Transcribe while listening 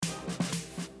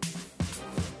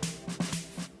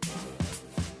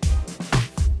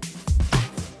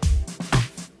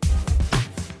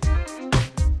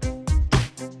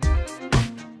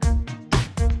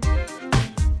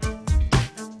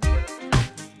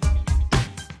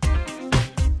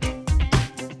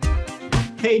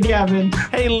Hey, Gavin.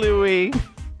 Hey, Louie.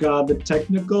 God, the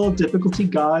technical difficulty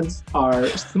gods are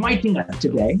smiting us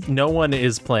today. No one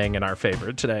is playing in our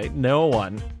favor today. No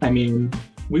one. I mean,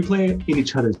 we play in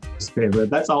each other's favor.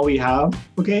 That's all we have,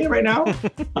 okay, right now.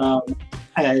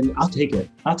 And I'll take it.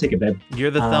 I'll take it, babe. You're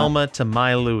the Thelma to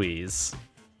my Louise.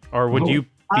 Or would you be...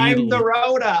 I'm the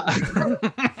Rhoda.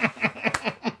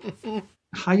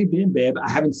 How you been, babe? I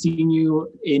haven't seen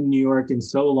you in New York in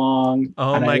so long.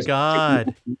 Oh, my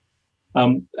God.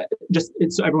 Just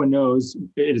so everyone knows,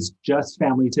 it is just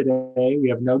family today. We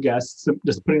have no guests. So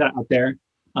just putting that out there.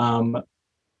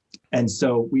 And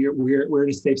so we're in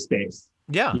a safe space.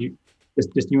 Yeah.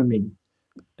 Just you and me.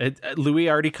 Louis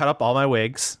already cut up all my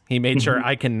wigs. He made sure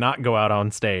I cannot go out on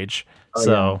stage.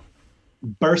 Yeah.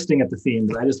 Bursting at the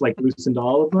seams. I just loosened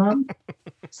all of them.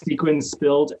 Sequins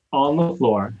spilled on the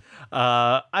floor.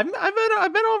 I've been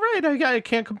all right. I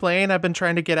can't complain. I've been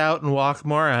trying to get out and walk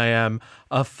more. I am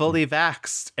fully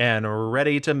vaxxed and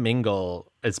ready to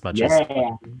mingle as much as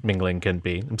mingling can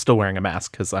be. I'm still wearing a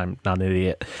mask because I'm not an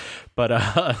idiot. But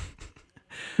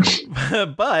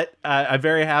but I'm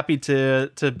very happy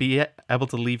to be able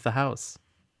to leave the house.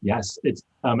 Yes, it's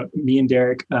me and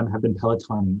Derek have been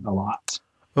Pelotoning a lot.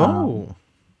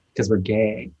 Because we're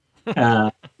gay.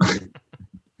 But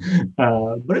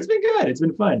it's been good. It's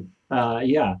been fun.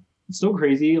 Yeah, it's so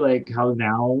crazy how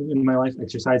now in my life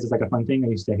exercise is a fun thing. I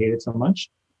used to hate it so much.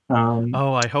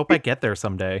 I hope I get there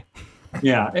someday.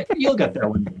 Yeah, you'll get there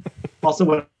one day. Also,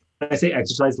 when I say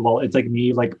exercise, it's like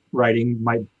me riding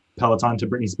my Peloton to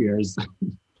Britney Spears.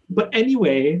 But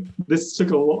anyway, this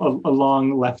took a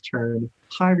long left turn.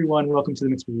 Hi, everyone. Welcome to the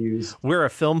Mixed Reviews. We're a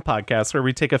film podcast where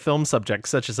we take a film subject,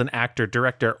 such as an actor,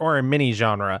 director, or a mini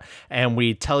genre, and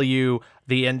we tell you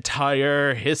the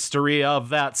entire history of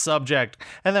that subject.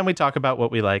 And then we talk about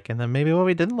what we like and then maybe what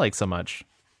we didn't like so much.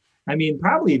 I mean,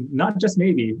 probably not just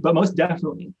maybe, but most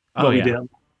definitely we did.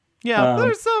 Yeah,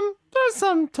 there's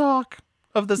some talk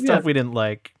of the stuff we didn't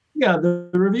like. Yeah, the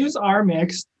reviews are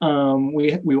mixed.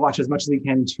 We watch as much as we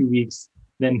can in 2 weeks,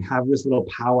 then have this little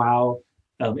powwow,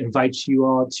 invite you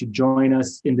all to join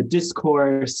us in the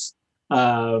discourse.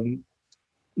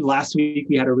 Last week,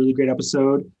 we had a really great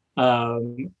episode.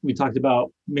 We talked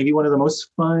about maybe one of the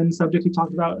most fun subjects we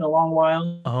talked about in a long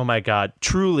while. Oh my God.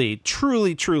 Truly,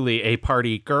 truly, truly a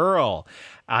party girl.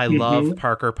 I love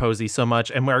Parker Posey so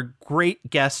much. And our great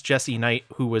guest, Jesse Knight,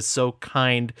 who was so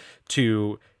kind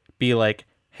to be like,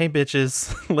 hey,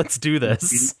 bitches, let's do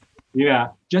this. Yeah.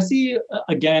 Jesse,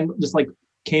 again, just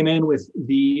came in with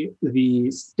the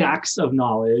stacks of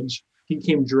knowledge. He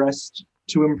came dressed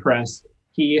to impress.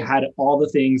 He had all the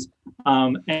things.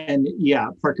 And yeah,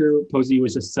 Parker Posey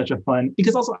was just such a fun,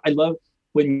 because also I love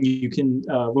when you can,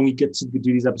 when we get to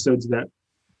do these episodes that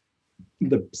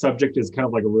the subject is kind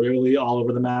of really all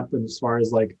over the map as far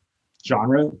as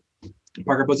genre.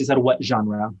 Parker Posey said, what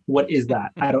genre? What is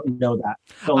that? I don't know that.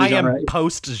 I am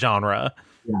post-genre.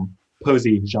 Yeah,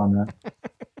 Posey genre.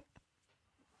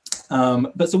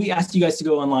 But so we asked you guys to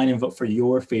go online and vote for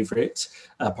your favorite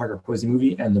Parker Posey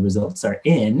movie, and the results are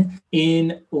in.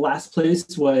 In last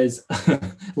place was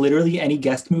literally any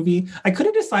guest movie. I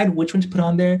couldn't decide which one to put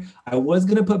on there. I was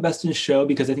going to put Best in Show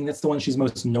because I think that's the one she's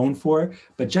most known for.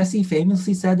 But Jesse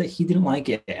famously said that he didn't like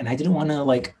it, and I didn't want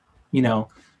to,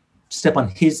 step on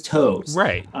his toes.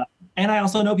 Right. And I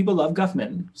also know people love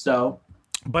Guffman, so...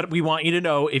 But we want you to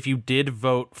know, if you did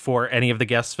vote for any of the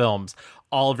guest films,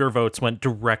 all of your votes went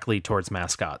directly towards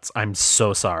mascots. I'm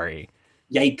so sorry.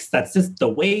 Yikes, that's just the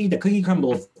way the cookie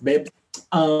crumbles, babe.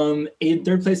 In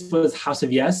third place was House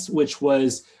of Yes, which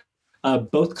was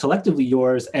both collectively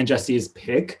yours and Jesse's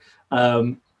pick.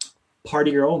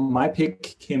 Party Girl, my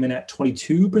pick, came in at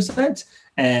 22%.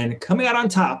 And coming out on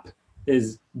top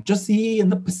is Jussie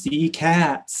and the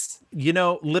Pussycats.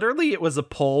 Literally it was a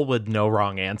poll with no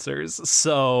wrong answers.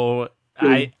 So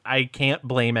I can't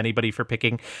blame anybody for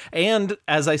picking. And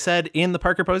as I said in the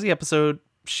Parker Posey episode,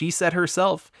 she said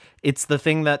herself, it's the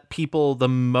thing that people the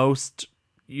most,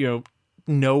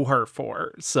 know her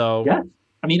for. So yeah.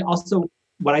 I mean, also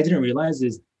what I didn't realize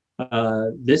is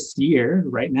this year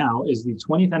right now is the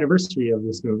 20th anniversary of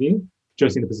this movie,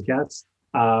 Josie and the Pussycats.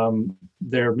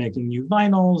 They're making new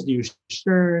vinyls, new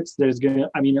shirts.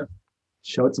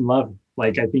 Show it some love.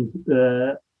 I think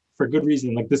for good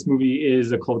reason. This movie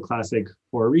is a cult classic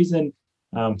for a reason.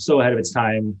 So ahead of its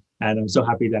time, and I'm so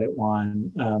happy that it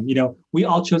won. We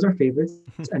all chose our favorites,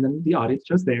 and then the audience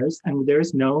chose theirs, and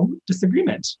there's no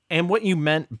disagreement. And what you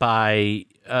meant by,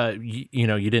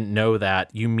 you didn't know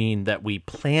that, you mean that we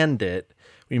planned it.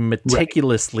 We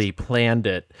meticulously planned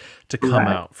it to come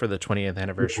Right. out for the 20th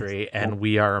anniversary, and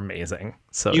we are amazing.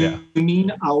 So You yeah,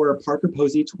 mean our Parker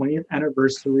Posey 20th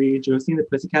anniversary Josie and the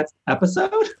Pussycats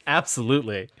episode?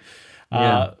 absolutely.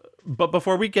 Yeah. But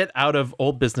before we get out of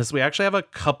old business, we actually have a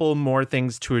couple more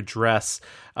things to address.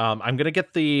 I'm going to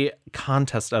get the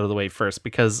contest out of the way first,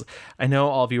 because I know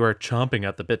all of you are chomping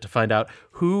at the bit to find out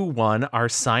who won our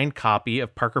signed copy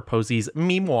of Parker Posey's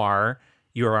memoir,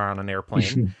 You Are on an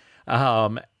Airplane.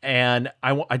 And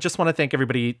I just want to thank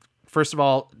everybody, first of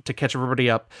all, to catch everybody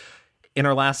up. In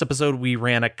our last episode, we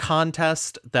ran a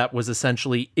contest that was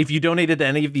essentially, if you donated to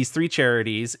any of these three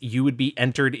charities, you would be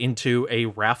entered into a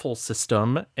raffle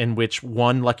system in which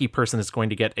one lucky person is going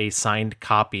to get a signed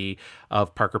copy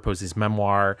of Parker Posey's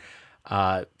memoir.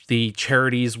 The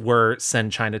charities were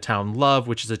Send Chinatown Love,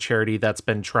 which is a charity that's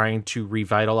been trying to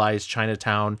revitalize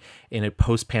Chinatown in a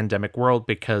post-pandemic world,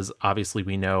 because obviously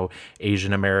we know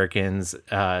Asian Americans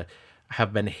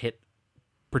have been hit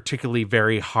particularly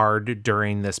very hard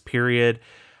during this period.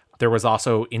 There was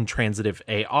also Intransitive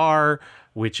AR,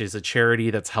 which is a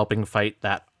charity that's helping fight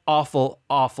that awful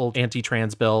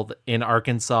anti-trans bill in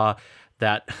Arkansas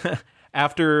that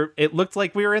after it looked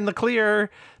like we were in the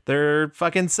clear, their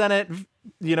fucking Senate,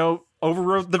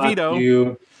 overrode the veto.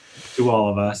 You to all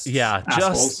of us. Yeah,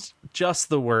 assholes. just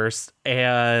the worst.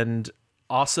 And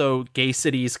also, Gay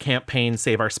City's campaign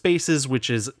Save Our Spaces, which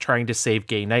is trying to save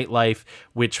gay nightlife,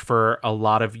 which for a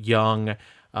lot of young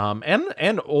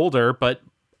and older, but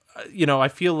I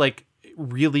feel like it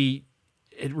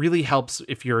really helps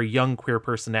if you're a young queer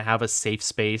person to have a safe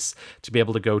space to be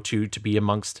able to go to be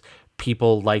amongst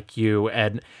people like you,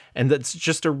 and that's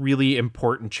just a really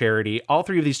important charity. All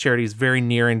three of these charities very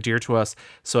near and dear to us,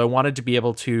 so I wanted to be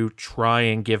able to try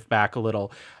and give back a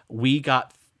little. We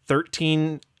got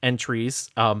 13 entries.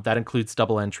 That includes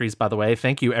double entries, by the way.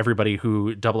 Thank you, everybody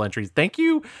who double entries. Thank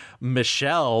you,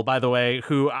 Michelle, by the way,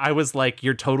 who I was like,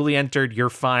 you're totally entered, you're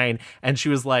fine. And she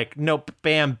was like, nope,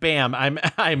 bam,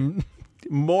 I'm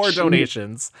more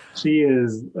donations. She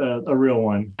is a real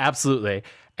one. Absolutely.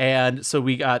 And so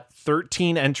we got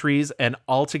 13 entries, and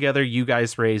altogether you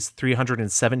guys raised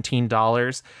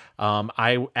 $317.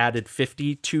 I added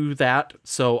 50 to that,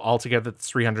 so altogether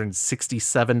it's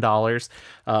 $367.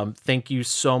 Thank you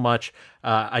so much.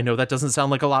 I know that doesn't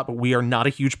sound like a lot, but we are not a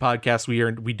huge podcast.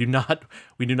 We do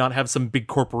not have some big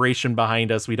corporation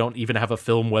behind us. We don't even have a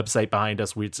film website behind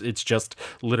us. It's just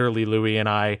literally Louie and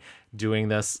I doing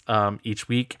this each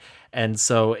week. And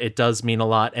so it does mean a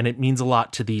lot, and it means a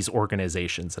lot to these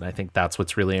organizations. And I think that's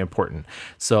what's really important.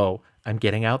 So I'm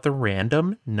getting out the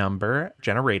random number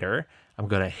generator. I'm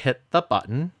going to hit the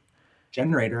button.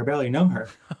 Generator, I barely know her.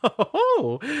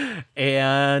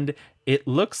 And it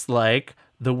looks like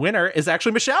the winner is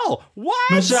actually Michelle.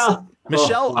 What? Michelle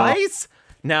Wow. Ice.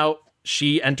 Now,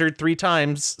 she entered 3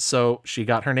 times, so she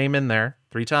got her name in there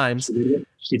 3 times.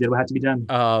 She did what had to be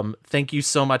done. Thank you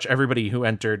so much, everybody who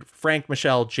entered. Frank,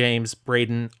 Michelle, James,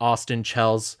 Braden, Austin,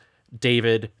 Chels,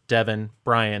 David, Devin,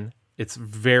 Brian. It's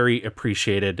very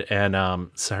appreciated. And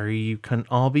sorry you couldn't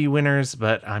all be winners,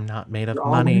 but I'm not made of You're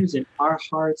all money. winners in our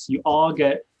hearts. You all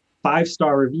get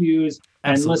 5-star reviews.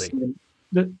 Absolutely. And listen,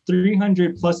 the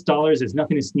 $300+ is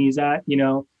nothing to sneeze at.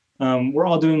 We're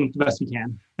all doing the best we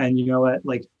can. And you know what?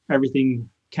 Like, everything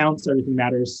counts, everything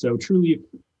matters. So truly,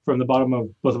 from the bottom of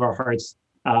both of our hearts,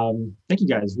 thank you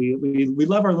guys. We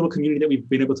love our little community that we've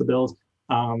been able to build,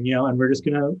 and we're just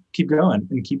gonna keep going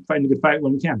and keep fighting the good fight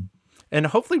when we can. And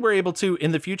hopefully we're able to,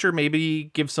 in the future,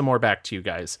 maybe give some more back to you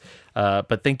guys.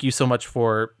 But thank you so much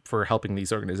for helping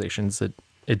these organizations.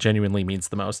 It genuinely means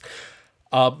the most.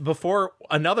 Before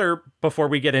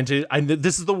we get into,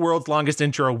 this is the world's longest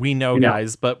intro, we know,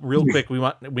 guys, but real quick, we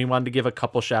wanted to give a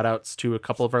couple shout outs to a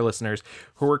couple of our listeners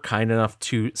who were kind enough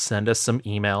to send us some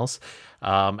emails.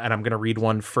 And I'm going to read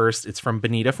one first. It's from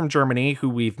Benita from Germany, who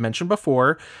we've mentioned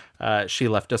before. She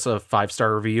left us a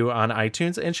 5-star review on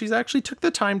iTunes, and she's actually took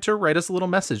the time to write us a little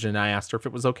message, and I asked her if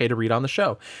it was okay to read on the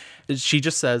show. She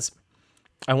just says,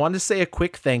 I wanted to say a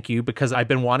quick thank you because I've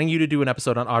been wanting you to do an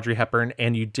episode on Audrey Hepburn,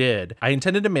 and you did. I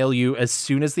intended to mail you as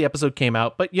soon as the episode came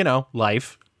out, but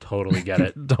life. Totally get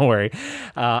it. Don't worry.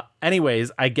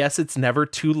 Anyways, I guess it's never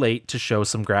too late to show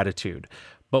some gratitude.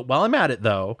 But while I'm at it,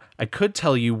 though, I could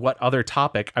tell you what other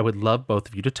topic I would love both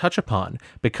of you to touch upon,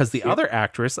 because the other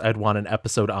actress I'd want an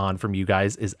episode on from you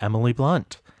guys is Emily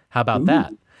Blunt. How about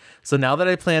that? So now that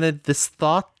I planted this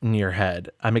thought in your head,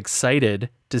 I'm excited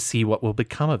to see what will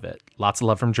become of it. Lots of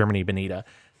love from Germany, Benita.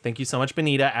 Thank you so much,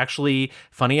 Benita. Actually,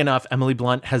 funny enough, Emily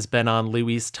Blunt has been on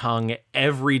Louie's tongue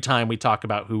every time we talk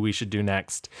about who we should do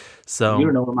next. So you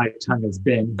don't know where my tongue has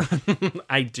been.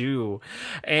 I do.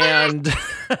 And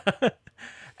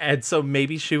And so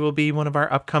maybe she will be one of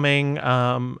our upcoming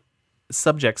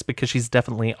subjects because she's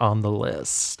definitely on the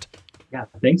list. Yeah,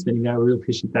 thanks, Vinny. I really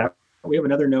appreciate that. We have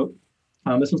another note.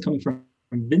 This one's coming from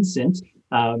Vincent.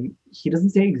 He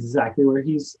doesn't say exactly where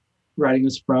he's writing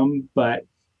this from, but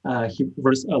he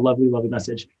wrote a lovely, lovely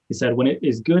message. He said, "When it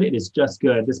is good, it is just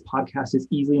good. This podcast is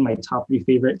easily my top 3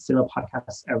 favorite cinema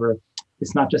podcasts ever.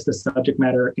 It's not just the subject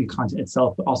matter and content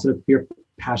itself, but also the clear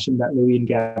passion that Louis and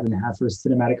Gavin have for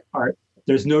cinematic art.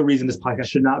 There's no reason this podcast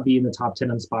should not be in the top 10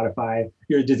 on Spotify.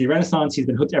 You're a Disney Renaissance. He's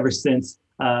been hooked ever since.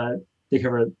 They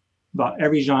cover about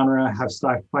every genre, have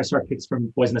 5-star picks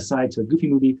from Boys on the Side to a Goofy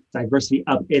movie. Diversity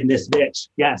up in this bitch."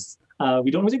 Yes.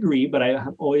 We don't always agree, but I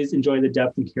have always enjoyed the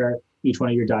depth and care each one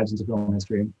of your dives into film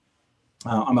history.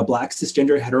 I'm a Black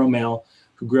cisgender hetero male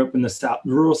who grew up in the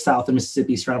rural South of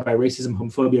Mississippi, surrounded by racism,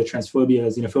 homophobia, transphobia,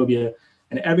 xenophobia,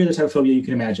 and every other type of phobia you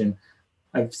can imagine.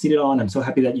 I've seen it all, and I'm so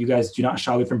happy that you guys do not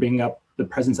shy away from bringing up the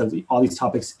presence of all these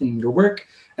topics in your work,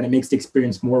 and it makes the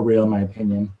experience more real, in my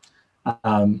opinion.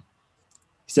 He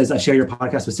says, "I share your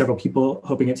podcast with several people,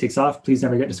 hoping it takes off. Please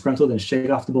never get disgruntled and shake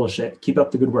off the bullshit. Keep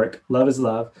up the good work. Love is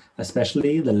love,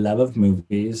 especially the love of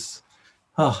movies."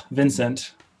 Oh,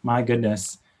 Vincent, my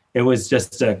goodness. It was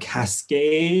just a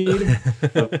cascade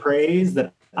of praise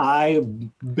that I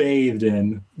bathed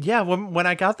in. Yeah, when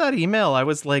I got that email, I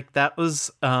was like, that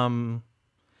was, I don't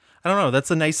know, that's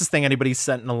the nicest thing anybody's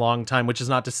sent in a long time, which is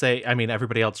not to say, I mean,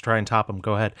 everybody else try and top them,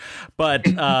 go ahead. But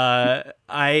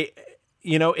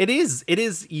it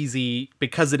is easy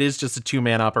because it is just a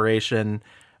 2-man operation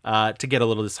to get a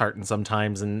little disheartened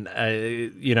sometimes. And,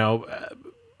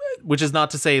 which is not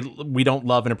to say we don't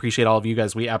love and appreciate all of you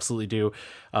guys. We absolutely do.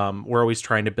 We're always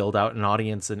trying to build out an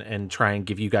audience and try and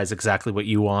give you guys exactly what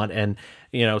you want. And,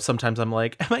 sometimes I'm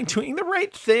like, am I doing the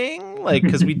right thing? Like,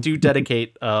 because we do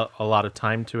dedicate a lot of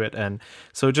time to it. And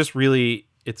so just really,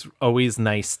 it's always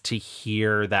nice to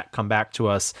hear that come back to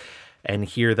us and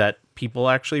hear that people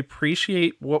actually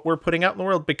appreciate what we're putting out in the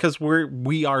world, because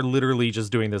we are literally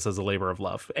just doing this as a labor of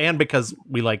love and because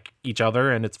we like each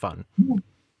other and it's fun.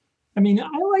 I mean, I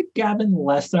like Gavin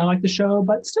less than I like the show,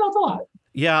 but still it's a lot.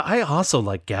 Yeah, I also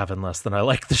like Gavin less than I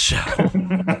like the show.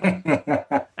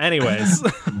 Anyways.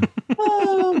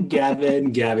 Oh,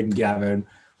 Gavin.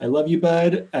 I love you,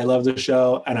 bud. I love the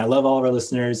show, and I love all of our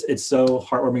listeners. It's so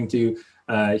heartwarming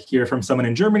to hear from someone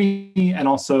in Germany and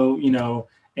also,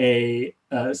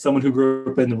 someone who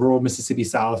grew up in the rural Mississippi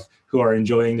South who are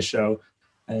enjoying the show.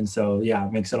 And so, yeah,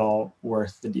 it makes it all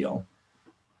worth the deal.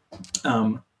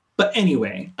 But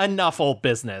anyway. Enough old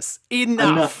business.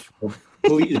 Enough.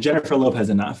 Please, Jennifer Lopez,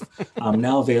 enough.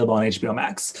 Now available on HBO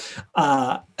Max.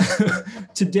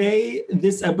 Today,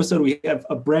 this episode, we have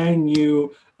a brand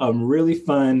new, really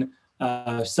fun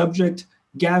subject.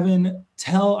 Gavin,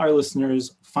 tell our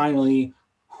listeners, finally,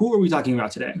 who are we talking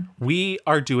about today? We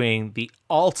are doing the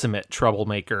ultimate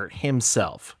troublemaker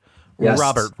himself, yes.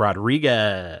 Robert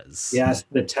Rodriguez. Yes,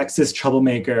 the Texas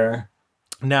troublemaker.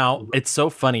 Now, it's so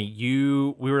funny.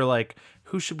 We were like,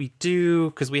 who should we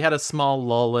do? Because we had a small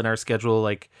lull in our schedule.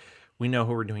 Like, we know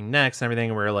who we're doing next and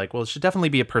everything. And we were like, well, it should definitely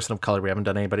be a person of color. We haven't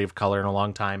done anybody of color in a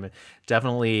long time.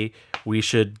 Definitely, we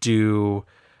should do,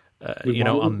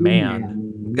 a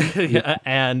man.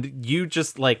 And you were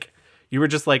just like,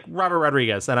 Robert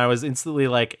Rodriguez. And I was instantly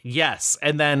like, yes.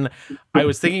 And then I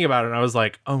was thinking about it and I was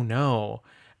like, oh no.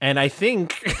 And I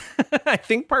think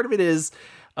part of it is,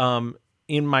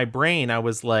 in my brain, I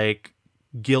was like,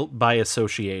 guilt by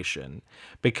association,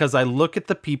 because I look at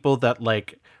the people that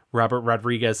like Robert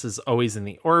Rodriguez is always in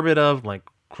the orbit of, like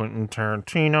Quentin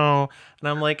Tarantino, and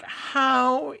I'm like,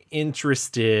 how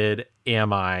interested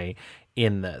am I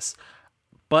in this?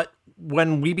 But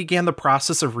when we began the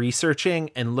process of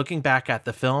researching and looking back at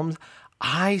the films,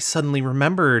 I suddenly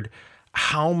remembered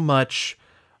how much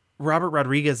Robert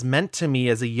Rodriguez meant to me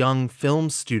as a young film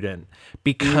student,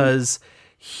 because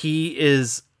he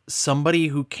is somebody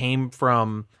who came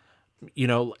from,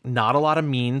 not a lot of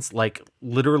means. Like,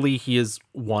 literally, he is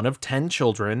one of 10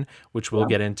 children, which we'll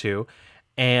get into.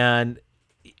 And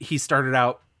he started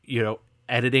out,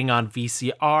 editing on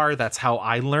VCR. That's how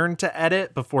I learned to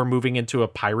edit before moving into a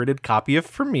pirated copy of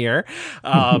Premiere.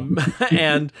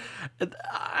 And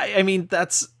I mean,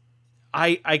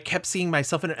 I kept seeing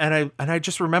myself in it, and I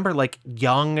just remember, like,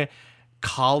 young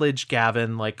college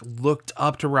Gavin looked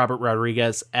up to Robert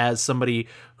Rodriguez as somebody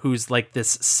who's like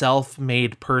this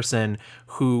self-made person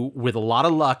who, with a lot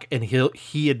of luck, and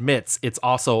he admits it's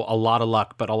also a lot of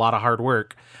luck but a lot of hard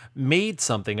work, made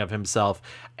something of himself.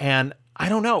 And I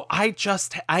don't know, I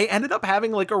ended up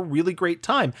having like a really great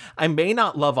time. I may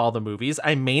not love all the movies,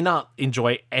 I may not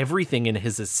enjoy everything in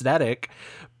his aesthetic,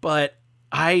 but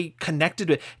I connected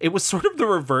with it. Was sort of the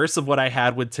reverse of what I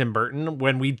had with Tim Burton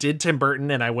when we did Tim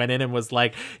Burton, and I went in and was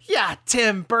like, yeah,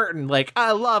 Tim Burton, like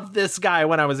I love this guy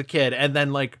when I was a kid, and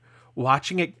then like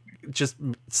watching it just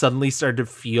suddenly started to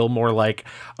feel more like,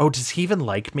 oh, does he even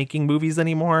like making movies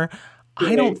anymore?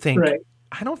 I don't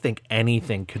think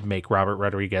anything could make Robert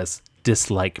Rodriguez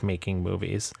dislike making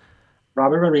movies.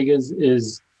 Robert Rodriguez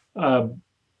is a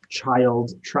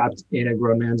child trapped in a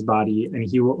grown man's body, and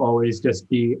he will always just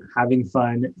be having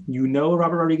fun. You know, a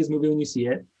Robert Rodriguez movie when you see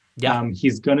it. Yeah.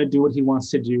 He's gonna do what he wants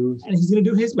to do, and he's gonna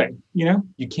do it his way. You know,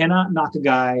 you cannot knock a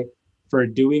guy for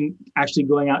actually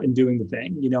going out and doing the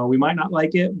thing. You know, we might not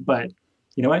like it, but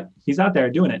you know what? He's out there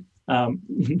doing it.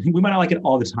 We might not like it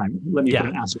all the time. Let me put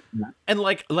an asterisk on that. And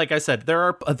like I said,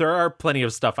 there are plenty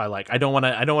of stuff I like. I don't want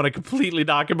to completely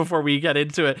knock him before we get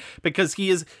into it, because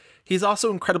he's also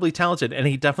incredibly talented, and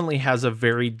he definitely has a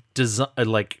very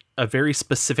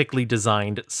specifically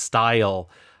designed style.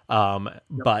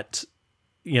 But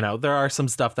you know, there are some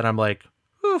stuff that I'm like,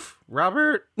 oof,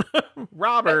 Robert.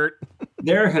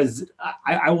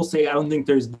 I will say, I don't think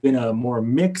there's been a more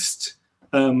mixed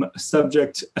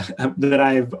subject that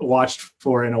I've watched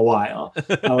for in a while.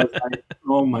 I was like,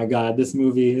 oh my God, this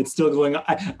movie, it's still going on.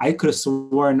 I could have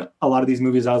sworn a lot of these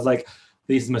movies, I was like,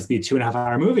 these must be 2.5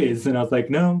 hour movies. And I was like,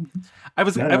 no. I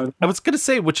was going to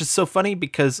say, which is so funny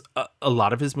because a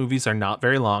lot of his movies are not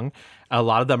very long. A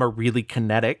lot of them are really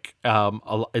kinetic.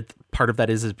 Part of that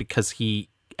is because he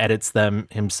edits them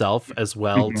himself as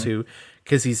well, too,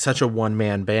 because he's such a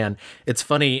one-man band. It's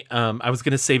funny. I was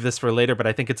going to save this for later, but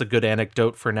I think it's a good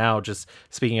anecdote for now. Just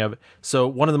speaking of, so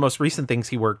one of the most recent things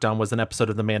he worked on was an episode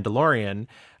of The Mandalorian,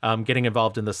 getting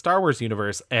involved in the Star Wars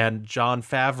universe. And Jon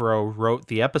Favreau wrote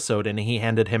the episode, and he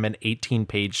handed him an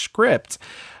 18-page script.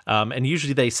 And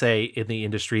usually they say in the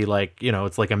industry, like, you know,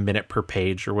 it's like a minute per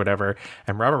page or whatever.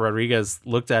 And Robert Rodriguez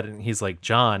looked at it and he's like,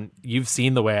 John, you've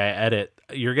seen the way I edit.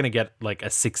 You're going to get like a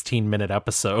 16-minute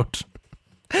episode.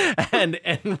 and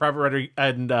Robert Rodriguez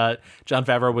and Jon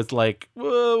Favreau was like,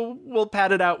 we'll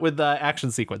pad it out with action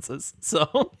sequences.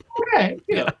 So okay,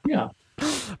 yeah.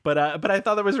 But I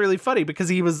thought that was really funny because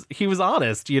he was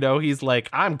honest. You know, he's like,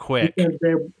 I'm quick.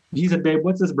 He said, babe,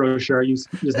 what's this brochure? You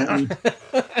just had me.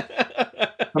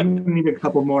 I'm gonna need a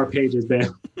couple more pages,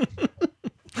 babe.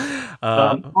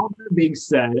 All that being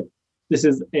said, this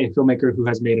is a filmmaker who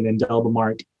has made an indelible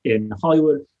mark in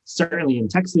Hollywood, certainly in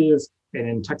Texas and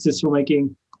in Texas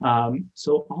filmmaking.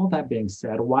 So all that being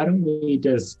said, why don't we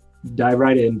just dive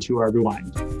right into our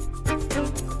rewind?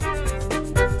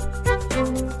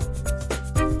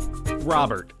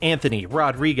 Robert Anthony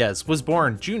Rodriguez was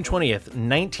born June 20th,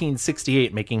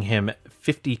 1968, making him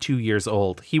 52 years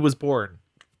old. He was born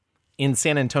in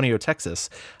San Antonio, Texas,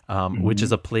 which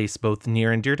is a place both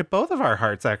near and dear to both of our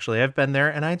hearts, actually. I've been there,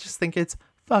 and I just think it's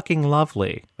fucking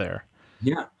lovely there.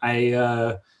 Yeah,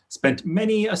 I spent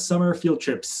many summer field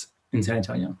trips in San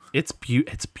Antonio. It's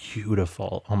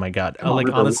beautiful. Oh, my God.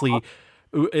 Honestly,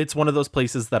 it's one of those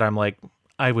places that I'm like,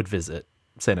 I would visit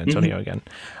San Antonio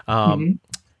again.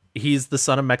 He's the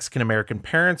son of Mexican-American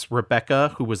parents,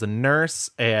 Rebecca, who was a nurse,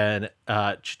 and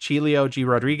Cecilio G.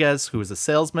 Rodriguez, who was a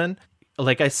salesman.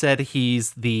 Like I said,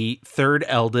 he's the third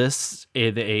eldest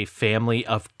in a family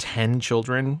of 10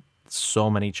 children. So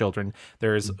many children.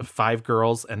 There's 5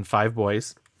 girls and 5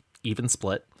 boys, even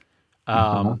split.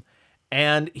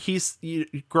 And he's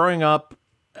growing up,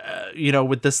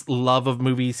 with this love of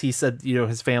movies. He said,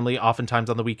 his family, oftentimes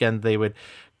on the weekend, they would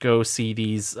go see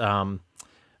these,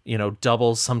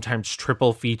 double, sometimes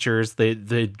triple features.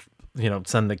 They'd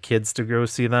send the kids to go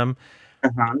see them.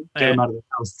 Get them out of the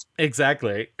house.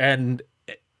 Exactly. And,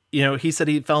 he said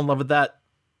he fell in love with that.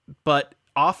 But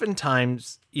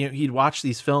oftentimes, he'd watch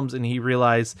these films and he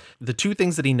realized the 2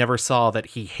 things that he never saw that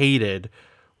he hated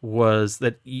was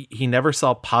that he never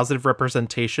saw positive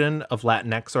representation of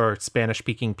Latinx or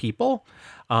Spanish-speaking people.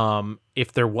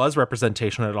 If there was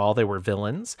representation at all, they were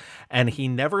villains. And he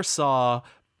never saw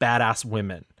badass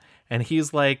women. And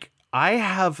he's like, I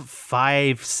have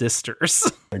 5 sisters.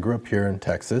 I grew up here in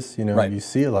Texas. Right. You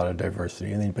see a lot of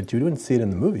diversity, but you didn't see it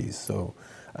in the movies. So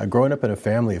growing up in a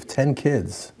family of 10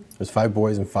 kids, there's 5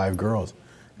 boys and 5 girls.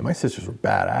 And my sisters were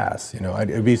badass.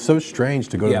 It'd be so strange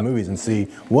to go to the movies and see,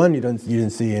 one, you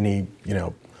didn't see any,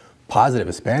 positive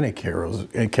Hispanic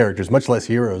characters, much less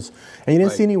heroes. And you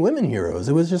didn't see any women heroes.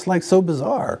 It was just like so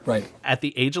bizarre. Right. At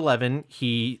the age 11,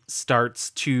 he starts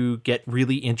to get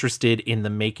really interested in the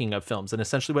making of films. And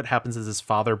essentially what happens is his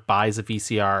father buys a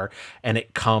VCR and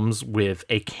it comes with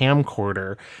a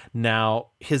camcorder. Now,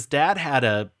 his dad had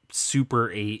a Super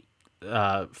 8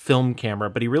 film camera,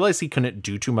 but he realized he couldn't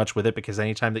do too much with it because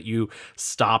anytime that you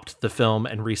stopped the film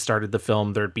and restarted the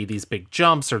film, there'd be these big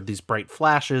jumps or these bright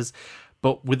flashes.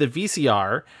 But with a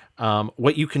VCR,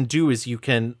 what you can do is you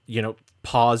can,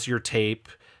 pause your tape,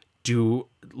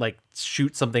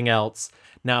 shoot something else.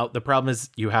 Now, the problem is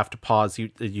you have to pause,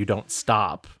 you don't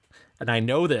stop. And I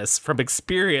know this from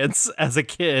experience as a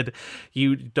kid.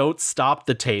 You don't stop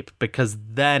the tape because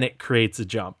then it creates a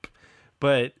jump.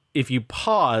 But if you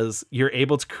pause, you're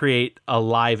able to create a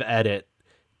live edit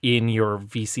in your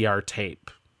VCR tape.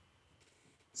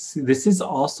 See, this is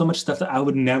all so much stuff that I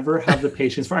would never have the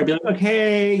patience for. I'd be like,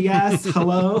 okay, yes,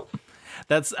 hello.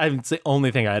 It's the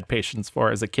only thing I had patience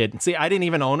for as a kid. See, I didn't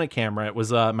even own a camera. It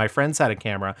was my friends had a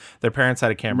camera. Their parents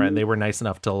had a camera, and they were nice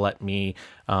enough to let me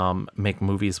make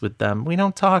movies with them. We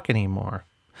don't talk anymore.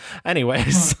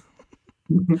 Anyways,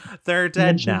 they're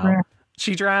dead now.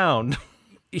 She drowned.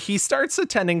 He starts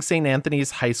attending St.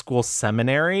 Anthony's High School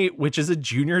Seminary, which is a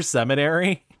junior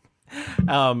seminary.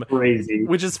 Crazy.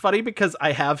 Which is funny because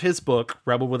I have his book,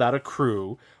 Rebel Without a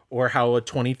Crew, or how a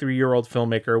 23-year-old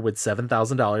filmmaker with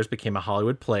 $7,000 became a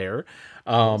Hollywood player.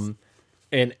 And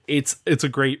it's a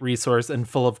great resource and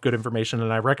full of good information.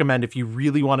 And I recommend, if you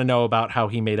really want to know about how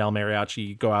he made El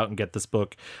Mariachi, go out and get this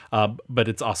book. But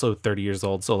it's also 30 years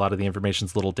old, so a lot of the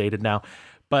information's a little dated now.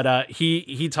 But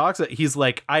he talks, he's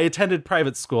like, I attended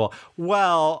private school.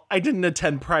 Well, I didn't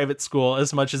attend private school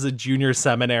as much as a junior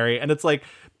seminary. And it's like,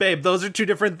 babe, those are two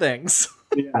different things.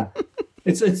 Yeah.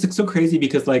 It's so crazy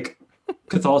because like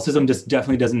Catholicism just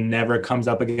definitely never comes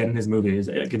up again in his movies.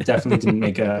 It definitely didn't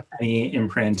make any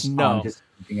imprint on his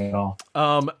thinking at all.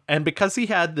 And because he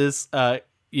had this,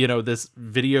 this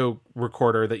video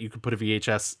recorder that you could put a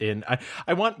VHS in.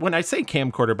 When I say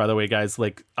camcorder, by the way, guys,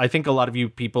 like, I think a lot of you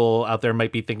people out there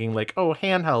might be thinking like, oh,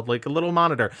 handheld, like a little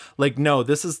monitor. Like, no,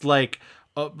 this is like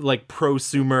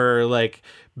prosumer, like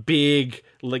big,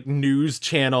 like news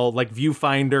channel, like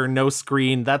viewfinder, no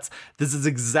screen.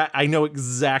 I know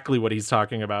exactly what he's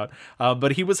talking about.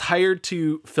 But he was hired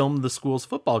to film the school's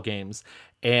football games.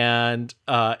 And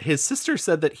his sister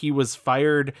said that he was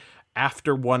fired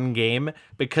after one game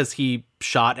because he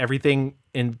shot everything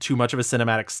in too much of a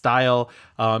cinematic style.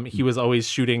 He was always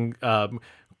shooting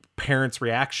parents'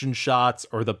 reaction shots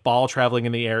or the ball traveling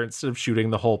in the air instead of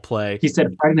shooting the whole play. He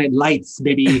said Friday Night Lights,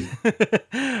 baby.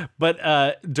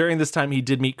 But during this time, he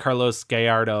did meet Carlos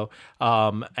Gallardo,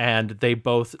 and they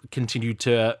both continued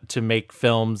to make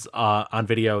films on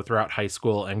video throughout high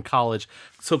school and college.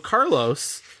 So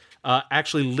Carlos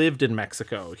actually lived in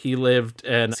Mexico. He lived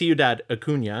in Ciudad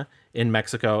Acuña in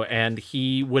Mexico, and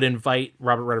he would invite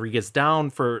Robert Rodriguez down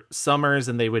for summers,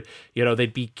 and they would,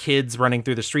 they'd be kids running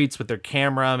through the streets with their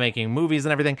camera, making movies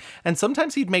and everything. And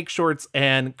sometimes he'd make shorts,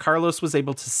 and Carlos was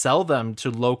able to sell them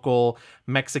to local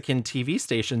Mexican TV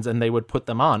stations, and they would put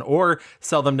them on, or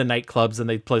sell them to nightclubs, and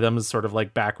they'd play them as sort of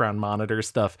like background monitor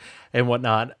stuff and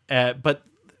whatnot. But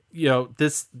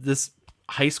this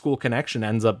high school connection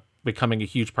ends up becoming a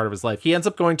huge part of his life. He ends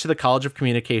up going to the College of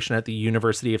Communication at the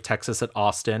University of Texas at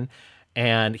Austin,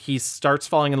 and he starts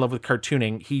falling in love with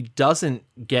cartooning. He doesn't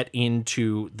get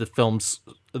into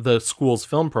the school's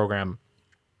film program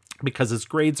because his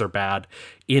grades are bad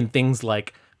in things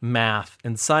like math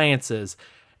and sciences.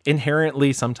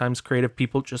 Inherently, sometimes creative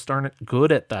people just aren't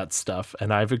good at that stuff,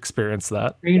 and I've experienced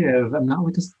that. Creative. I'm not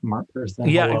like a smart person.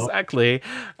 Yeah, Hello. Exactly.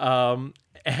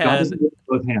 And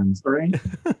both hands, right?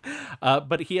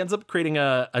 But he ends up creating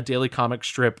a daily comic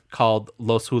strip called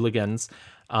Los Hooligans.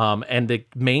 And the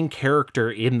main character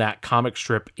in that comic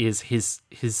strip is his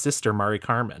sister, Mari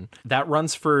Carmen. That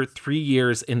runs for 3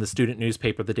 years in the student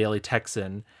newspaper, the Daily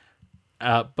Texan.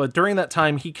 But during that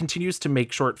time, he continues to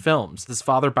make short films. His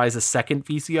father buys a second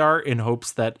VCR in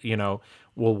hopes that,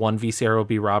 one VCR will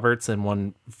be Robert's and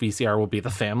one VCR will be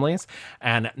the family's.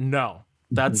 And no.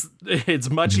 It's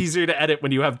much easier to edit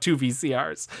when you have two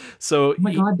VCRs. So, oh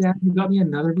my God, Dad, you got me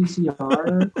another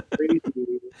VCR.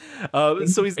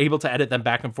 Crazy. So he's able to edit them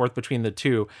back and forth between the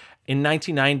two. In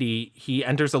 1990, he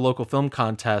enters a local film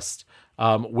contest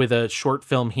with a short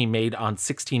film he made on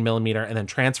 16 millimeter and then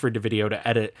transferred to video to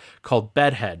edit called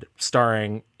Bedhead,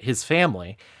 starring his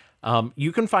family.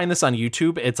 You can find this on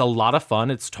YouTube. It's a lot of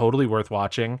fun. It's totally worth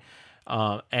watching.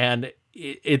 And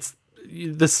it's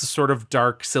this sort of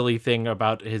dark, silly thing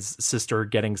about his sister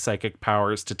getting psychic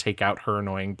powers to take out her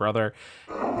annoying brother.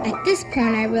 At this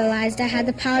point, I realized I had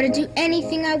the power to do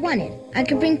anything I wanted. I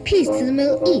could bring peace to the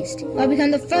Middle East, or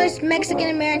become the first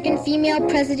Mexican-American female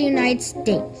president of the United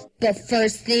States. But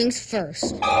first things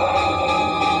first.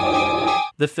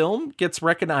 The film gets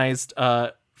recognized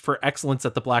for excellence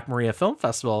at the Black Maria Film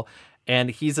Festival,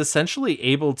 And he's essentially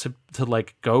able to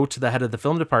like go to the head of the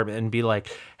film department and be like,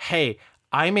 hey,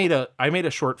 I made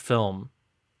a short film.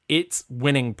 It's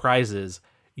winning prizes.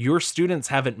 Your students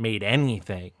haven't made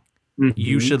anything. Mhm.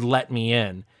 You should let me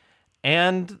in.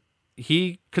 And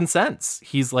he consents.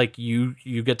 He's like, you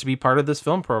get to be part of this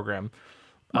film program.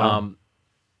 Wow.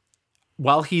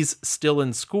 While he's still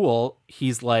in school,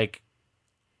 he's like,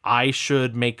 I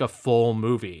should make a full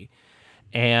movie.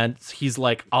 And he's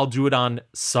like, I'll do it on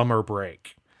summer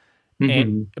break.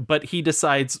 Mhm. But he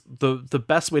decides the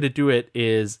best way to do it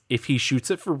is if he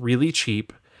shoots it for really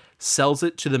cheap, sells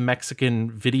it to the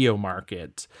Mexican video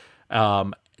market,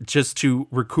 just to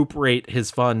recuperate his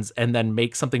funds, and then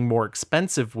make something more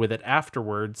expensive with it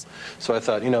afterwards. So I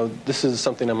thought, this is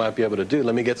something I might be able to do.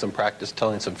 Let me get some practice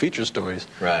telling some feature stories.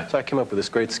 Right. So I came up with this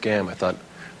great scam. I thought,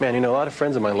 man, a lot of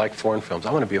friends of mine like foreign films.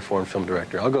 I want to be a foreign film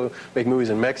director. I'll go make movies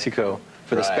in Mexico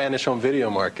for the Right. Spanish home video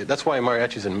market. That's why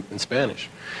mariachi's in Spanish.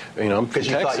 I'm from Because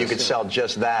you thought Texas, you could sell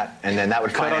just that, and then that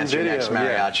would cut on finance your video, next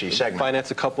mariachi segment.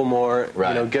 Finance a couple more,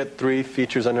 Right. get 3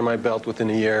 features under my belt within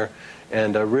a year,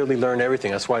 and really learn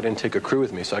everything. That's why I didn't take a crew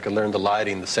with me, so I could learn the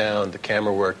lighting, the sound, the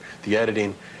camera work, the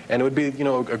editing, and it would be,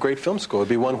 a great film school. It'd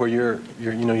be one where you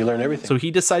learn everything. So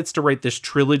he decides to write this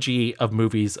trilogy of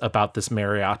movies about this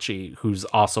mariachi who's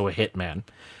also a hitman.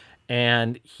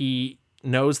 And he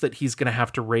knows that he's going to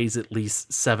have to raise at least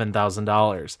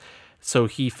 $7,000. So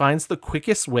he finds the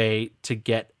quickest way to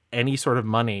get any sort of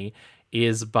money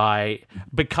is by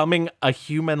becoming a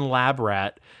human lab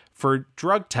rat for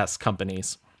drug test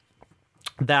companies.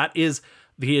 That is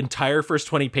the entire first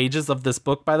 20 pages of this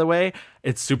book, by the way.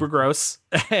 It's super gross.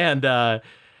 And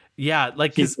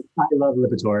like I love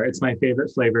Lipitor. It's my favorite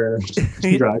flavor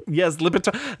drug. Yes,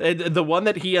 Lipitor. The one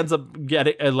that he ends up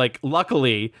getting,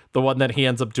 luckily, the one that he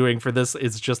ends up doing for this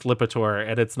is just Lipitor,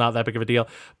 and it's not that big of a deal.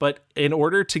 But in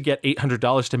order to get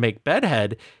 $800 to make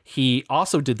Bedhead, he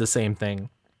also did the same thing.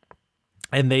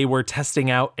 And they were testing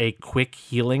out a quick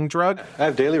healing drug. I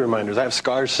have daily reminders. I have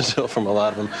scars still from a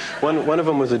lot of them. One of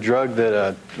them was a drug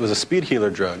that was a speed healer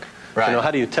drug. Right.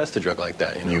 How do you test a drug like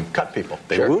that? You cut people.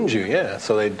 They Sure. wound you, yeah.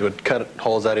 So they would cut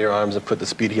holes out of your arms and put the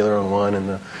speed healer on one and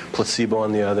the placebo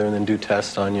on the other, and then do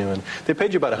tests on you. And they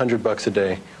paid you about $100 a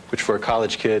day, which for a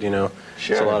college kid, it's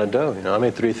Sure. a lot of dough. I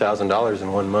made $3,000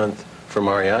 in 1 month for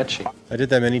mariachi. I did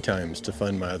that many times to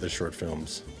fund my other short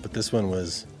films, but this one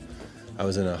was, I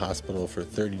was in a hospital for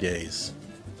 30 days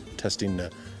testing.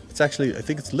 It's actually, I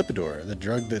think it's Lipitor, the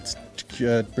drug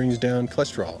that brings down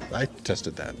cholesterol. I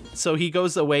tested that. So he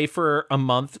goes away for a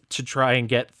month to try and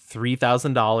get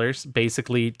 $3,000,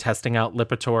 basically testing out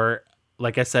Lipitor.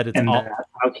 Like I said, it's And all that's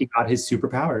how he got his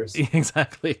superpowers.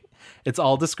 exactly. It's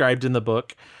all described in the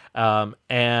book.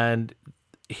 And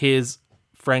his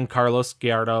friend Carlos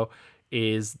Gallardo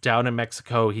is down in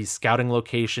Mexico. He's scouting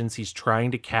locations. He's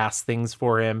trying to cast things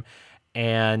for him.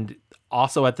 And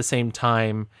also at the same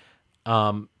time,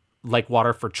 Like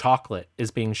Water for Chocolate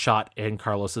is being shot in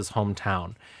Carlos's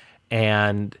hometown.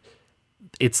 And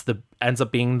ends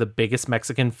up being the biggest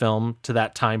Mexican film to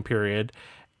that time period.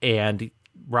 And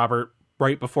Robert,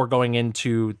 right before going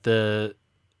into the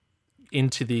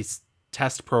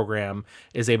test program,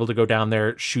 is able to go down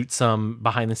there, shoot some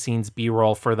behind the scenes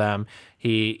B-roll for them.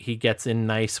 He gets in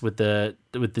nice with the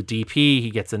DP, he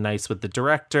gets in nice with the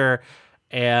director,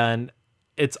 and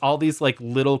it's all these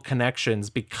little connections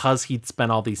because he'd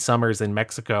spent all these summers in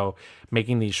Mexico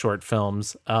making these short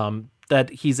films, that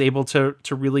he's able to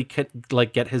really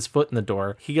get his foot in the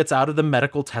door. He gets out of the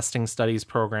medical testing studies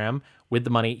program with the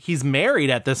money. He's married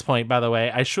at this point, by the way.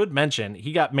 I should mention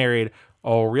he got married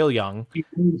real young. He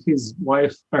met his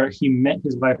wife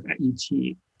at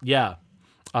UT. Yeah.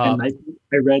 And I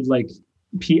read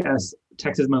P.S.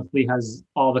 Texas Monthly has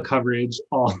all the coverage,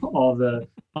 all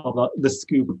the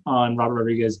scoop on Robert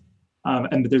Rodriguez.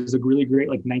 And there's a really great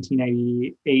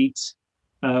 1998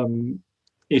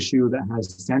 issue that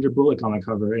has Sandra Bullock on the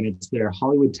cover, and it's their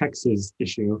Hollywood, Texas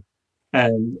issue.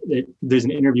 And there's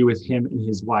an interview with him and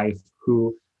his wife,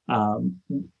 who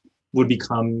would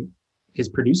become his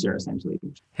producer, essentially.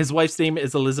 His wife's name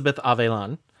is Elizabeth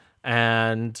Avellan.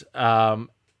 And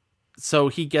so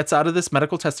he gets out of this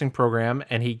medical testing program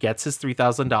and he gets his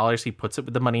 $3,000. He puts it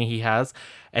with the money he has,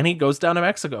 and he goes down to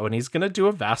Mexico, and he's going to do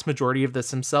a vast majority of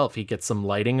this himself. He gets some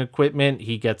lighting equipment.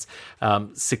 He gets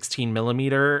 16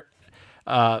 millimeter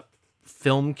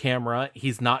film camera.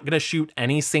 He's not going to shoot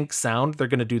any sync sound. They're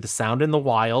going to do the sound in the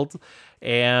wild.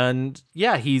 And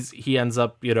yeah, he ends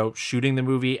up, shooting the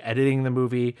movie, editing the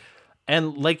movie.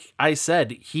 And like I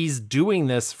said, he's doing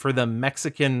this for the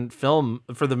Mexican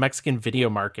video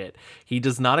market. He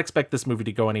does not expect this movie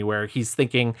to go anywhere. He's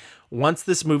thinking, once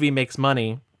this movie makes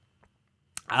money,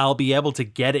 I'll be able to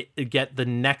get the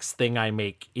next thing I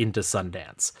make into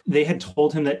Sundance. They had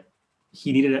told him that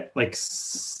he needed like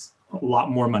a lot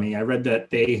more money. I read that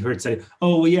they heard say,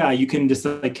 oh well, yeah, you can just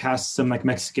like cast some like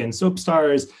Mexican soap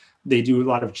stars. They do a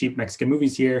lot of cheap Mexican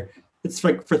movies here. It's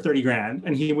like for 30 grand.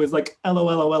 And he was like,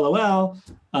 LOL.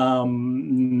 No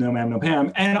ma'am, no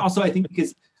Pam. And also I think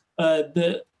because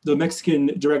the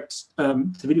Mexican direct to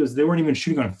videos, they weren't even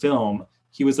shooting on film.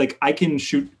 He was like, I can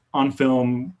shoot on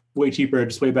film way cheaper,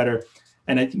 just way better.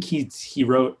 And I think he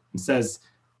wrote and says,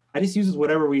 I just used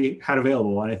whatever we had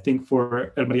available. And I think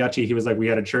for El Mariachi, he was like, we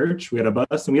had a church, we had a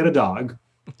bus, and we had a dog.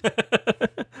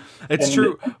 It's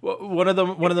true. One of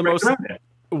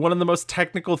the most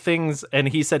technical things, and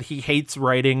he said he hates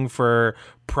writing for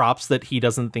props that he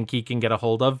doesn't think he can get a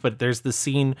hold of, but there's the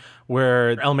scene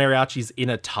where El Mariachi's in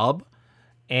a tub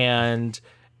and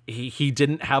he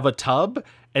didn't have a tub,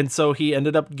 and so he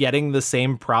ended up getting the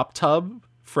same prop tub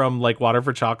from like Water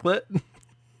for Chocolate.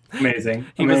 Amazing.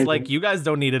 He was like, you guys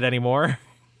don't need it anymore.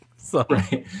 So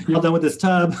right. You all done with this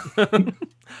tub?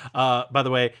 By the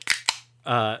way,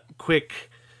 quick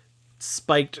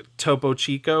spiked Topo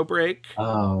Chico break.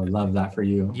 Oh, love that for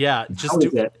you. Yeah, just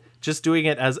doing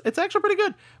it as, it's actually pretty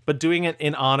good, but doing it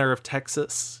in honor of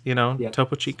Texas,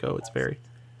 Topo Chico. It's very.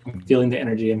 I'm feeling the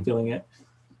energy. I'm feeling it.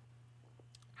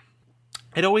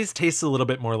 It always tastes a little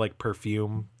bit more like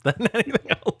perfume than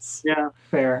anything else. Yeah,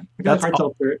 fair. That's hard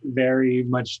seltzer very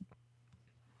much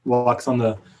walks on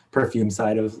the perfume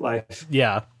side of life.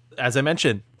 Yeah. As I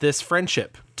mentioned, this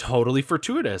friendship, totally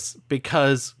fortuitous,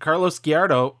 because Carlos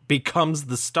Gallardo becomes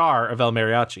the star of El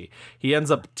Mariachi. He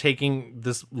ends up taking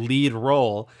this lead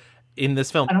role in this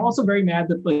film. And I'm also very mad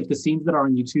that like the scenes that are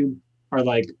on YouTube are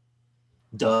like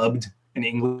dubbed in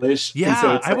English.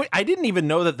 Yeah, so I didn't even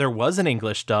know that there was an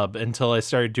English dub until I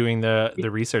started doing the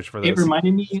research for this. It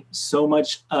reminded me so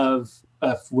much of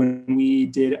when we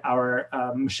did our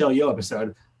Michelle Yeoh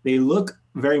episode. They look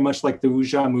very much like the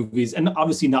Wuxia movies, and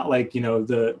obviously not like,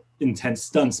 the intense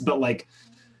stunts, but like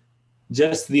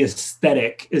just the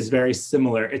aesthetic is very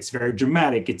similar. It's very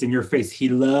dramatic. It's in your face. He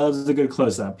loves a good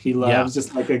close-up. He loves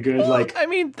just like a good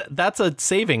that's a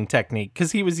saving technique,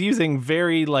 because he was using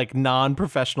very like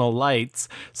non-professional lights,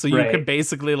 so you could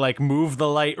basically like move the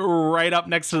light right up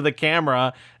next to the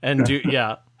camera and do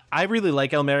I really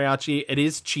like El Mariachi. It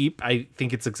is cheap. I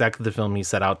think it's exactly the film he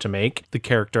set out to make. The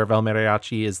character of El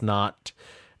Mariachi is not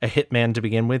a hitman to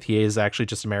begin with. He is actually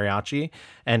just a mariachi,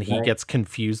 and he gets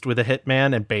confused with a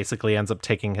hitman and basically ends up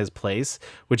taking his place,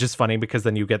 which is funny because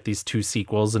then you get these two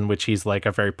sequels in which he's like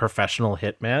a very professional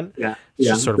hitman. He's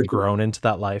just sort of grown into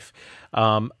that life.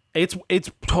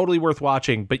 It's totally worth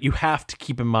watching, but you have to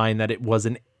keep in mind that it was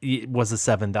a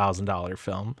 $7,000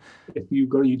 film. If you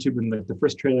go to YouTube and the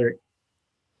first trailer,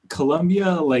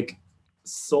 Columbia like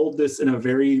sold this in a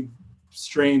very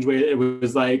strange way. It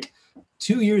was like,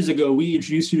 2 years ago, we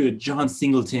introduced you to John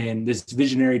Singleton, this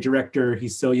visionary director.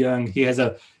 He's so young. He has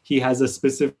a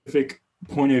specific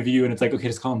point of view, and it's like, okay,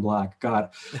 just call him Black.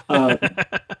 God.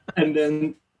 And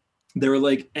then they were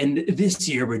like, and this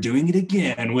year we're doing it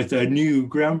again with a new,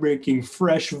 groundbreaking,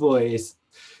 fresh voice,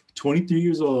 23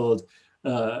 years old,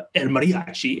 El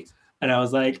Mariachi. And I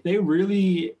was like, they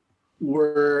really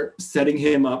were setting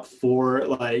him up for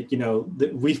like,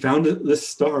 we found this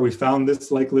star, we found this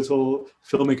like little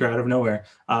filmmaker out of nowhere.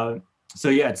 So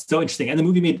yeah, it's so interesting. And the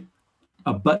movie made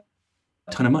a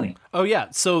ton of money. Oh yeah.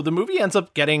 So the movie ends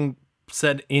up getting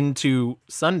sent into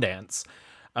Sundance,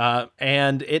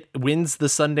 and it wins the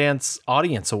Sundance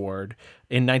Audience Award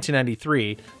in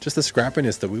 1993. Just the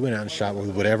scrappiness that we went out and shot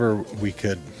with whatever we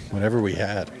could, whatever we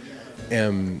had,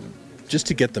 just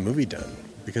to get the movie done.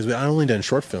 Because I'd only done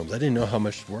short films. I didn't know how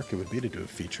much work it would be to do a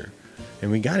feature.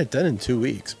 And we got it done in 2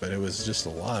 weeks, but it was just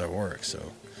a lot of work. So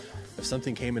if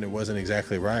something came and it wasn't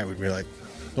exactly right, we'd be like,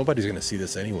 nobody's going to see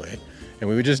this anyway. And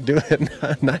we would just do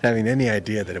it, not having any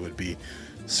idea that it would be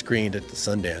screened at the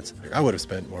Sundance. I would have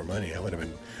spent more money. I would have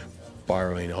been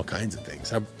borrowing all kinds of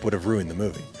things. I would have ruined the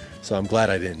movie. So I'm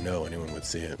glad I didn't know anyone would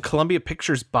see it. Columbia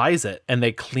Pictures buys it, and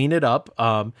they clean it up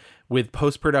with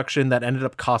post-production that ended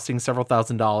up costing several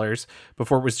 $1,000s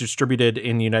before it was distributed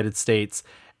in the United States.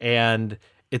 And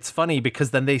it's funny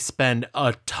because then they spend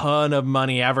a ton of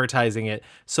money advertising it,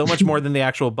 so much more than the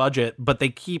actual budget, but they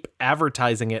keep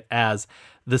advertising it as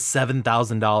the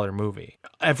 $7,000 movie.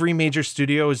 Every major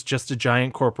studio is just a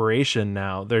giant corporation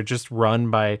now. They're just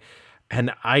run by,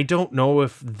 and I don't know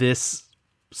if this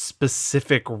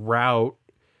specific route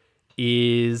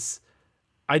is,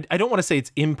 I don't want to say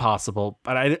it's impossible,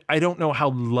 but I don't know how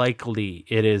likely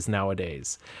it is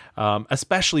nowadays,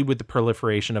 especially with the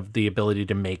proliferation of the ability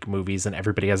to make movies and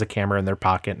everybody has a camera in their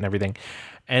pocket and everything.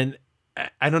 And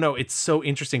I don't know. It's so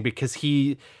interesting because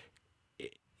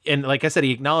and like I said,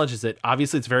 he acknowledges it.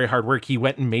 Obviously, it's very hard work. He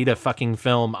went and made a fucking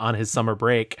film on his summer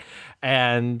break.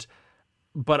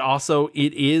 But also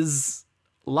it is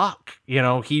luck.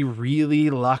 He really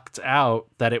lucked out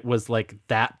that it was like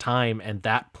that time and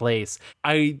that place.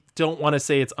 I don't want to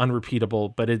say it's unrepeatable,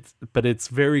 but it's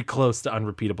very close to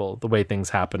unrepeatable the way things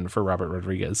happened for Robert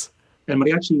Rodriguez. And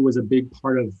mariachi was a big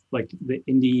part of like the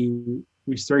indie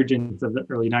resurgence of the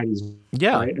early 90s.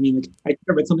 Yeah. Right? I mean, like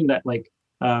I read something that like,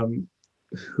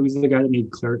 who's the guy that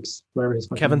made Clerks? Whatever his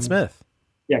Kevin name. Smith.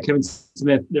 Yeah, Kevin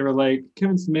Smith. They were like,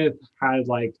 Kevin Smith had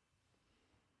like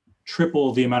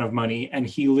triple the amount of money, and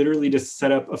he literally just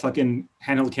set up a fucking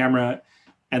handheld camera,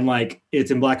 and like it's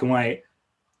in black and white.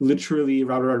 Literally,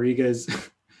 Robert Rodriguez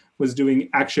was doing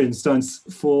action stunts,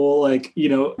 full like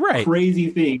right. crazy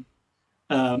thing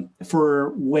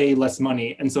for way less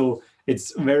money, and so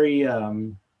it's very.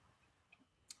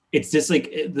 It's just like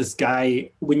this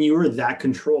guy, when you were that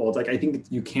controlled, like I think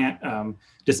you can't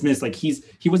dismiss, like he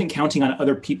wasn't counting on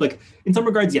other people. Like in some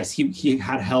regards, yes, he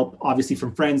had help obviously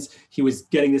from friends. He was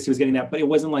getting this, he was getting that, but it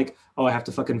wasn't like, oh, I have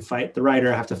to fucking fight the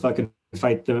writer, I have to fucking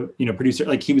fight the producer.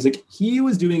 Like he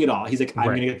was doing it all. He's like, I'm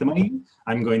right. gonna get the money,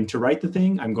 I'm going to write the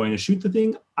thing, I'm going to shoot the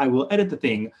thing, I will edit the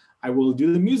thing, I will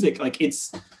do the music. Like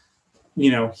it's,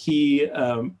 he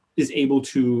is able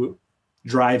to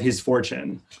drive his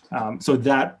fortune. So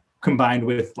that combined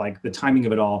with like the timing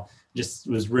of it all just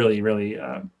was really, really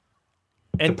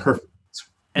the perfect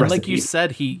and recipe. like you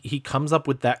said, he comes up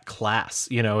with that class.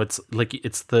 It's like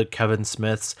it's the Kevin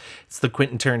Smiths, it's the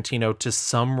Quentin Tarantino to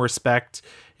some respect,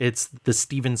 it's the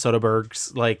Steven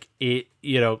Soderberghs. Like it,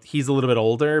 he's a little bit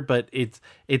older, but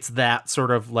it's that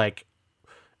sort of like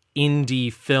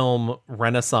indie film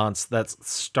renaissance that's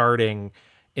starting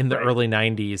in the early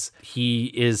 90s. He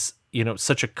is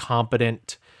such a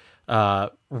competent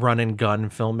run and gun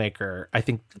filmmaker. I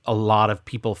think a lot of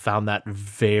people found that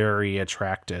very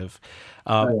attractive.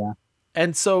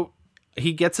 And so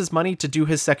he gets his money to do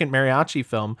his second mariachi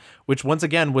film, which once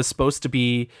again was supposed to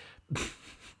be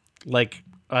like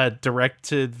a direct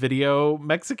to video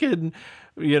Mexican,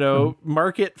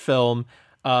 market film.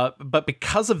 But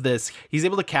because of this, he's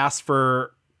able to cast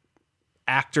for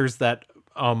actors that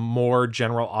a more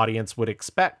general audience would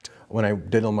expect. When I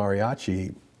did El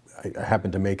Mariachi, I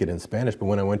happened to make it in Spanish, but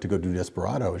when I went to go do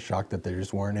Desperado, I was shocked that there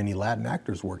just weren't any Latin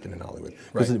actors working in Hollywood.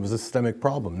 Because it was a systemic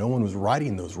problem. No one was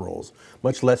writing those roles,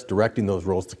 much less directing those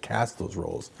roles to cast those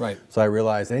roles. Right. So I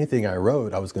realized anything I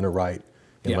wrote, I was going to write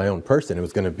in my own person. It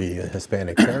was going to be a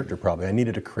Hispanic character probably. I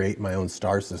needed to create my own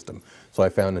star system. So I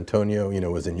found Antonio,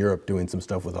 was in Europe doing some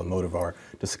stuff with Almodovar,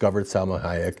 discovered Salma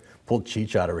Hayek, pulled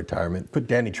Cheech out of returement, put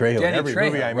Danny Trejo in every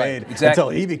movie I made until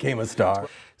he became a star.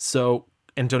 So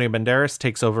Antonio Banderas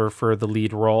takes over for the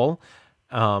lead role,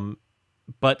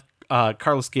 but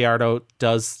Carlos Gallardo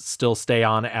does still stay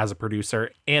on as a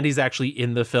producer, and he's actually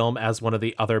in the film as one of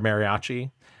the other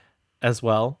mariachi as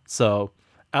well. So,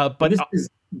 but this is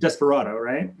Desperado,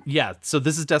 right? Yeah, so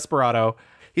this is Desperado.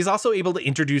 He's also able to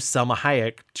introduce Salma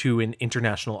Hayek to an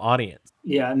international audience.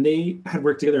 Yeah, and they had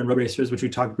worked together in Road Racers, which we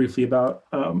talked briefly about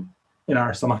in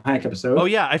our Salma Hayek episode. Oh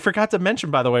yeah, I forgot to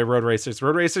mention, by the way, Road Racers.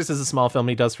 Road Racers is a small film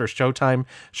he does for Showtime.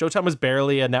 Showtime was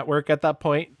barely a network at that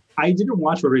point. I didn't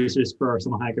watch Road Racers for our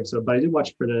Salma Hayek episode, but I did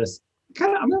watch for this. I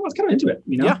was kind of into it,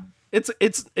 Yeah,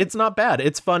 it's not bad.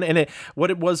 It's fun, and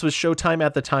what it was Showtime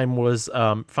at the time was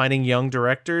finding young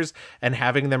directors and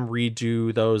having them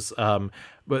redo those.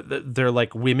 They're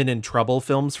like women in trouble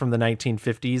films from the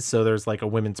 1950s. So there's like a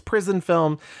women's prison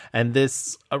film, and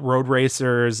this Road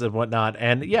Racers and whatnot.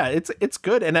 And yeah, it's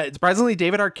good. And surprisingly,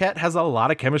 David Arquette has a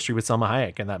lot of chemistry with Salma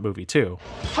Hayek in that movie too.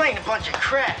 Playing a bunch of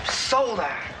crap, sold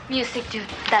out. Music, dude.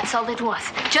 That's all it was.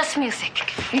 Just music.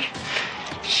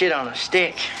 Shit on a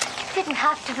stick. You didn't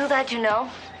have to do that,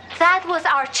 That was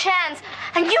our chance,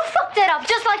 and you fucked it up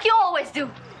just like you always do.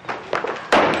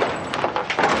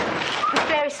 You're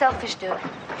very selfish, dude.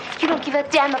 You don't give a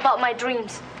damn about my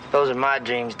dreams. Those are my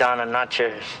dreams, Donna, not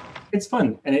yours. It's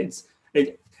fun, and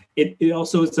it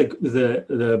also it's like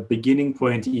the beginning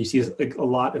point. You see like a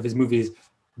lot of his movies,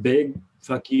 big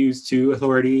fuck yous to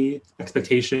authority,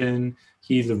 expectation.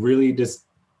 He really just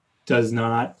does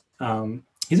not.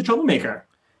 He's a troublemaker.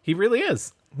 He really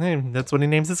is. That's what he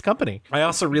names his company. I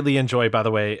also really enjoy, by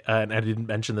the way, and I didn't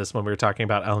mention this when we were talking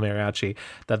about El Mariachi,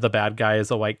 that the bad guy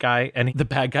is a white guy. And the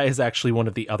bad guy is actually one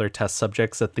of the other test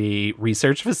subjects at the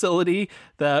research facility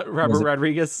that Robert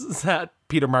Rodriguez is at.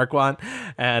 Peter Marquand.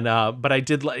 And but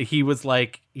he was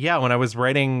like, yeah, when I was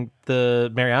writing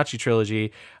the Mariachi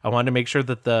trilogy, I wanted to make sure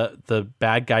that the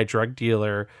bad guy drug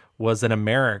dealer was an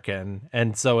American,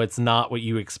 and so it's not what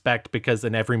you expect, because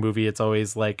in every movie it's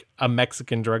always like a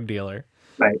Mexican drug dealer.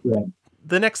 Right.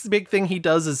 The next big thing he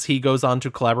does is he goes on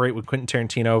to collaborate with Quentin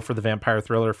Tarantino for the vampire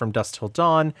thriller From Dusk Till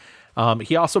Dawn.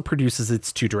 He also produces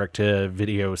its 2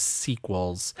 direct-to-video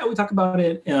sequels. Yeah, we talk about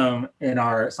it in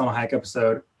our Salma Hayek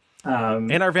episode.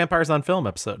 And our Vampires on Film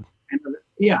episode.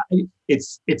 Yeah,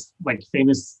 it's like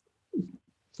famous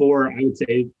for, I would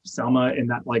say, Selma in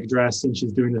that like dress and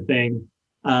she's doing the thing.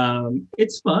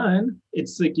 It's fun.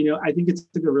 It's like, I think it's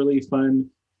like a really fun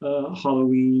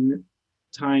Halloween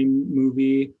time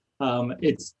movie.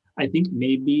 I think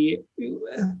maybe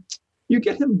you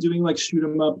get him doing like shoot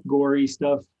 'em up gory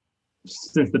stuff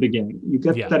since the beginning. You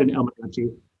get that in El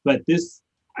Mariachi, but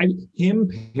him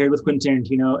paired with Quentin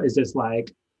Tarantino is just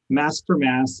like mask for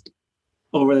mask,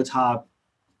 over the top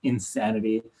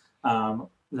insanity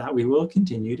that we will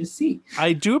continue to see.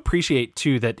 I do appreciate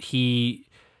too that he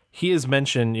has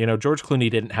mentioned, George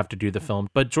Clooney didn't have to do the film,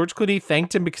 but George Clooney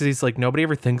thanked him because he's like, nobody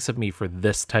ever thinks of me for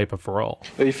this type of role.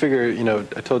 But you figure,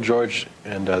 I told George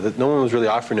and that no one was really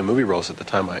offering him movie roles at the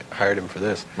time I hired him for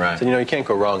this. Right. So, you can't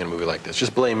go wrong in a movie like this.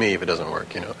 Just blame me if it doesn't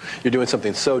work, You're doing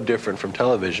something so different from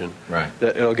television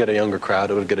that it'll get a younger crowd,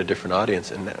 it'll get a different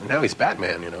audience. And now he's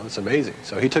Batman, It's amazing.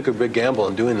 So he took a big gamble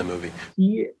in doing the movie.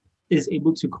 He is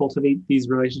able to cultivate these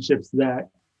relationships that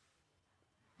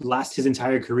last his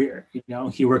entire career.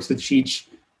 He works with Cheech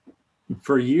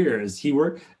for years.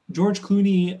 George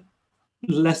Clooney,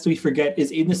 lest we forget, is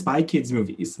in the Spy Kids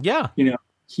movies. Yeah.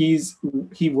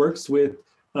 He works with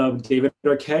David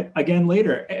Arquette again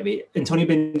later. I mean, Antonio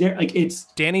Banderas, like it's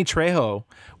Danny Trejo,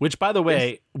 which by the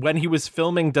way, when he was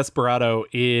filming Desperado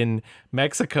in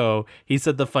Mexico, he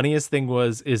said the funniest thing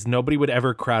is nobody would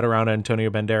ever crowd around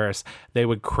Antonio Banderas. They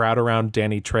would crowd around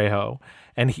Danny Trejo.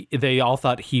 And they all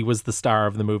thought he was the star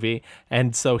of the movie.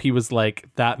 And so he was like,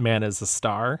 that man is a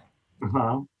star.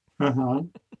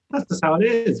 That's just how it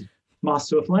is. Moss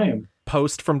to a flame.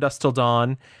 Post From Dusk Till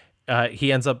Dawn,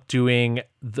 he ends up doing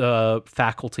The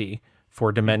Faculty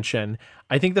for Dimension.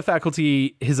 I think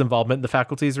his involvement in The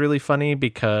Faculty is really funny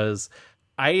because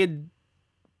I had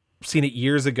seen it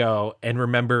years ago and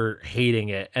remember hating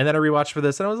it. And then I rewatched for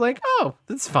this and I was like, oh,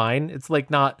 that's fine. It's like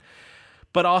not...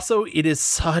 But also, it is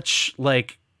such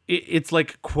like it's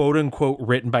like quote unquote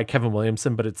written by Kevin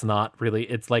Williamson, but it's not really.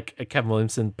 It's like Kevin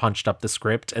Williamson punched up the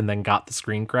script and then got the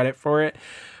screen credit for it.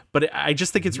 But I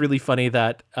just think it's really funny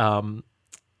that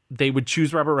they would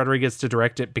choose Robert Rodriguez to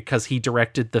direct it because he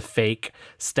directed the fake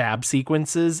stab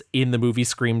sequences in the movie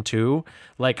Scream 2,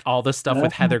 like all the stuff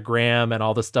with Heather Graham and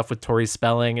all the stuff with Tori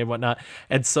Spelling and whatnot.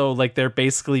 And so like they're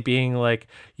basically being like,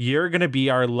 you're gonna be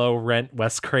our low rent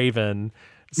Wes Craven.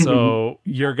 So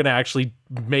you're going to actually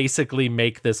basically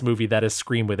make this movie that is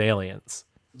Scream with aliens.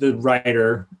 The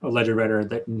alleged writer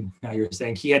that now you're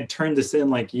saying, he had turned this in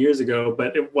like years ago,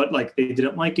 but they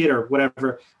didn't like it or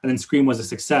whatever. And then Scream was a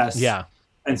success. Yeah.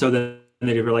 And so then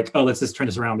they were like, oh, let's just turn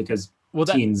this around because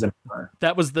teens.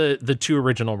 That was the 2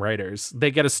 original writers.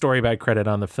 They get a story by credit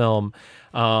on the film.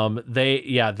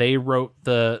 They wrote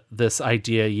this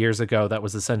idea years ago that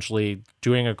was essentially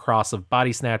doing a cross of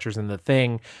Body Snatchers and The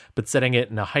Thing, but setting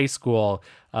it in a high school.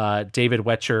 David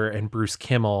Wetcher and Bruce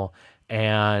Kimmel.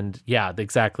 And yeah,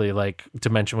 exactly. Like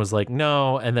Dimension was like,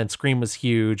 no. And then Scream was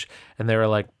huge. And they were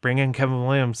like, bring in Kevin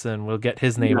Williamson. We'll get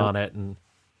his name on it. And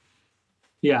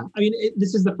yeah, I mean,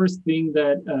 this is the first thing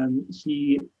that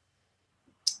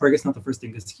or I guess not the first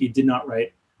thing, because he did not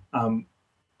write From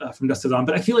Dusk Till Dawn,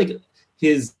 but I feel like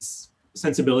his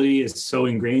sensibility is so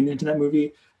ingrained into that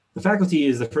movie. The Faculty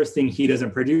is the first thing he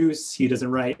doesn't produce, he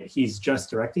doesn't write, he's just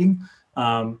directing.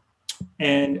 And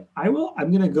I'm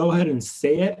going to go ahead and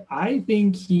say it. I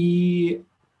think he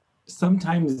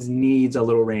sometimes needs a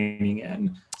little reining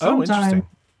in. Interesting.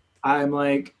 I'm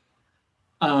like,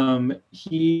 a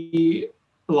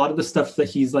lot of the stuff that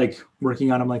he's like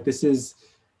working on, I'm like, this is,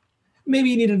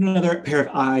 maybe you needed another pair of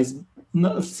eyes,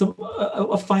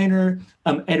 a finer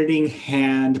editing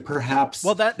hand, perhaps.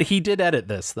 Well, that he did edit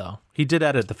this though. He did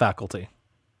edit The Faculty.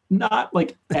 Not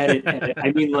like edit.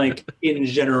 I mean, like in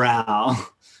general,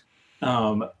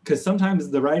 because sometimes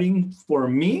the writing for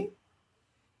me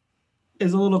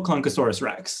is a little Clunkosaurus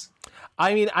Rex.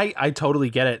 I mean, I totally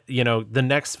get it. The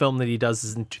next film that he does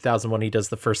is in 2001. He does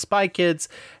the first Spy Kids,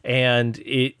 and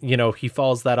he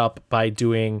follows that up by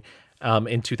doing.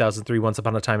 In 2003, Once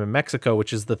Upon a Time in Mexico,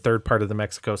 which is the third part of the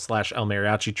Mexico / El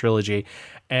Mariachi trilogy.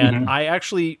 And I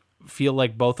actually feel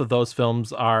like both of those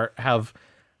films have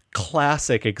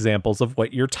classic examples of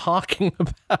what you're talking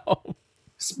about.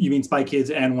 You mean Spy Kids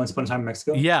and Once Upon a Time in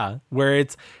Mexico? Yeah, where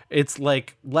it's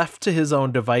like left to his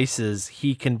own devices,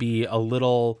 he can be a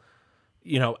little,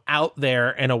 out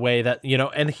there in a way that,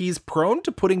 and he's prone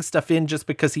to putting stuff in just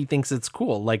because he thinks it's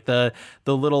cool. Like the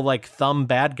little like thumb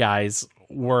bad guys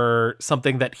were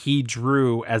something that he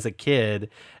drew as a kid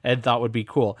and thought would be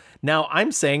cool. Now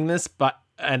I'm saying this, but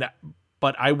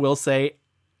I will say,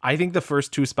 I think the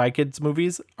first two Spy Kids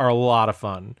movies are a lot of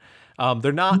fun.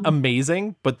 They're not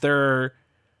amazing, but they're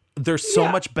so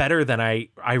much better than I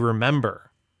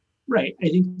remember. Right. I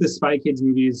think the Spy Kids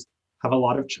movies have a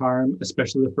lot of charm,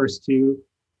 especially the first two.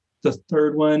 The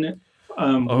third one,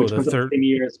 which was the same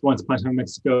year as Once Upon a Time in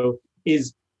Mexico,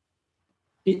 is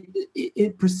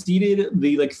it preceded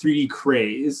the like 3D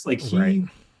craze. Like he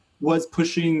was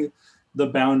pushing the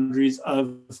boundaries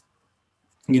of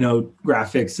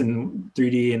graphics and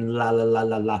 3D and la la la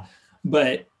la la.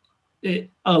 But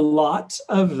a lot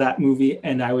of that movie,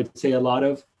 and I would say a lot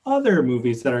of other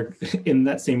movies that are in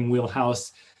that same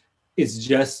wheelhouse, is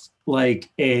just like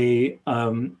a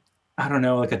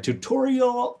like a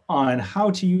tutorial on how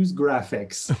to use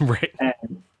graphics. Right.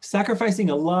 And sacrificing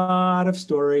a lot of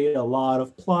story, a lot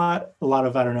of plot, a lot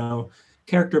of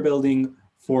character building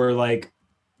for like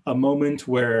a moment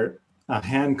where a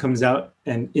hand comes out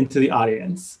and into the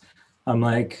audience. I'm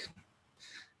like,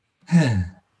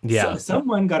 yeah,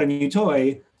 someone got a new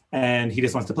toy and he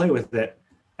just wants to play with it.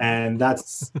 And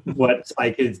that's what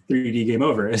Spy Kids 3D Game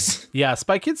Over is. Yeah,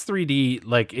 Spy Kids 3D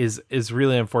like is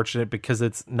really unfortunate because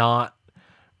it's not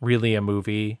really a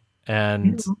movie.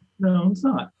 And no, it's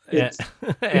not. It's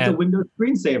a Windows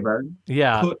screensaver.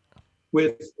 Yeah.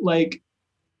 With like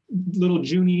little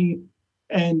Junie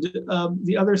and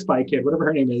the other Spy Kid, whatever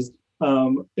her name is,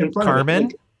 in front Carmen?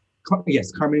 of it.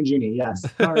 Yes, Carmen and Junie. Yes.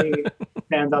 Sorry,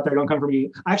 fans out there, don't come for me.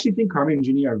 I actually think Carmen and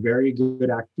Junie are very good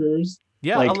actors.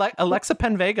 Yeah, like, Alexa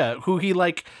Penvega, who he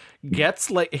like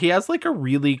gets like he has like a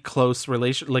really close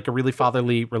relation, like a really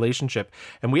fatherly relationship,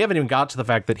 and we haven't even got to the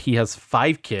fact that he has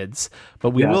 5 kids, but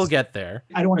we will get there.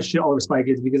 I don't want to shit all over Spy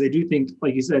Kids because I do think,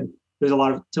 like you said, there's a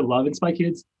lot to love in Spy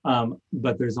Kids,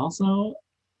 but there's also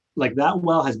like that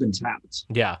well has been tapped.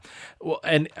 Yeah. Well,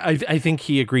 and I think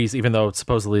he agrees, even though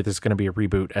supposedly there's going to be a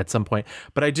reboot at some point.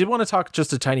 But I did want to talk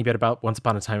just a tiny bit about Once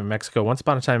Upon a Time in Mexico. Once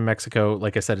Upon a Time in Mexico,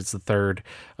 like I said, it's the third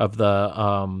of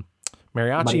the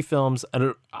mariachi films.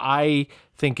 And I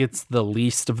think it's the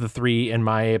least of the 3, in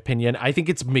my opinion. I think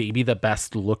it's maybe the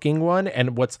best looking one.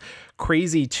 And what's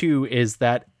crazy too is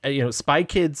that, Spy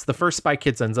Kids, the first Spy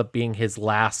Kids ends up being his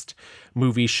last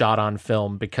movie shot on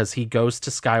film because he goes to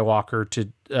Skywalker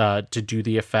to do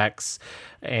the effects.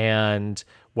 And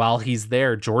while he's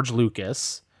there, George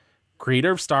Lucas,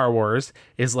 creator of Star Wars,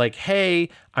 is like, hey,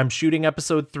 I'm shooting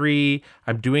episode 3.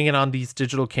 I'm doing it on these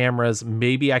digital cameras.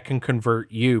 Maybe I can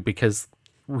convert you, because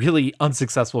really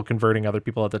unsuccessful converting other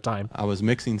people at the time. I was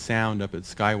mixing sound up at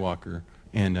Skywalker,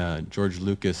 and George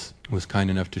Lucas was kind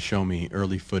enough to show me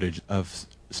early footage of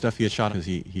stuff he had shot, because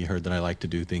he heard that I like to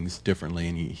do things differently,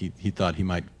 and he thought he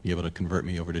might be able to convert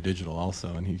me over to digital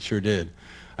also, and he sure did.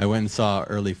 I went and saw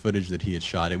early footage that he had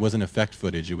shot. It wasn't effect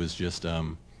footage, it was just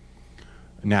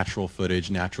natural footage,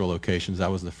 natural locations.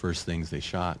 That was the first things they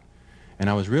shot. And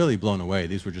I was really blown away.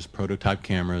 These were just prototype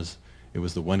cameras. It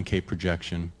was the 1K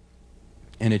projection.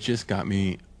 And it just got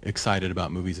me excited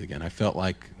about movies again. I felt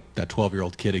like that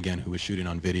 12-year-old kid again who was shooting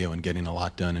on video and getting a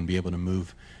lot done and be able to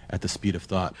move at the speed of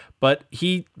thought. But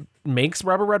he makes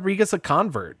Robert Rodriguez a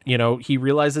convert. He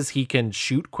realizes he can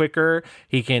shoot quicker,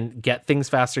 he can get things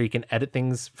faster, he can edit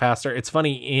things faster. It's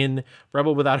funny, in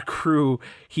Rebel Without a Crew,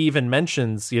 he even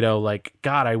mentions, like,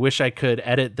 God, I wish I could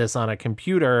edit this on a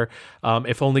computer.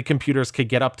 If only computers could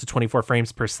get up to 24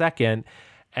 frames per second.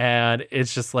 And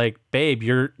it's just like, babe,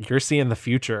 you're seeing the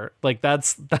future. Like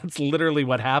that's literally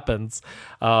what happens.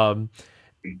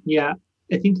 Yeah,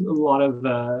 I think a lot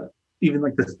of even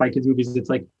like the Spy Kids movies, it's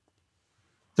like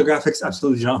the graphics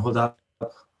absolutely do not hold up.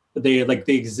 They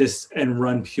exist and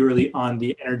run purely on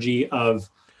the energy of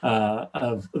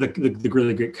the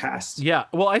really great cast. Yeah,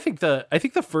 well, I think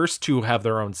the first two have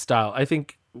their own style. I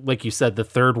think, like you said, the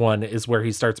third one is where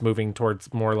he starts moving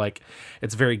towards more like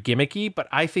it's very gimmicky. But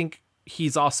I think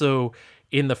he's also,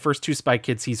 in the first two Spy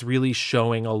Kids, he's really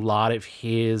showing a lot of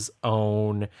his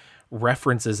own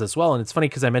references as well. And it's funny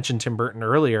because I mentioned Tim Burton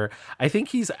earlier. I think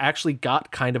he's actually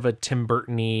got kind of a Tim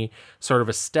Burton-y sort of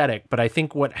aesthetic, but I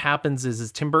think what happens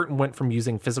is Tim Burton went from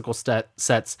using physical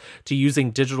sets to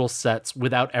using digital sets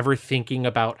without ever thinking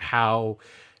about how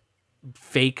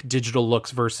fake digital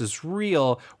looks versus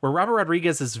real, where Robert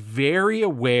Rodriguez is very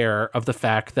aware of the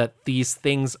fact that these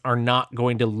things are not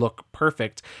going to look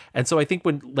perfect. And so I think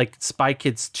when like Spy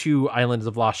Kids 2 Islands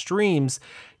of Lost Dreams,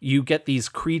 you get these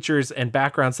creatures and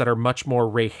backgrounds that are much more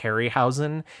Ray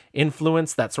Harryhausen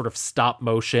influence, that sort of stop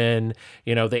motion,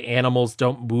 you know, the animals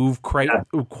don't move quite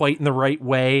in the right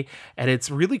way. And it's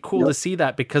really cool to see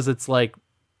that, because it's like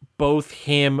both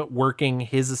him working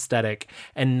his aesthetic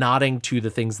and nodding to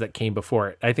the things that came before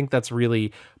it. I think that's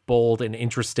really bold and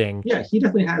interesting. Yeah, he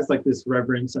definitely has like this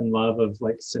reverence and love of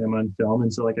like cinema and film.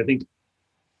 And so like, I think,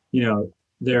 you know,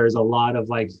 there's a lot of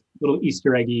like little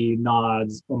Easter eggy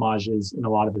nods, homages in a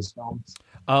lot of his films.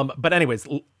 But anyways,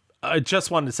 I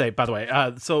just wanted to say, by the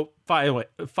way, so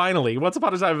finally, Once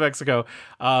Upon a Time in Mexico,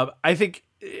 I think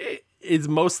it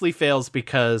mostly fails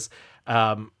because,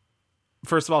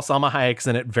 first of all, Salma Hayek's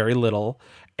in it very little,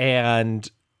 and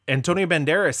Antonio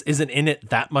Banderas isn't in it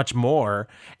that much more.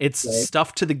 It's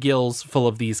stuffed to the gills full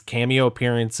of these cameo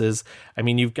appearances. I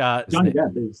mean, you've got Johnny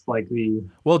Depp is like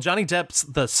Johnny Depp's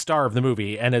the star of the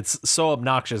movie, and it's so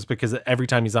obnoxious because every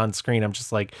time he's on screen, I'm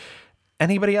just like,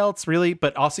 anybody else really?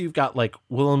 But also you've got like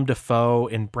Willem Dafoe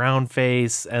in brown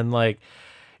face, and like,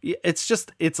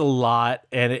 it's a lot.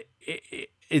 And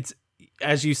it's,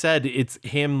 as you said, it's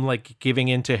him like giving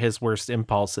into his worst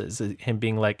impulses, him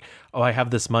being like, oh, I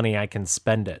have this money, I can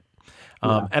spend it.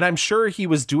 And I'm sure he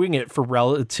was doing it for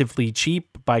relatively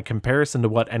cheap by comparison to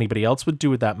what anybody else would do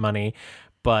with that money,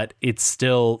 but it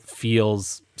still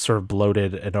feels sort of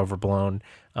bloated and overblown.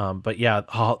 But yeah,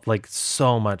 like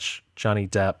so much Johnny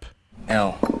Depp.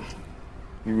 El,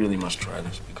 you really must try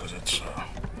this because it's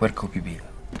puerco pibilla.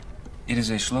 It is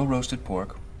a slow roasted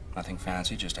pork, nothing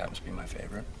fancy, just happens to be my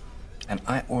favorite. And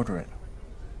I order it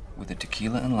with a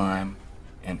tequila and lime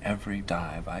in every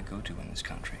dive I go to in this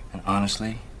country. And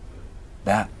honestly,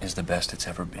 that is the best it's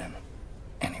ever been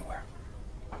anywhere.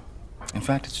 In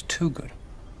fact, it's too good.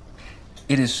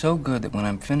 It is so good that when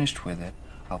I'm finished with it,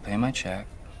 I'll pay my check,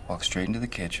 walk straight into the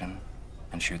kitchen,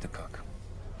 and shoot the cook.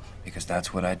 Because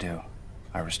that's what I do.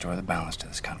 I restore the balance to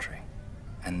this country.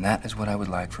 And that is what I would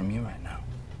like from you right now.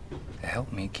 To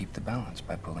help me keep the balance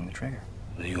by pulling the trigger.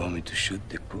 You want me to shoot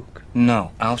the cook?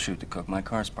 No, I'll shoot the cook. My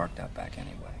car's parked out back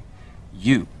anyway.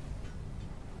 You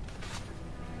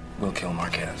will kill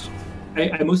Marquez.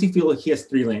 I mostly feel like he has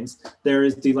three lanes. There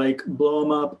is the like blow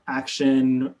 'em up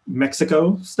action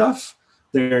Mexico stuff.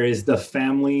 There is the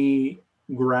family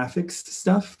graphics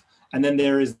stuff. And then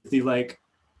there is the like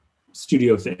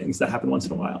studio things that happen once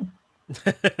in a while.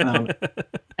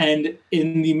 And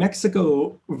in the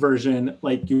Mexico version,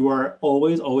 like you are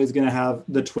always going to have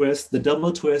the twist, the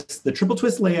double twist, the triple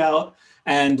twist layout.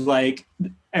 And like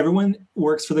everyone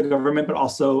works for the government, but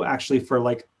also actually for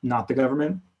like not the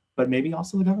government, but maybe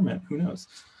also the government, who knows?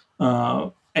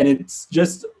 And it's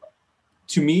just,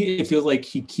 to me, it feels like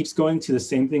he keeps going to the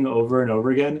same thing over and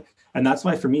over again. And that's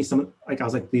why for me, I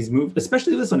was like, these movies,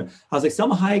 especially this one, I was like,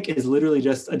 Selma Hayek is literally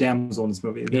just a damsel in this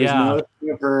movie. There's no thing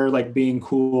of her like being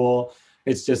cool.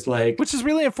 It's just like, which is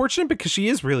really unfortunate because she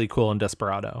is really cool in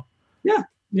Desperado. Yeah.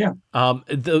 Yeah.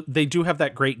 They do have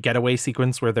that great getaway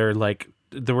sequence where they're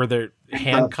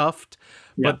handcuffed.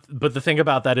 Yeah. But the thing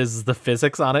about that is the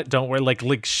physics on it don't work.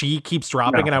 Like she keeps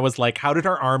dropping, and I was like, how did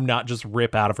her arm not just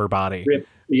rip out of her body?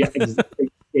 Yeah, exactly.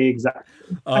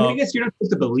 I mean, I guess you're not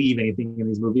supposed to believe anything in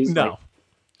these movies. No.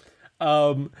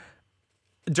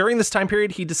 During this time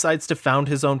period, he decides to found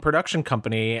his own production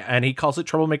company, and he calls it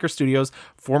Troublemaker Studios,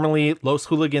 formerly Los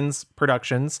Hooligans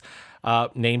Productions,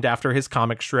 named after his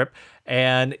comic strip.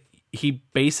 And he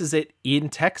bases it in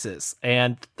Texas.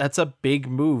 And that's a big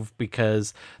move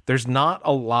because there's not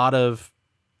a lot of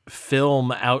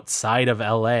film outside of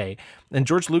LA. And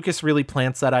George Lucas really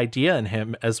plants that idea in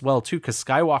him as well, too, because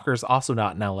Skywalker is also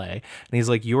not in LA. And he's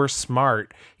like, you're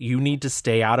smart. You need to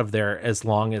stay out of there as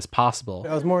long as possible.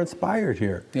 I was more inspired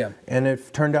here. Yeah. And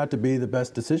it turned out to be the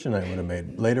best decision I would have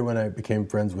made. Later, when I became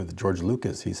friends with George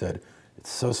Lucas, he said, it's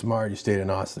so smart you stayed in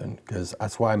Austin, because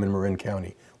that's why I'm in Marin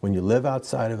County. When you live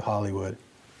outside of Hollywood,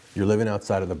 you're living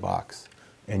outside of the box.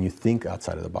 And you think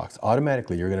outside of the box,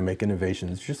 automatically you're going to make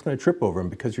innovations. You're just going to trip over them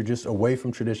because you're just away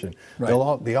from tradition.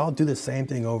 Right. They all do the same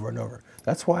thing over and over.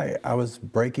 That's why I was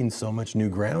breaking so much new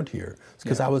ground here. It's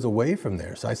because I was away from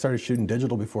there. So I started shooting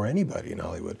digital before anybody in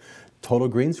Hollywood. Total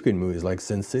green screen movies like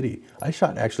Sin City. I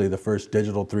shot actually the first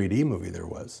digital 3D movie there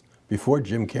was. Before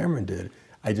Jim Cameron did,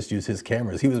 I just used his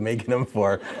cameras. He was making them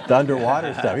for the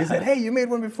underwater stuff. He said, hey, you made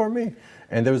one before me.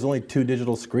 And there was only 2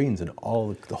 digital screens in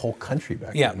the whole country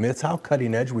back then. I mean, it's how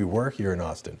cutting edge we were here in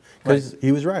Austin. Because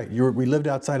he was right. We lived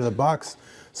outside of the box.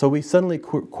 So we suddenly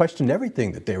questioned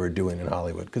everything that they were doing in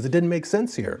Hollywood because it didn't make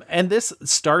sense here. And this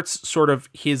starts sort of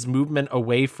his movement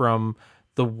away from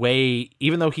the way,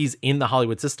 even though he's in the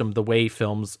Hollywood system, the way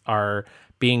films are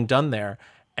being done there.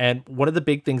 And one of the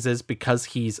big things is because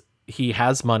he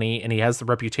has money and he has the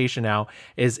reputation now,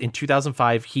 is in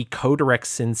 2005, he co-directs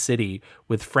Sin City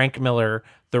with Frank Miller,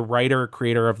 the writer,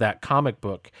 creator of that comic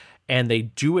book. And they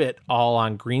do it all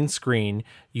on green screen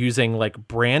using like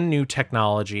brand new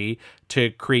technology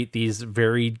to create these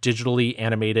very digitally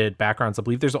animated backgrounds. I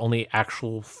believe there's only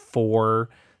actual 4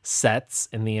 sets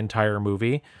in the entire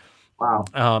movie.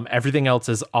 Wow. Everything else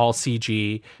is all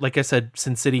CG. Like I said,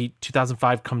 Sin City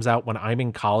 2005 comes out when I'm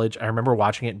in college. I remember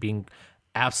watching it and being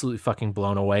absolutely fucking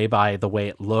blown away by the way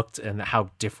it looked and how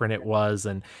different it was.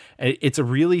 And it's a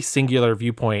really singular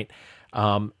viewpoint.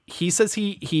 He says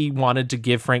he wanted to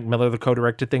give Frank Miller the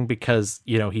co-directed thing because,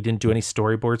 you know, he didn't do any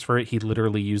storyboards for it. He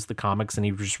literally used the comics and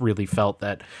he just really felt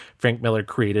that Frank Miller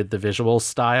created the visual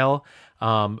style.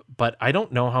 But I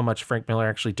don't know how much Frank Miller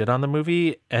actually did on the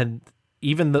movie. And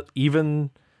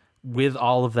even with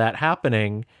all of that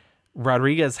happening,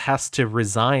 Rodriguez has to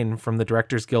resign from the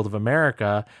Directors Guild of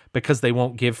America because they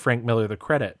won't give Frank Miller the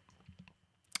credit.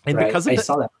 And because of I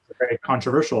saw that. It was very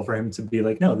controversial for him to be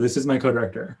like, no, this is my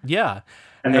co-director. Yeah.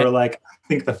 And they were like, I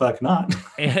think the fuck not.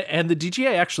 And the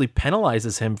DGA actually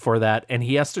penalizes him for that. And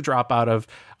he has to drop out of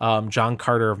John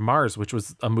Carter of Mars, which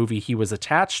was a movie he was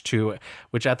attached to,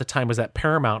 which at the time was at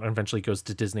Paramount and eventually goes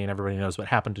to Disney, and everybody knows what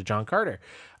happened to John Carter.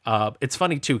 It's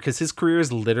funny too, because his career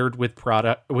is littered with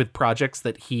projects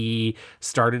that he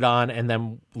started on and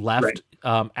then left.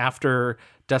 Right. After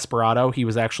Desperado, he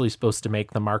was actually supposed to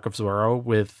make The Mark of Zorro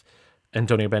with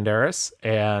Antonio Banderas,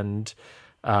 and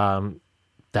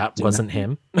that wasn't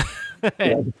him.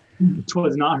 It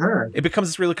was not her. It becomes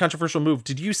this really controversial move.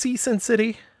 Did you see Sin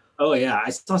City? Oh yeah, I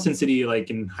saw Sin City like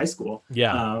in high school.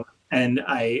 Yeah, and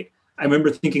I remember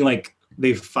thinking like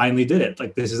they finally did it.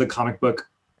 Like this is a comic book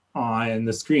on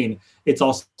the screen. It's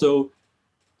also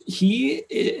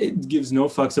it gives no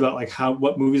fucks about like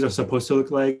what movies are supposed to look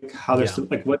like, how they're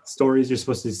like what stories you're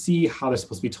supposed to see, how they're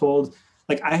supposed to be told.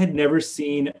 Like I had never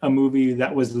seen a movie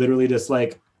that was literally just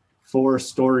like 4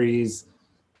 stories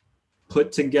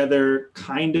put together,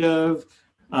 kind of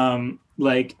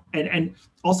like, and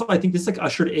also I think this like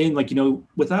ushered in, like, you know,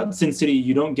 without Sin City,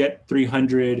 you don't get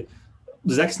 300.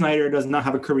 Zack Snyder does not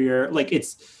have a career. Like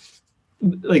it's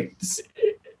like,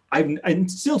 I'm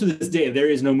still to this day, there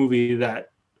is no movie that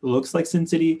looks like Sin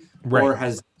City or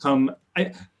has come.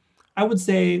 I would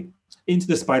say Into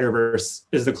the Spider-Verse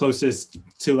is the closest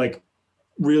to like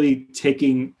really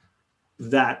taking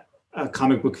that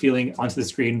comic book feeling onto the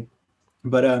screen.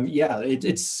 But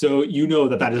it's so, you know,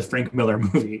 that is a Frank Miller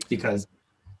movie because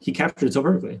he captured it so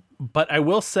perfectly. But I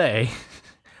will say,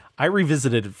 I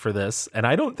revisited it for this, and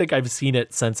I don't think I've seen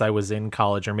it since I was in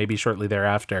college or maybe shortly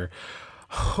thereafter.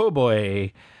 Oh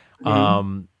boy.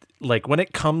 Mm-hmm. Like when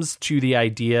it comes to the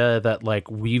idea that like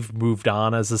we've moved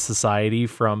on as a society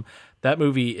from, that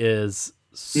movie is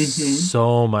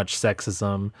so much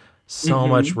sexism, so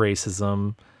much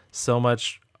racism, so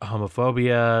much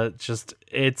homophobia. Just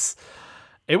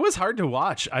it was hard to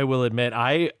watch, I will admit.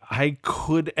 I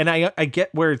could, and I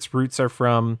get where its roots are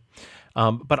from,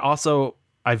 but also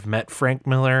I've met Frank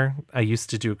Miller. I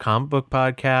used to do comic book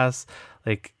podcasts.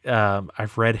 Like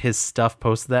I've read his stuff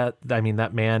post that. I mean,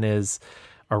 that man is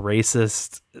a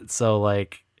racist. So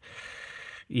like,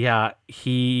 yeah,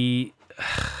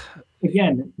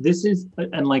 again, this is,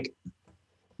 and like,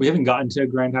 we haven't gotten to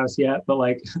Grindhouse yet, but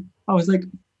like, I was like,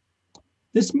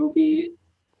 this movie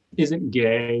isn't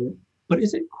gay, but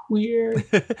is it queer?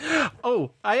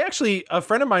 Oh, a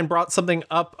friend of mine brought something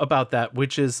up about that,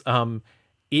 which is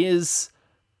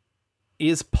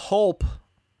pulp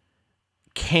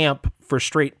camp for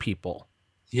straight people?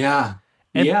 Yeah.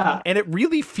 And it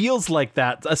really feels like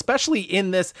that, especially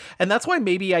in this. And that's why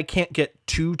maybe I can't get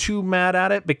too mad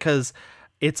at it, because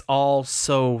it's all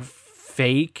so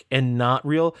fake and not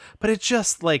real. But it's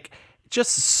just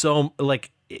so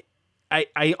like,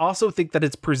 I also think that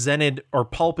it's presented, or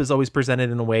pulp is always presented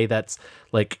in a way that's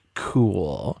like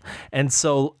cool. And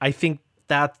so I think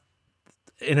that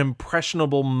an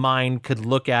impressionable mind could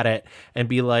look at it and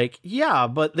be like, yeah,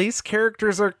 but these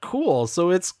characters are cool.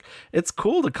 So it's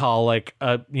cool to call like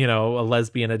a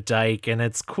lesbian a dyke, and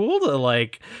it's cool to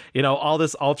like, all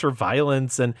this ultra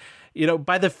violence. And,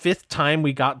 by the 5th time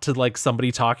we got to like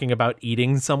somebody talking about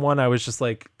eating someone, I was just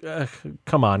like,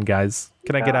 come on guys,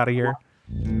 can I get out of here?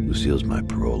 Lucille's my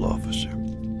parole officer.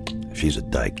 She's a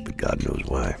dyke, but God knows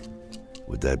why.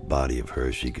 With that body of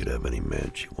hers, she could have any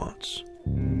man she wants.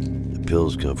 The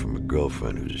pills come from a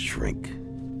girlfriend who's a shrink.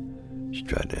 She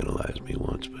tried to analyze me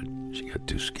once, but she got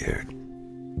too scared. I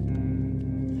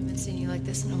haven't seen you like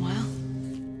this in a while.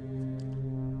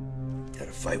 Had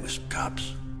a fight with some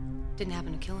cops. Didn't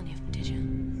happen to kill any of them, did you?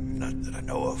 Not that I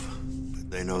know of.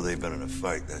 But they know they've been in a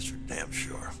fight, that's for damn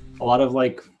sure. A lot of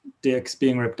like dicks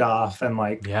being ripped off and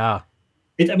like Yeah.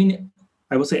 I mean,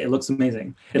 I will say it looks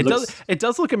amazing. It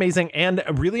does look amazing, and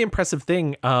a really impressive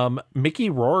thing. Mickey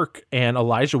Rourke and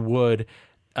Elijah Wood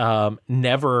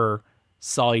never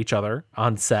saw each other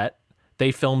on set.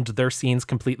 They filmed their scenes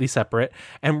completely separate,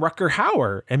 and Rutger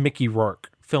Hauer and Mickey Rourke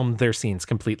filmed their scenes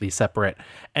completely separate.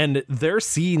 And their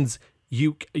scenes,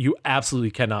 you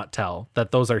absolutely cannot tell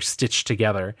that those are stitched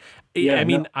together. Yeah, I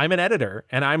mean, I'm an editor,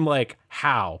 and I'm like,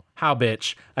 how,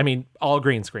 bitch? I mean, all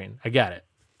green screen. I get it.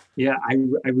 Yeah,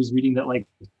 I was reading that like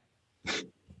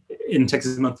in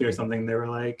Texas Monthly or something, they were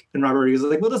like, and Robert Rodriguez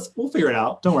was like, we'll figure it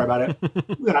out. Don't worry about it.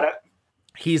 We got it.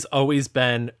 He's always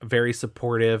been very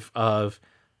supportive of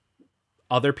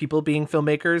other people being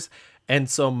filmmakers. And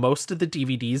so most of the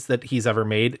DVDs that he's ever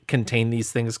made contain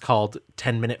these things called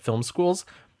 10-minute film schools.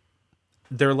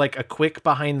 They're like a quick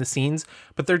behind the scenes,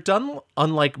 but they're done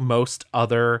unlike most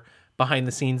other behind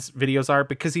the scenes videos are,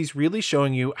 because he's really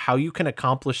showing you how you can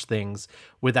accomplish things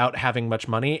without having much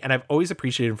money. And I've always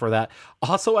appreciated him for that.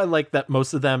 Also, I like that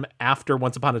most of them after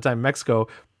Once Upon a Time in Mexico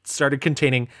started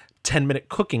containing 10-minute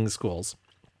cooking schools.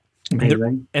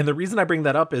 And the reason I bring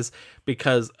that up is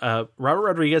because Robert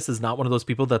Rodriguez is not one of those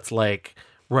people that's like,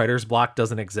 writer's block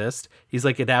doesn't exist. He's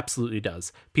like, it absolutely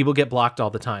does. People get blocked all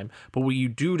the time. But what you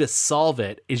do to solve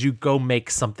it is you go make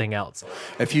something else.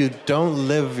 If you don't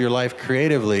live your life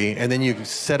creatively and then you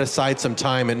set aside some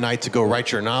time at night to go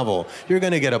write your novel, you're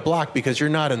going to get a block because you're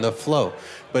not in the flow.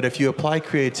 But if you apply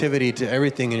creativity to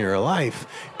everything in your life,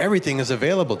 everything is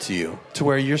available to you to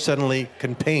where you suddenly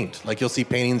can paint. Like you'll see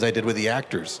paintings I did with the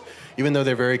actors. Even though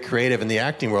they're very creative in the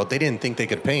acting world, they didn't think they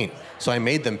could paint. So I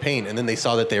made them paint, and then they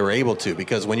saw that they were able to,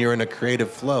 because when you're in a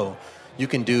creative flow, you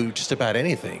can do just about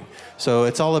anything. So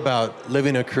it's all about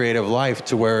living a creative life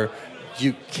to where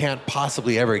you can't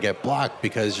possibly ever get blocked,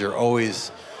 because you're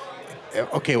always,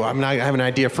 okay, well, I have an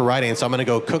idea for writing, so I'm going to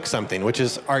go cook something, which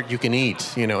is art you can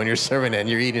eat, and you're serving it, and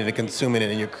you're eating it, consuming it,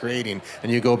 and you're creating,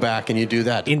 and you go back and you do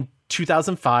that. In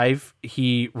 2005,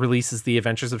 he releases The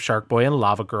Adventures of Shark Boy and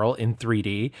Lava Girl in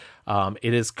 3D.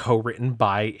 It is co-written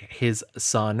by his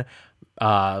son,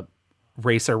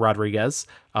 Racer Rodriguez.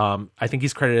 I think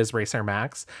he's credited as Racer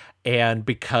Max. And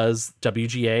because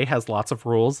WGA has lots of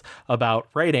rules about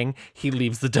writing, he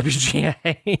leaves the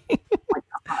WGA.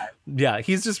 Yeah,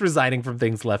 he's just resigning from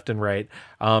things left and right.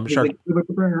 I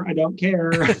don't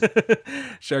care.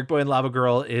 Shark Boy and Lava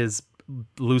Girl is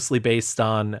loosely based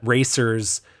on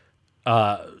Racer's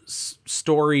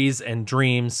stories and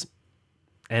dreams,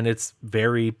 and it's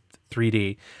very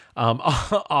 3D.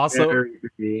 Also, very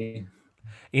 3D.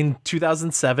 In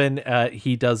 2007,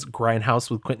 he does Grindhouse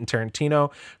with Quentin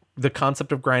Tarantino. The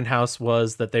concept of Grindhouse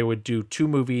was that they would do two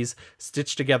movies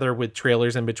stitched together with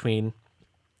trailers in between.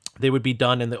 They would be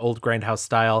done in the old Grindhouse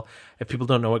style. If people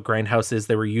don't know what Grindhouse is,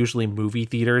 they were usually movie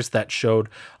theaters that showed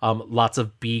lots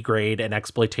of B-grade and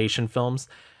exploitation films.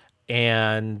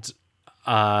 And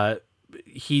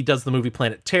he does the movie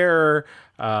Planet Terror.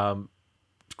 Quentin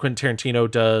Tarantino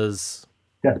does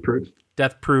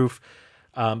Death Proof.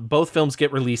 Both films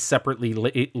get released separately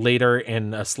later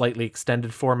in a slightly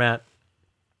extended format.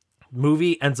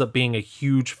 Movie ends up being a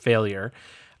huge failure.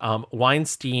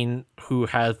 Weinstein, who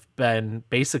has been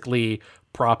basically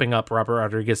propping up Robert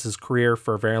Rodriguez's career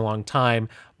for a very long time,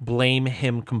 blame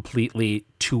him completely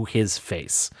to his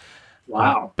face.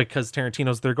 Wow. Because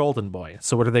Tarantino's their golden boy.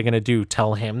 So what are they going to do?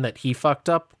 Tell him that he fucked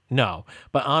up? No.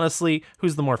 But honestly,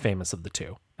 who's the more famous of the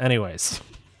two? Anyways.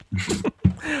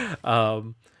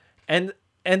 And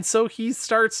so he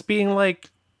starts being like,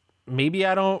 maybe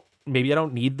I don't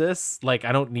need this. Like,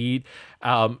 I don't need,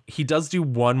 he does do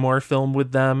one more film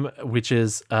with them, which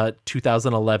is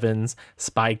 2011's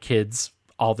Spy Kids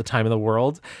All the Time in the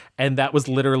World. And that was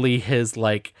literally his,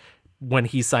 like, when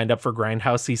he signed up for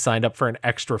Grindhouse, he signed up for an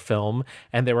extra film,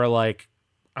 and they were like,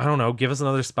 I don't know, give us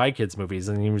another Spy Kids movies.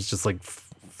 And he was just like,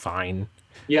 fine.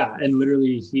 Yeah. And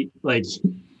literally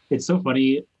it's so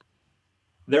funny.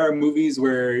 There are movies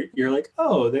where you're like,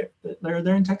 oh,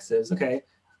 they're in Texas. Okay.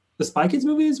 The Spy Kids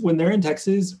movies, when they're in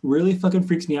Texas, really fucking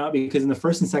freaks me out, because in the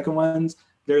first and second ones,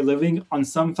 they're living on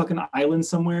some fucking island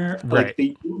somewhere. Right.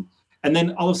 And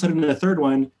then all of a sudden in the third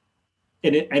one,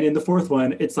 and in the fourth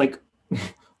one, it's like,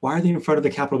 why are they in front of the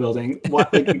Capitol building?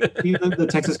 What, like, see the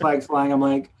Texas flag flying? I'm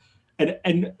like,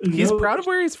 and he's proud of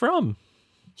where he's from.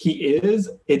 He is.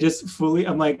 It just fully,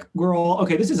 I'm like, girl,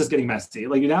 okay, this is just getting messy.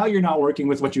 Like, now you're not working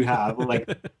with what you have. Like,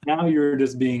 now you're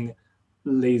just being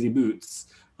lazy boots.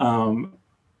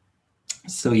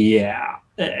 So yeah,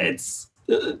 it's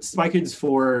Spy Kids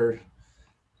 4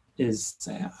 is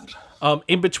sad.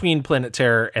 In between Planet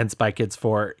Terror and Spy Kids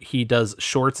 4, he does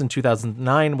Shorts in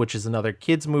 2009, which is another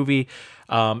kids movie.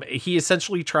 He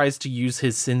essentially tries to use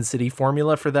his Sin City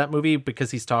formula for that movie,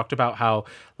 because he's talked about how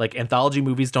like anthology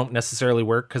movies don't necessarily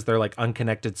work because they're like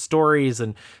unconnected stories.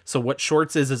 And so what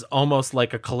Shorts is almost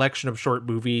like a collection of short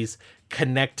movies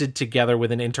connected together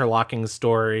with an interlocking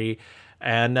story.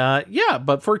 And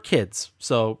but for kids.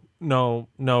 So no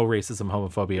racism,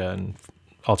 homophobia, and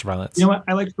ultraviolence. You know what?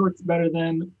 I like Shorts better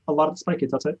than a lot of Spy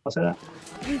Kids. I'll say that.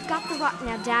 We've got the rock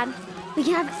now, Dad. We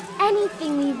can have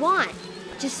anything we want.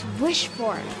 Just wish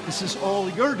for it. This is all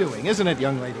you're doing, isn't it,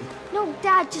 young lady? No,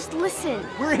 Dad, just listen.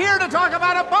 We're here to talk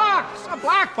about a box! A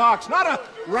black box, not a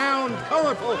round,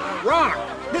 colorful rock.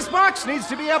 This box needs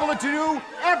to be able to do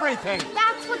everything.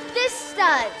 That's what this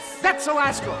does. That's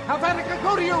Alaska. Helvetica,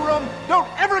 go to your room. Don't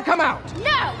ever come out.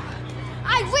 No!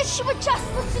 I wish you would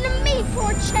just listen to me for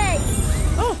a change.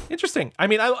 Oh, interesting. I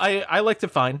mean, I liked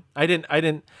it fine. I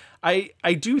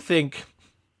do think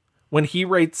when he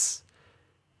writes,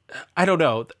 I don't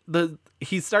know,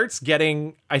 he starts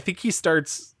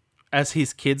as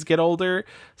his kids get older,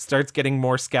 starts getting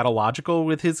more scatological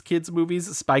with his kids'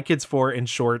 movies. Spy Kids 4 and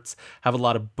Shorts have a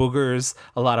lot of boogers,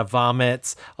 a lot of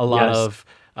vomits, a lot of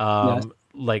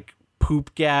like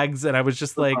poop gags, and I was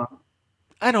just like,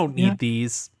 I don't need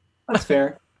these. That's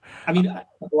fair. I mean, a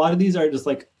lot of these are just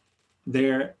like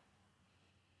they're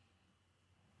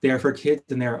for kids,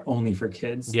 and they're only for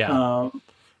kids. Yeah.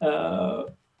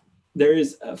 There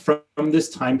is from this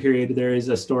time period, there is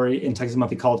a story in Texas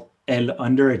Monthly called El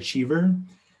Underachiever,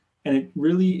 and it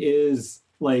really is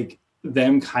like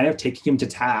them kind of taking him to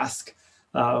task,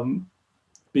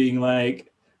 being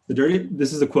like,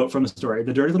 this is a quote from the story.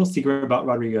 The dirty little secret about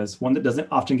Rodriguez, one that doesn't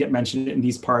often get mentioned in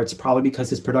these parts, probably because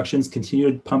his productions continue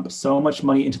to pump so much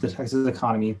money into the Texas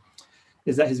economy,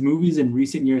 is that his movies in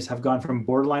recent years have gone from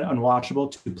borderline unwatchable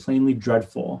to plainly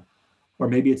dreadful. Or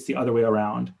maybe it's the other way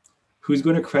around. Who's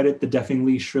going to credit the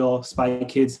deafeningly shrill Spy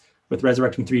Kids with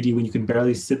resurrecting 3D when you can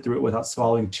barely sit through it without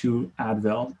swallowing 2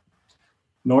 Advil?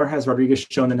 Nor has Rodriguez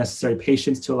shown the necessary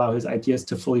patience to allow his ideas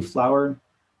to fully flower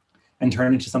and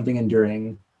turn into something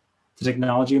enduring. The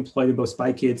technology employed in both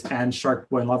Spy Kids and Shark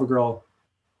Boy and Lava Girl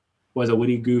was a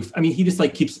witty goof. I mean, he just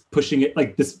like keeps pushing it.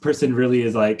 Like, this person really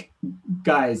is like,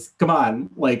 guys, come on,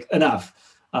 like,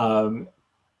 enough.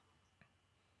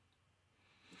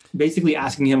 Basically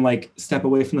asking him like, step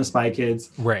away from the Spy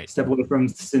Kids, right? Step away from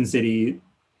Sin City,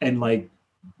 and like,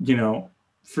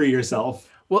 free yourself.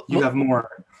 Well, you have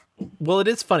more. Well, it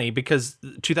is funny because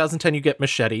 2010 you get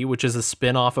Machete, which is a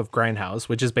spin-off of Grindhouse,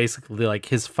 which is basically like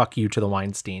his fuck you to the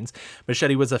Weinsteins.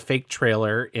 Machete was a fake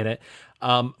trailer in it.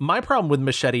 My problem with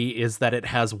Machete is that it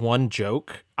has one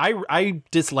joke. I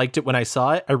disliked it when I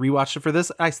saw it. I rewatched it for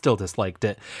this. I still disliked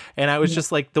it. And I was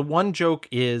just like, the one joke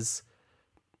is,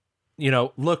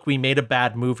 look, we made a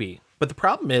bad movie. But the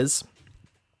problem is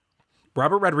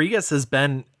Robert Rodriguez has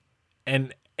been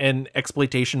an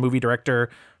exploitation movie director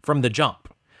from the jump.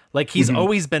 Like, he's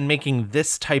always been making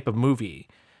this type of movie.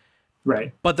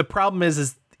 Right. But the problem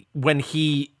is when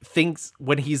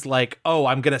he's like, oh,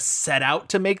 I'm going to set out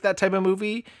to make that type of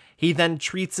movie, he then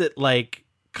treats it like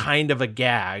kind of a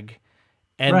gag.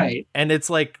 And, right. And it's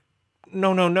like,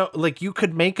 no. Like, you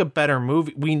could make a better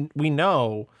movie. We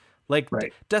know. Like,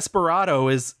 right. Desperado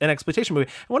is an exploitation movie.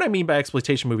 And what I mean by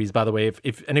exploitation movies, by the way,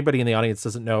 if anybody in the audience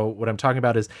doesn't know what I'm talking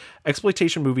about, is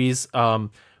exploitation movies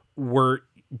were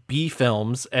B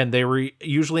films, and they were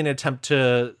usually an attempt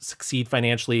to succeed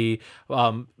financially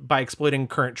by exploiting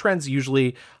current trends.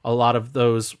 Usually a lot of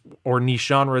those, or niche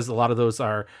genres, a lot of those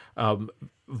are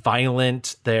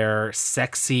violent, they're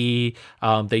sexy,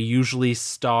 they usually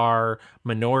star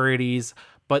minorities.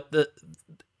 But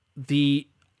the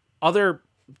other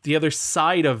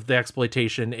side of the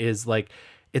exploitation is like,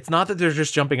 it's not that they're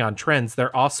just jumping on trends,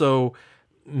 they're also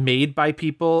made by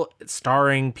people,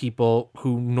 starring people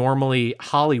who normally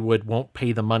Hollywood won't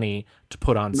pay the money to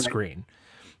put on screen.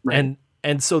 Right.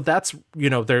 And so that's,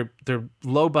 they're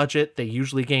low budget, they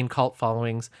usually gain cult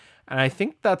followings, and I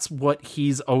think that's what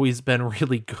he's always been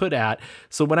really good at.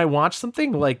 So when I watch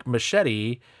something like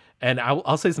Machete, and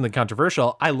I'll say something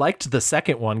controversial, I liked the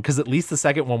second one because at least the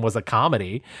second one was a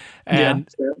comedy. But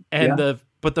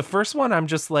the first one, I'm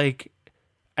just like,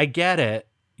 I get it.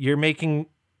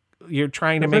 You're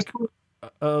trying to make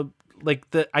like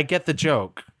I get the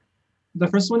joke. The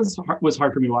first one was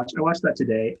hard for me to watch. I watched that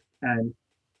today, and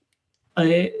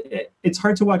it's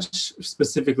hard to watch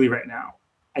specifically right now.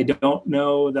 I don't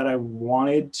know that I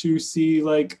wanted to see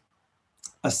like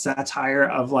a satire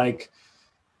of like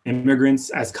immigrants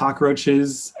as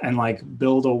cockroaches and like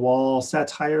build a wall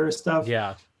satire stuff.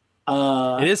 Yeah.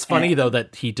 It is funny though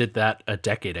that he did that a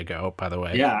decade ago, by the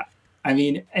way. Yeah. I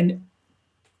mean, and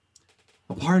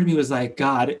a part of me was like,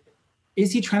 God,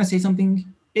 is he trying to say something?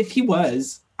 If he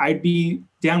was, I'd be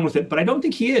down with it, but I don't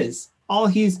think he is.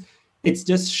 It's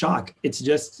just shock. It's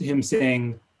just him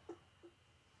saying,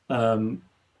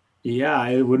 yeah,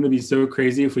 it wouldn't be so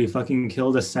crazy if we fucking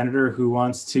killed a senator who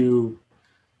wants to.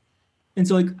 And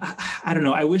so, like, I don't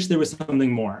know. I wish there was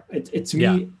something more. It to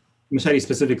me, Machete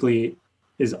specifically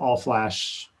is all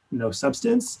flash, no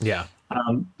substance. Yeah.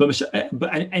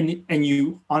 And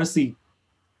you honestly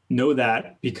know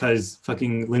that because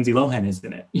fucking Lindsay Lohan is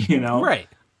in it, you know? Right.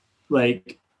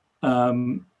 Like,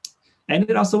 and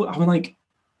it also, I'm like,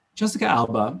 Jessica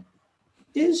Alba,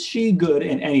 is she good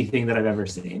in anything that I've ever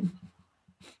seen?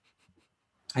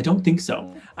 I don't think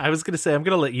so. I was going to say, I'm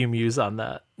going to let you muse on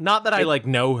that. Not that I like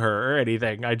know her or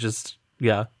anything. I just,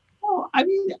 yeah. Well, I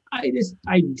mean,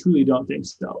 I truly don't think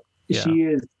so. Yeah. She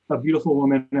is a beautiful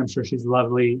woman. I'm sure she's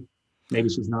lovely. Maybe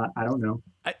she's not. I don't know.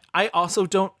 I also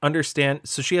don't understand.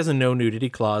 So she has a no nudity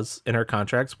clause in her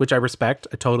contracts, which I respect.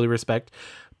 I totally respect.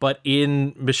 But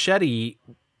in Machete,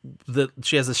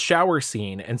 she has a shower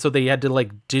scene. And so they had to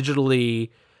like digitally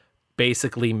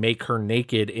basically make her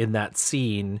naked in that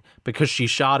scene because she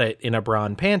shot it in a bra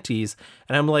and panties.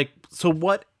 And I'm like, so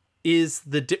what is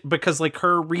because like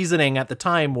her reasoning at the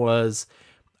time was,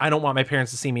 I don't want my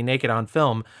parents to see me naked on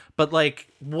film. But like,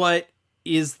 what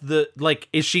is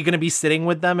is she going to be sitting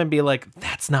with them and be like,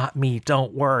 that's not me,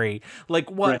 don't worry. Like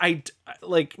what? Right. It's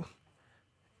like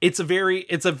it's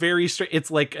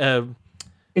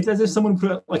as if someone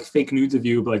put like fake nudes of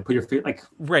you, but like put your face like,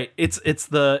 right. It's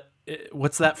the,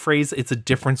 what's that phrase? It's a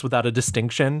difference without a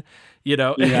distinction, you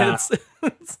know? Yeah.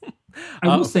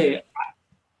 I will say,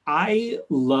 I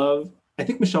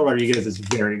think Michelle Rodriguez is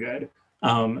very good.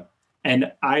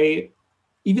 And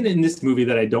even in this movie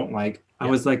that I don't like, I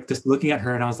was like just looking at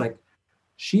her and I was like,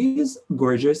 she is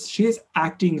gorgeous. She is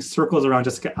acting circles around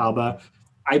Jessica Alba.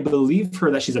 I believe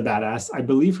her that she's a badass. I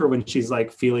believe her when she's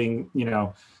like feeling, you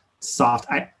know, soft.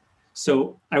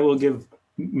 So I will give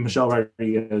Michelle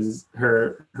Rodriguez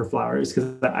her flowers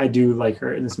because I do like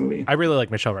her in this movie. I really like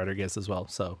Michelle Rodriguez as well.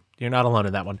 So you're not alone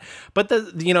in that one. But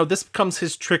this becomes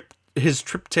his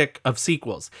triptych of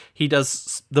sequels. He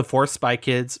does The Fourth Spy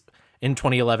Kids in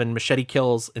 2011, Machete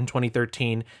Kills in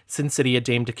 2013, Sin City: A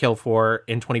Dame to Kill For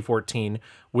in 2014,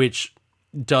 which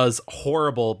does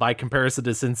horrible by comparison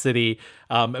to Sin City.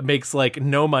 It makes like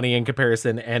no money in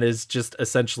comparison and is just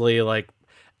essentially like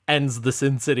ends the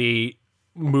Sin City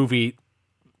movie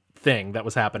thing that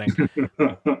was happening.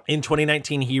 In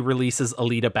 2019, he releases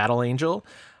Alita Battle Angel,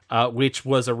 which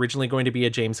was originally going to be a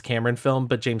James Cameron film,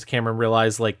 but James Cameron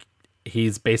realized like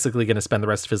he's basically going to spend the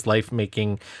rest of his life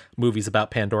making movies about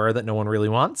Pandora that no one really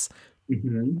wants.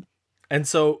 Mm-hmm. And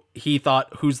so he thought,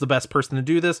 who's the best person to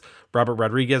do this? Robert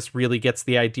Rodriguez really gets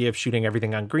the idea of shooting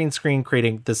everything on green screen,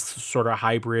 creating this sort of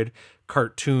hybrid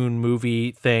cartoon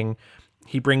movie thing.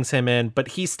 He brings him in, but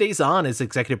he stays on as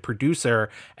executive producer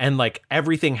and like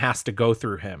everything has to go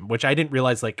through him, which I didn't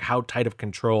realize like how tight of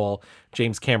control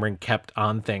James Cameron kept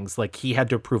on things. Like he had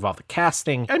to approve all the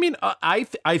casting. I mean, I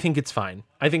think it's fine.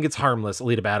 I think it's harmless.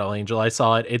 Alita Battle Angel. I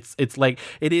saw it. It's like,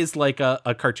 it is like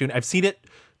a cartoon. I've seen it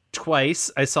twice.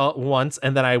 I saw it once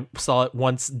and then I saw it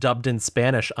once dubbed in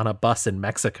Spanish on a bus in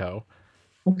Mexico.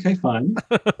 Okay, fun.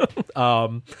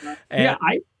 Yeah,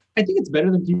 I think it's better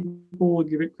than people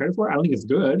give it credit for. I don't think it's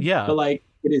good. Yeah. But like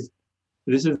this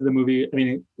is the movie. I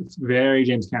mean, it's very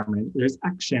James Cameron. There's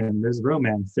action, there's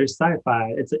romance, there's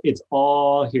sci-fi. It's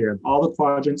all here. All the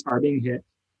quadrants are being hit.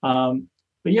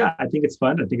 But yeah, I think it's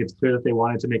fun. I think it's clear that they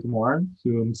wanted to make more.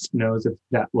 Who knows if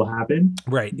that will happen?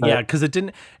 Right. But, yeah, because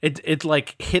it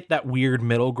like hit that weird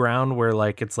middle ground where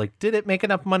like it's like, did it make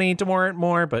enough money to warrant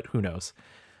more? But who knows?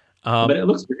 But it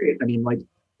looks great. I mean, like,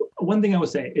 one thing I would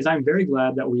say is I'm very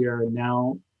glad that we are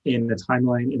now in the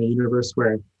timeline in a universe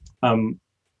where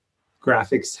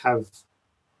graphics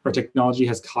or technology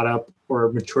has caught up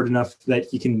or matured enough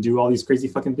that you can do all these crazy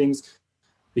fucking things,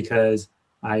 because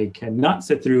I cannot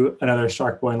sit through another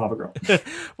Shark Boy and Lava Girl.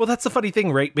 Well, that's the funny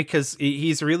thing, right? Because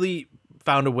he's really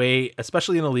found a way,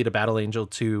 especially in Alita Battle Angel,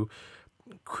 to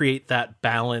create that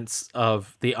balance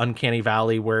of the uncanny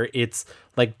valley where it's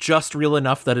like just real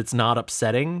enough that it's not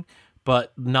upsetting,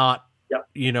 but not,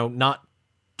 not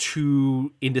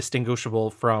too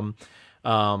indistinguishable from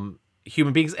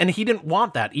human beings. And he didn't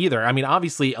want that either. I mean,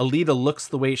 obviously, Alita looks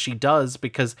the way she does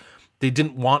because they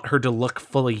didn't want her to look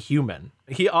fully human.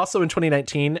 He also, in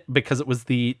 2019, because it was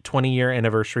the 20-year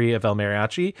anniversary of El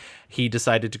Mariachi, he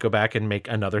decided to go back and make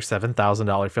another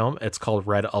 $7,000 film. It's called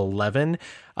Red 11.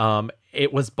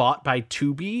 It was bought by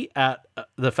Tubi at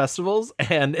the festivals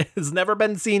and has never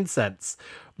been seen since.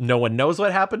 No one knows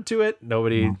what happened to it.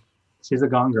 Nobody. She's a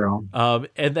gone girl.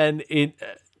 And then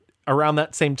around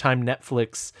that same time,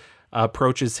 Netflix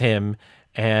approaches him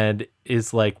and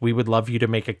is like, we would love you to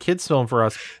make a kids film for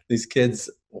us. These kids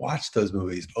watch those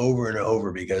movies over and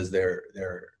over because they're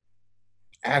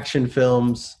action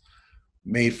films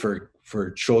made for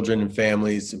children and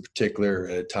families in particular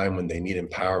at a time when they need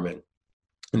empowerment.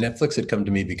 And Netflix had come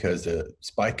to me because the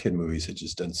Spy Kid movies had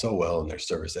just done so well in their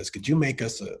service. As could you make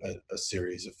us a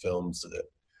series of films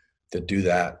that do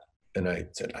that? And I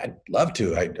said, I'd love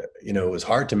to. It was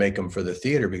hard to make them for the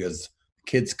theater because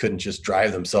kids couldn't just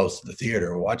drive themselves to the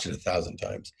theater and watch it 1,000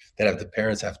 times. The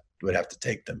parents would have to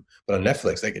take them. But on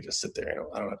Netflix, they could just sit there.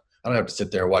 I don't have to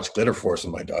sit there and watch Glitter Force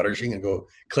with my daughter. She can go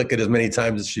click it as many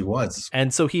times as she wants.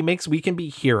 And so he makes We Can Be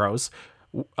Heroes,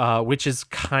 which is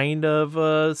kind of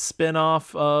a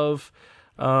spin-off of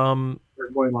Shark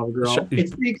Boy Lava Girl.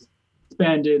 It's the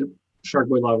expanded Shark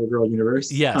Boy Lava Girl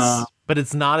universe. Yes, but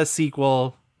it's not a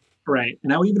sequel. Right.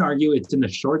 And I would even argue it's in the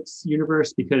shorts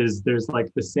universe because there's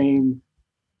like the same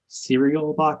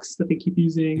cereal box that they keep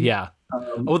using. Yeah.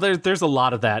 There's a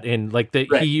lot of that in like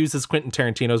he uses Quentin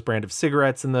Tarantino's brand of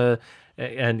cigarettes so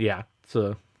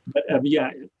But,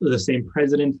 the same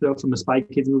president though from the Spy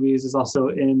Kids movies is also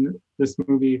in this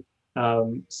movie. I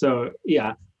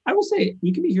will say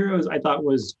We Can Be Heroes I thought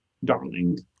was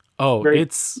darling.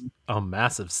 It's a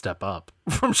massive step up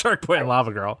from Shark Boy and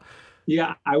Lava Girl.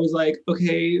 Yeah, I was like,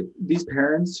 okay, these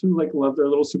parents who like love their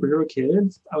little superhero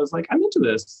kids, I was like, I'm into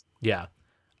this. Yeah.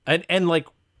 And like,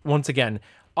 once again,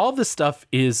 all this stuff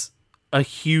is a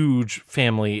huge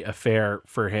family affair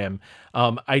for him.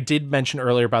 I did mention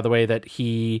earlier, by the way, that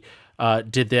he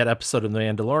did that episode of The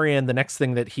Mandalorian. The next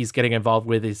thing that he's getting involved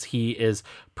with is he is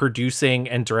producing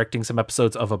and directing some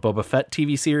episodes of a Boba Fett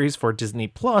TV series for Disney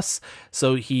Plus.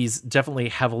 So he's definitely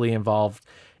heavily involved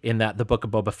in that, the Book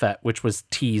of Boba Fett, which was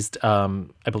teased, I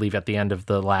believe, at the end of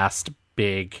the last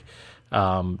big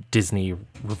Disney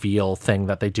reveal thing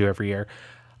that they do every year.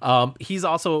 He's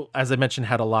also, as I mentioned,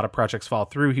 had a lot of projects fall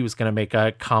through. He was going to make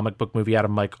a comic book movie out of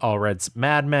Mike Allred's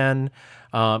Mad Men.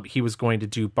 He was going to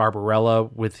do Barbarella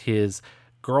with his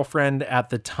girlfriend at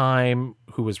the time,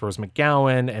 who was Rose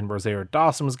McGowan, and Rosario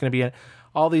Dawson was going to be in it.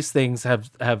 All these things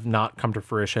have not come to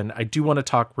fruition. I do want to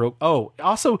talk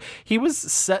also, he was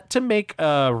set to make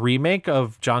a remake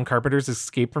of John Carpenter's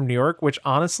Escape from New York, which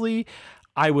honestly,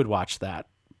 I would watch that.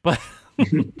 But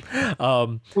Wait,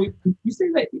 you say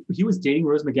that he was dating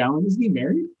Rose McGowan? Isn't he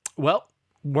married? Well,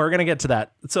 we're going to get to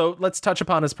that. So let's touch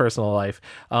upon his personal life.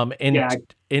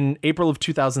 In April of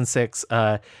 2006,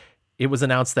 it was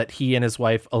announced that he and his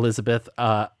wife, Elizabeth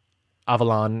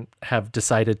Avalon, have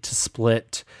decided to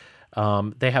split.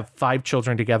 They have 5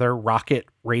 children together: Rocket,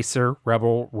 Racer,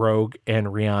 Rebel, Rogue,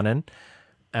 and Rhiannon.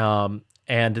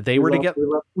 And they were together.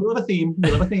 We love a theme.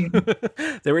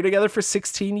 They were together for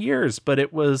 16 years, but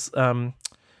it was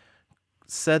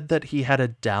said that he had a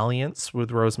dalliance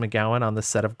with Rose McGowan on the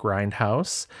set of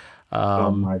Grindhouse.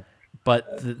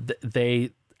 But they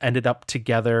ended up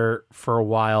together for a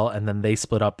while, and then they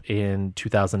split up in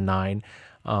 2009.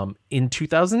 In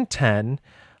 2010,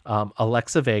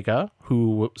 Alexa Vega,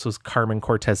 who was Carmen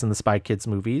Cortez in the Spy Kids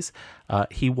movies,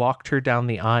 he walked her down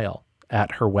the aisle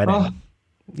at her wedding. Oh.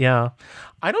 Yeah.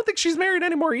 I don't think she's married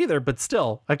anymore either, but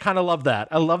still, I kind of love that.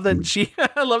 I love that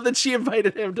she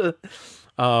invited him to,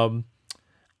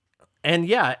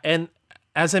 and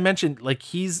as I mentioned, like,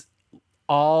 he's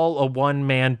all a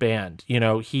one-man band.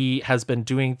 He has been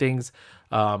doing things.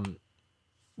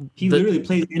 He literally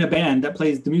plays in a band that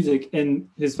plays the music in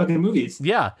his fucking movies.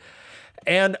 Yeah.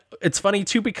 And it's funny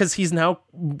too, because he's now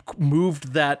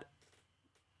moved that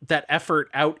effort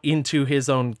out into his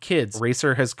own kids.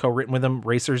 Racer has co-written with him.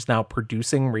 Racer's now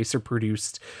producing. Racer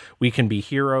produced We Can Be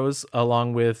Heroes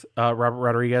along with Robert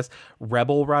Rodriguez.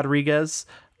 Rebel Rodriguez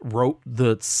wrote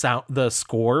the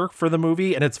score for the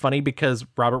movie. And it's funny because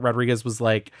Robert Rodriguez was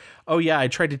like, oh yeah, I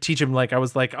tried to teach him. Like, I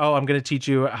was like, oh, I'm going to teach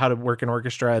you how to work an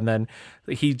orchestra. And then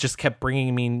he just kept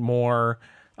bringing me more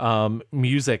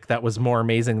music that was more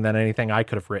amazing than anything I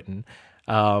could have written.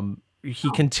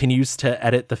 He continues to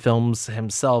edit the films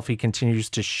himself. He continues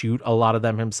to shoot a lot of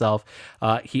them himself.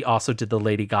 He also did the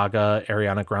Lady Gaga,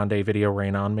 Ariana Grande video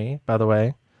Rain on Me, by the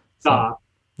way.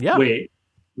 Yeah. Wait,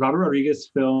 Robert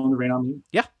Rodriguez filmed Rain on Me?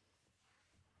 Yeah.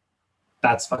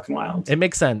 That's fucking wild. It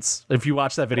makes sense. If you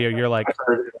watch that video, you're like,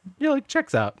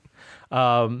 checks out.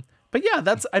 But yeah,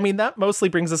 that mostly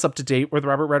brings us up to date with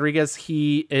Robert Rodriguez.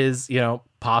 He is,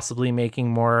 possibly making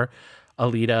more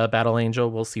Alita Battle Angel.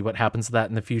 We'll see what happens to that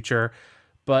in the future.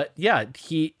 But yeah,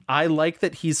 I like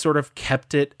that he's sort of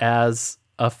kept it as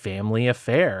a family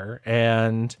affair.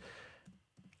 And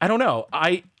I don't know.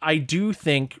 I do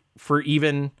think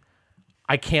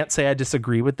I can't say I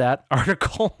disagree with that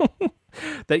article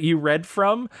that you read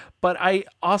from, but I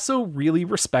also really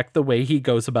respect the way he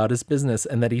goes about his business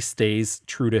and that he stays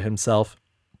true to himself.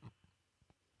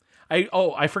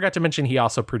 I forgot to mention he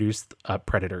also produced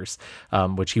Predators,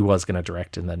 which he was going to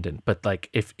direct and then didn't. But like,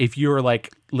 if you're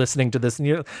like listening to this and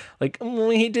you're like,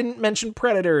 he didn't mention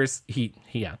Predators, he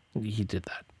did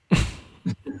that.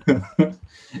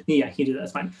 Yeah, he did that.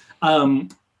 That's fine.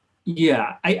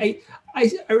 Yeah, I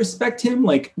respect him,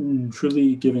 like,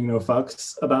 truly giving no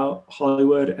fucks about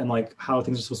Hollywood and like how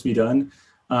things are supposed to be done.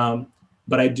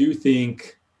 But I do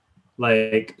think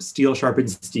like steel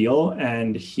sharpens steel,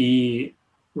 and he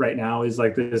right now is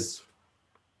like this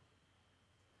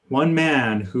one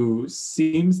man who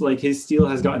seems like his steel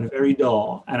has gotten very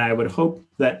dull. And I would hope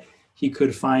that he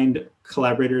could find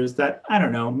collaborators that, I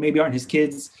don't know, maybe aren't his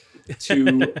kids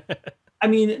to, I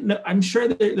mean, no, I'm sure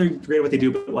that they're great at what they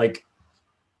do, but like,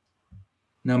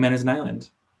 no man is an island.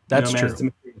 That's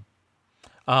true.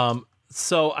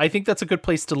 So I think that's a good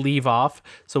place to leave off.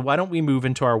 So why don't we move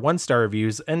into our 1-star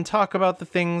reviews and talk about the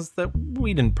things that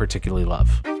we didn't particularly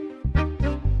love.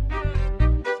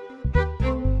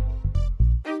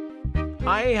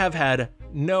 I have had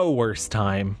no worse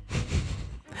time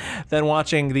than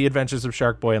watching The Adventures of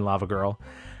Shark Boy and Lava Girl.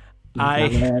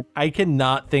 I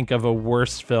cannot think of a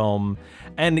worse film,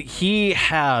 and he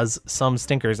has some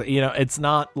stinkers. It's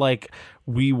not like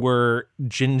we were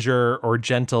ginger or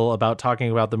gentle about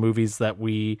talking about the movies that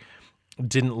we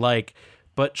didn't like,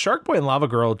 but Shark Boy and Lava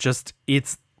Girl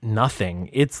it's nothing.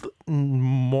 It's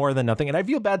more than nothing. And I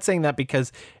feel bad saying that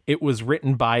because it was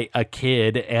written by a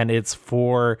kid and it's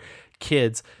for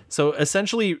kids. So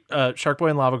essentially, Shark Boy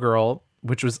and Lava Girl,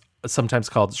 which was sometimes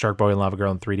called Shark Boy and Lava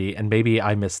Girl in 3D, and maybe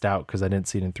I missed out because I didn't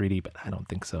see it in 3D, but I don't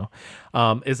think so,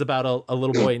 is about a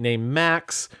little boy named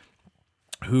Max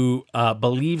who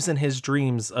believes in his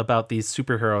dreams about these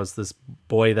superheroes, this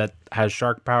boy that has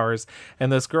shark powers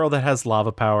and this girl that has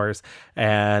lava powers,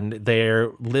 and they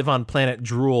live on planet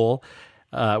Drool,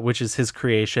 which is his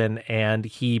creation, and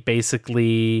he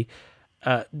basically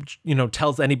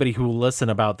tells anybody who will listen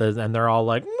about this, and they're all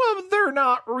like, well, they're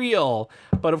not real,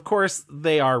 but of course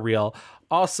they are real.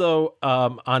 Also,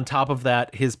 on top of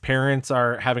that, his parents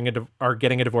are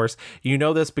getting a divorce. You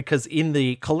know this because in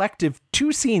the collective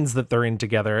 2 scenes that they're in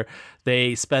together,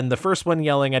 they spend the first one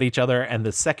yelling at each other and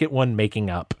the second one making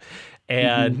up.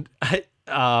 And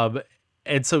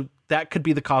and so that could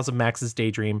be the cause of Max's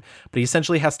daydream, but he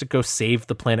essentially has to go save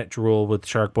the planet Drool with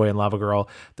Shark Boy and Lava Girl.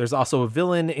 There's also a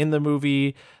villain in the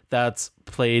movie that's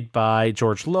played by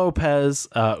George Lopez,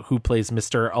 who plays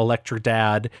Mr.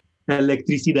 Electrodad.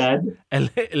 Electricidad.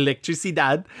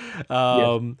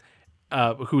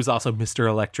 Who's also Mr.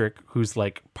 Electric, who's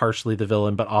like partially the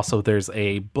villain, but also there's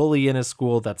a bully in his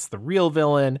school that's the real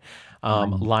villain,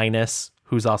 Linus,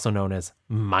 who's also known as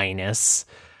Minus.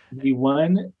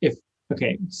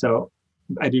 So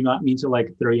I do not mean to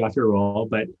like throw you off your role,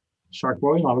 but Shark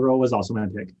Boy and Lava Girl was also my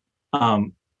pick.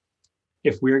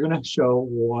 If we're gonna show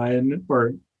one,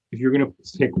 or if you're gonna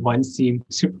pick one scene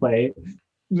to play,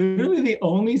 literally the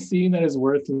only scene that is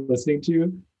worth listening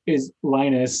to is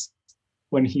Linus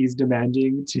when he's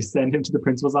demanding to send him to the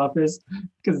principal's office,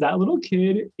 because that little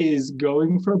kid is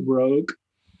going for broke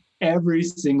every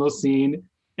single scene.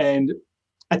 And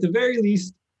at the very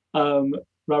least, Robert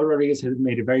Rodriguez has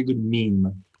made a very good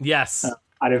meme. Yes.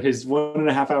 Out of his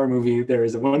 1.5 hour movie, there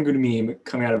is one good meme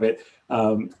coming out of it.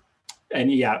 And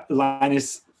yeah,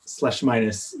 Linus /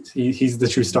 Minus, he's the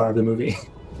true star of the movie.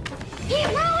 He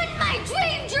ruined my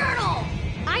dream journal!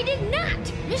 I did not!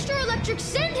 Mr. Electric,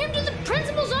 send him to the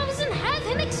principal's office and have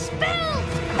him expelled!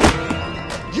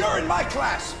 You're in my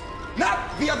class,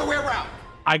 not the other way around.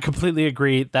 I completely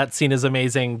agree. That scene is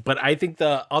amazing. But I think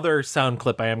the other sound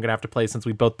clip I am going to have to play, since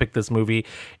we both picked this movie,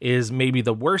 is maybe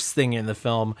the worst thing in the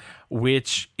film,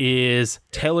 which is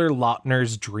Taylor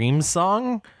Lautner's Dream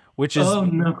Song, which is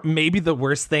maybe the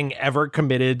worst thing ever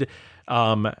committed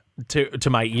to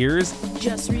my ears.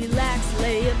 Just relax,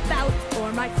 lay about,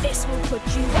 or my fist will put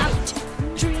you out.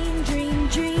 Dream, dream,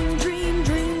 dream, dream,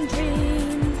 dream,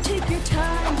 dream. Take your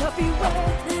time, don't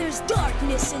beware, there's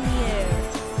darkness in the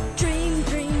air. Dream,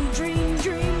 dream, dream,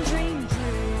 dream, dream,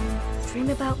 dream. Dream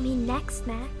about me next,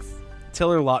 Max.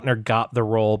 Taylor Lautner got the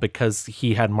role because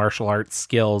he had martial arts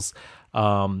skills.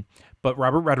 But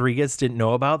Robert Rodriguez didn't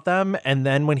know about them. And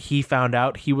then when he found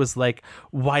out, he was like,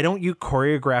 why don't you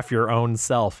choreograph your own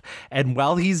self? And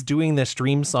while he's doing this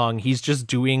dream song, he's just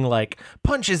doing like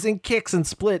punches and kicks and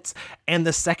splits. And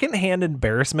the secondhand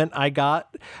embarrassment I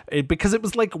got, because it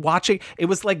was like it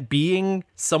was like being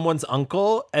someone's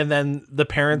uncle. And then the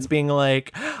parents being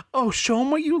like, oh, show him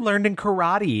what you learned in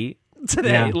karate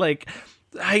today. Yeah. Like,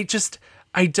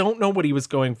 I don't know what he was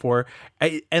going for.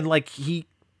 I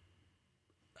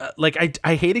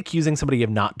hate accusing somebody of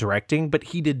not directing, but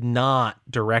he did not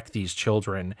direct these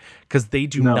children because they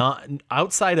do not,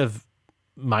 outside of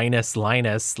minus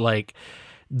Linus, like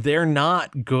they're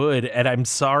not good. And I'm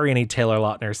sorry, any Taylor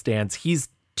Lautner stans, he's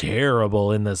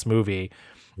terrible in this movie.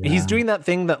 Yeah. He's doing that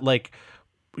thing that, like,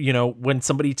 you know, when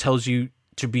somebody tells you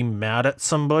to be mad at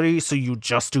somebody, so you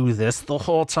just do this the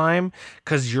whole time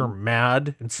because you're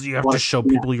mad, and so you have to show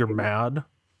people you're mad.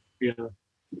 Yeah.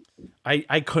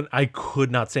 I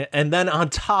could not say it. And then on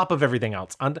top of everything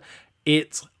else,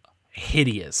 it's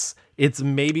hideous. It's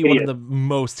maybe one of the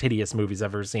most hideous movies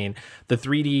I've ever seen. The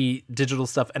 3D digital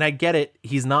stuff, and I get it.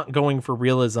 He's not going for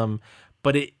realism,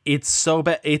 but it's so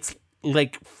bad. It's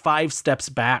like 5 steps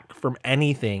back from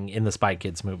anything in the Spy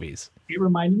Kids movies. It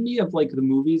reminded me of like the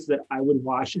movies that I would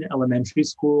watch in elementary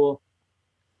school,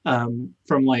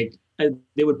 from like,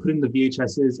 they would put in the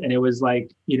VHSs, and it was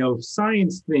like, you know,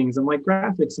 science things and like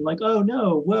graphics and like, oh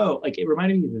no, whoa. Like it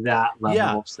reminded me of that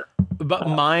level of stuff. But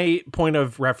my point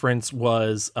of reference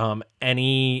was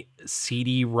any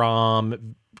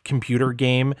CD-ROM computer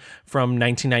game from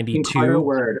 1992.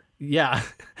 Word. Yeah.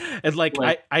 And like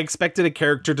I expected a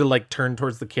character to like turn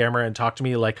towards the camera and talk to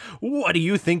me like, what do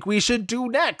you think we should do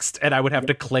next? And I would have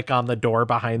to click on the door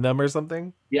behind them or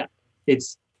something. Yeah.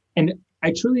 And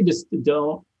I truly just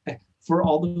don't, for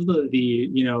all of the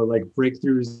you know, like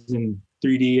breakthroughs in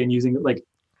 3D and using it, like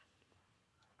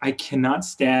I cannot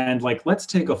stand like, let's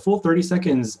take a full 30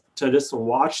 seconds to just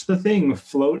watch the thing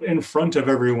float in front of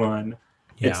everyone.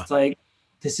 Yeah. It's like,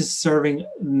 this is serving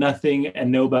nothing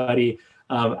and nobody.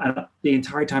 And the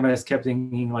entire time I just kept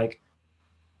thinking like,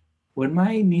 would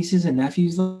my nieces and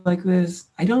nephews look like this?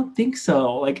 I don't think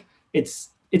so. Like it's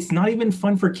not even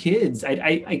fun for kids.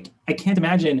 I can't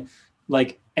imagine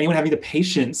like anyone having the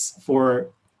patience for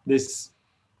this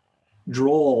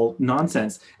droll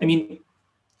nonsense. I mean,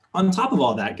 on top of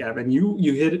all that, Gavin,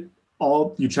 you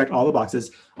checked all the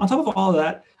boxes. On top of all of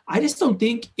that, I just don't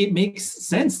think it makes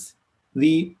sense.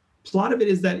 The plot of it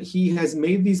is that he has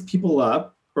made these people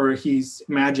up, or he's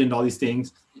imagined all these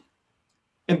things,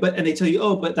 and they tell you,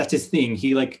 oh, but that's his thing.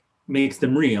 He like makes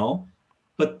them real.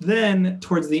 But then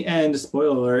towards the end,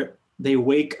 spoiler alert, they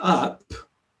wake up.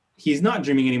 He's not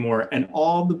dreaming anymore, and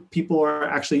all the people are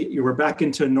actually, we're back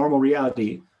into normal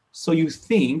reality. So you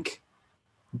think,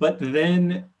 but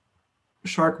then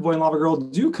Shark Boy and Lava Girl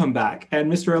do come back,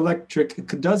 and Mr. Electric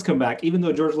does come back, even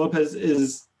though George Lopez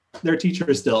is their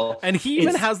teacher still. And he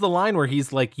even has the line where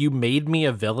he's like, you made me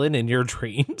a villain in your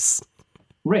dreams.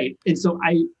 Right. And so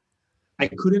I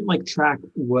couldn't like track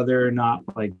whether or not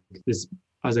like this,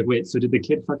 I was like, wait, so did the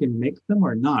kid fucking make them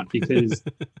or not? Because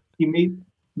he made,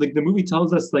 like the movie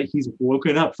tells us like he's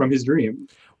woken up from his dream.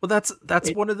 Well, that's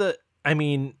one of the, I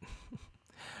mean,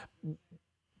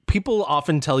 people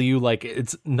often tell you like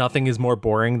it's nothing is more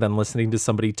boring than listening to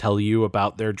somebody tell you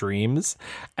about their dreams.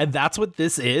 And that's what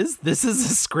this is. This is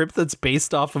a script that's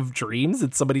based off of dreams.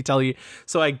 It's somebody telling you.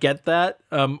 So I get that.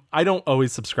 I don't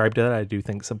always subscribe to that. I do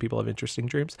think some people have interesting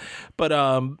dreams, but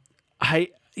I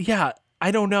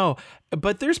don't know.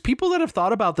 But there's people that have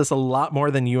thought about this a lot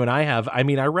more than you and I have. I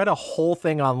mean, I read a whole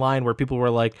thing online where people were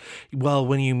like, well,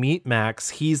 when you meet Max,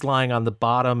 he's lying on the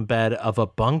bottom bed of a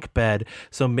bunk bed.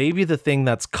 So maybe the thing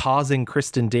that's causing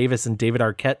Kristen Davis and David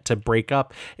Arquette to break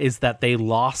up is that they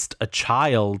lost a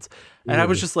child. And I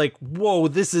was just like, whoa,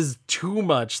 this is too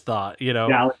much thought, you know?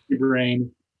 Galaxy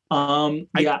brain.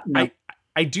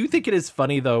 I do think it is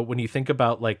funny, though, when you think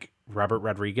about like Robert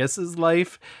Rodriguez's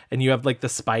life and you have like the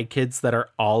Spy Kids that are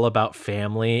all about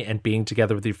family and being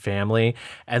together with your family.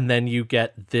 And then you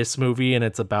get this movie and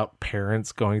it's about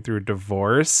parents going through a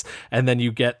divorce. And then you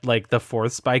get like the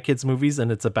 4th Spy Kids movies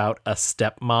and it's about a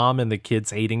stepmom and the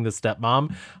kids hating the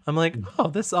stepmom. I'm like, oh,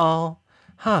 this all,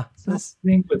 this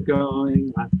thing was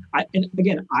going on. And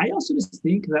again, I also just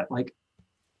think that like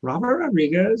Robert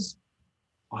Rodriguez,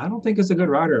 I don't think is a good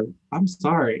writer. I'm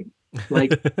sorry.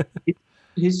 Like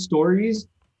his stories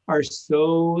are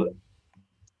so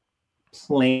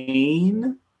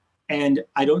plain, and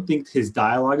I don't think his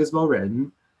dialogue is well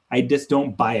written. I just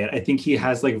don't buy it. I think he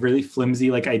has like really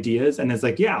flimsy like ideas, and it's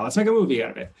like, yeah, let's make a movie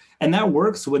out of it. And that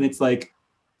works when it's like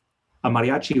a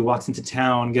mariachi walks into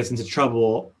town, gets into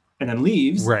trouble, and then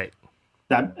leaves. Right.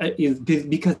 That is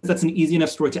because that's an easy enough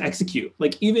story to execute.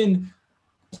 Like even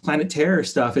Planet Terror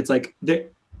stuff, it's like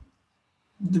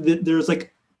there's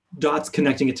like dots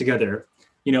connecting it together,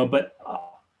 you know. But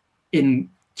in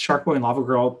Shark Boy and Lava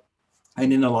Girl,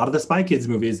 and in a lot of the Spy Kids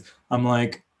movies, I'm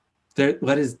like, what?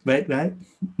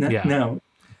 No.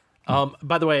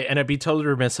 By the way, and I'd be totally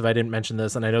remiss if I didn't mention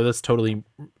this, and I know this totally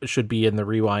should be in the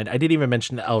rewind. I didn't even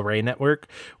mention the El Rey Network,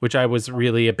 which I was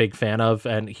really a big fan of,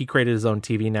 and he created his own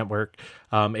TV network.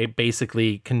 It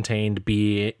basically contained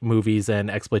B movies and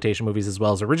exploitation movies as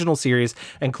well as original series,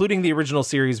 including the original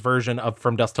series version of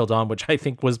From Dusk Till Dawn, which I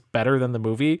think was better than the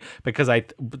movie, because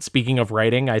speaking of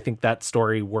writing, I think that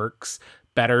story works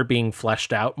better being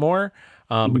fleshed out more.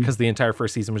 Because the entire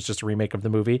first season was just a remake of the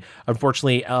movie.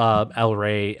 Unfortunately, El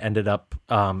Rey ended up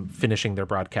finishing their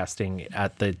broadcasting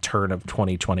at the turn of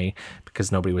 2020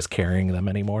 because nobody was carrying them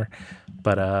anymore.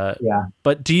 But yeah.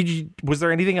 But was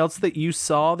there anything else that you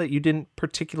saw that you didn't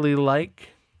particularly like?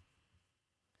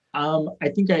 I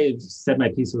think I said my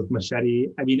piece with Machete.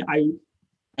 I mean, I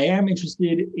am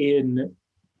interested in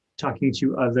talking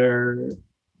to other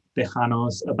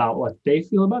Tejanos about what they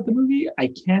feel about the movie.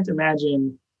 I can't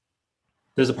imagine.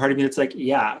 There's a part of me that's like,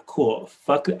 yeah, cool,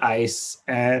 fuck ICE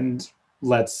and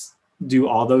let's do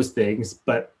all those things.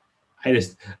 But I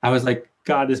was like,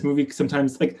 God, this movie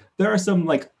sometimes, like, there are some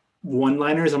like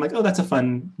one-liners. I'm like, oh, that's a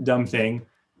fun, dumb thing.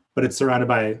 But it's surrounded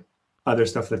by other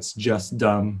stuff that's just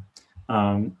dumb.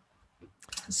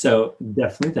 So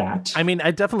definitely that. I mean,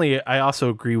 I also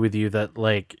agree with you that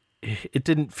like, it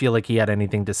didn't feel like he had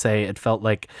anything to say. It felt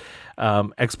like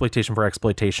exploitation for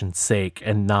exploitation's sake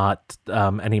and not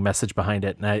any message behind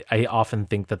it. And I often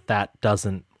think that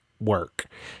doesn't work.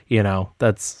 You know,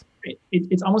 that's...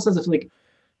 It's almost as if like,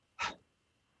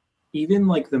 even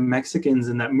like the Mexicans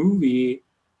in that movie,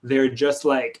 they're just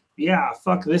like, yeah,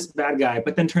 fuck this bad guy.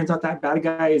 But then turns out that bad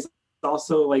guy is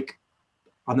also like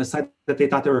on the side that they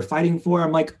thought they were fighting for.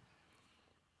 I'm like,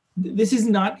 this is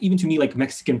not even to me like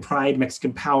Mexican pride,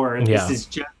 Mexican power. And This is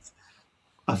just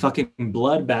a fucking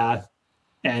bloodbath.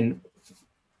 And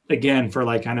again, for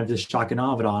like kind of this shock and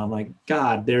awe of it all, I'm like,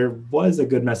 God, there was a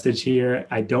good message here.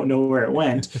 I don't know where it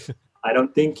went. I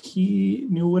don't think he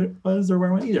knew what it was or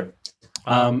where it went either.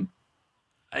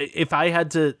 If I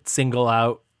had to single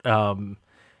out,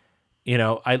 you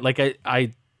know,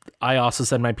 I also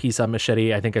said my piece on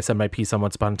Machete. I think I said my piece on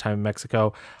Once Upon a Time in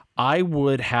Mexico. I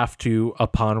would have to,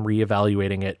 upon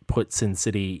reevaluating it, put Sin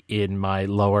City in my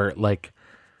lower, like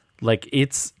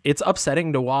it's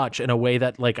upsetting to watch in a way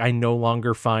that like I no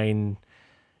longer find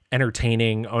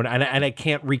entertaining, and I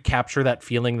can't recapture that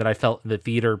feeling that I felt in the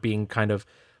theater, being kind of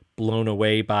blown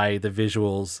away by the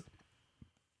visuals.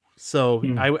 So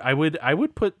I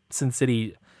would put Sin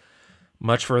City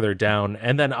much further down,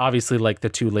 and then obviously like the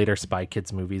two later Spy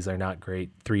Kids movies are not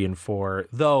great, 3 and 4.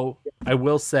 Though I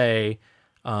will say,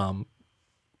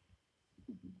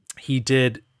 he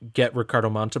did get Ricardo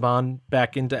Montalban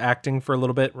back into acting for a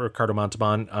little bit. Ricardo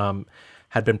Montalban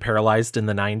had been paralyzed in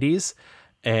the 90s,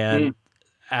 and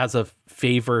as a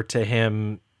favor to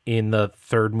him in the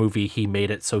third movie, he made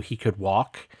it so he could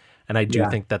walk. And I do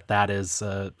think that is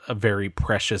a very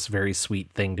precious, very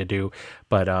sweet thing to do.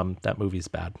 But that movie's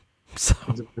bad. So,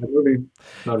 it's a bad movie.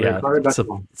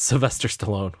 Sylvester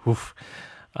Stallone. Oof.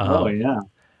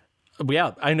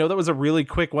 Yeah, I know that was a really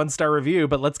quick 1-star review,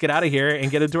 but let's get out of here and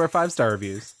get into our 5-star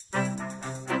reviews.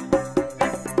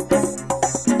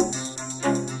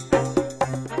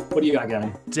 What do you got,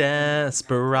 Gavin?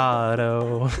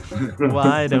 Desperado.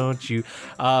 Why don't you?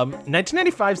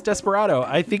 1995's Desperado.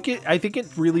 I think it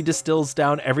really distills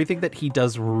down everything that he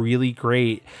does really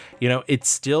great. You know, it's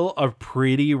still a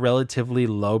pretty relatively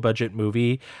low budget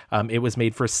movie. It was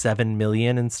made for $7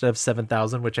 million instead of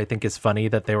 $7,000, which I think is funny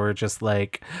that they were just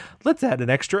like, let's add an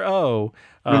extra O.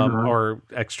 Or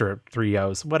extra 3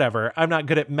 O's, whatever. I'm not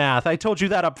good at math. I told you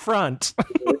that up front.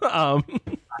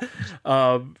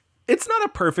 It's not a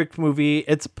perfect movie.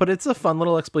 But it's a fun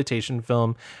little exploitation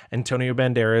film. Antonio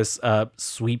Banderas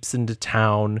sweeps into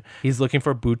town. He's looking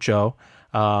for Bucho,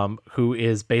 who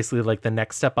is basically like the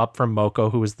next step up from Moko,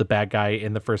 who was the bad guy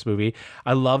in the first movie.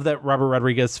 I love that Robert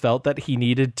Rodriguez felt that he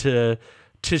needed to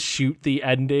shoot the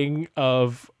ending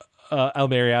of El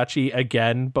Mariachi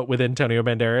again, but with Antonio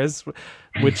Banderas,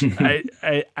 which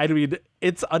I mean,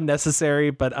 it's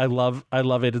unnecessary, but I love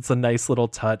it. It's a nice little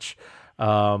touch.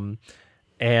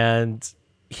 And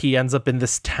he ends up in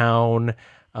this town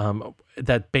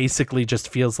that basically just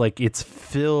feels like it's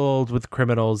filled with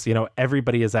criminals. You know,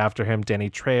 everybody is after him. Danny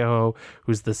Trejo,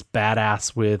 who's this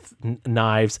badass with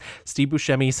knives. Steve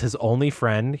Buscemi's his only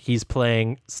friend. He's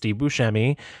playing Steve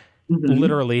Buscemi.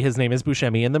 Literally, his name is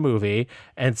Buscemi in the movie,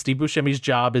 and Steve Buscemi's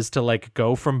job is to like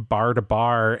go from bar to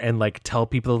bar and like tell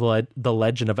people the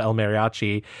legend of El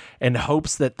Mariachi, in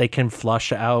hopes that they can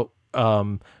flush out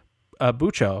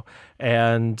Bucho.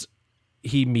 And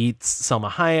he meets Selma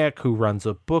Hayek, who runs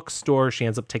a bookstore. She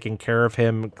ends up taking care of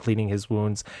him, cleaning his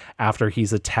wounds after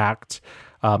he's attacked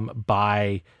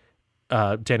by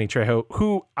Danny Trejo,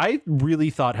 who I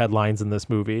really thought had lines in this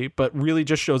movie, but really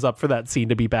just shows up for that scene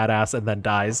to be badass and then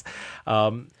dies.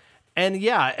 And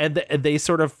they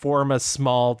sort of form a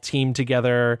small team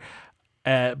together.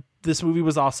 This movie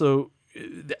was also,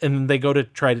 and they go to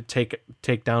try to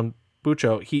take down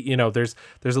Bucho.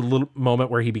 There's a little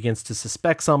moment where he begins to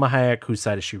suspect Selma Hayek. Whose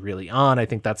side is she really on? I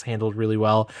think that's handled really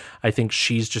well. I think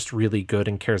she's just really good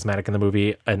and charismatic in the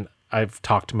movie, and I've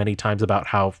talked many times about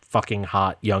how fucking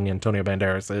hot young Antonio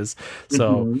Banderas is.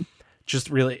 So just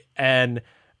really, and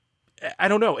I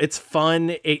don't know, it's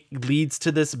fun. It leads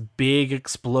to this big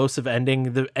explosive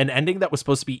ending, an ending that was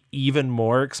supposed to be even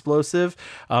more explosive.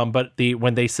 But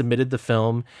when they submitted the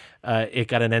film, it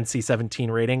got an NC-17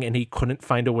 rating, and he couldn't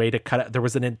find a way to cut it. There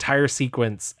was an entire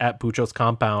sequence at Bucho's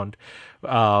compound.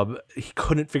 He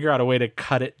couldn't figure out a way to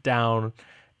cut it down.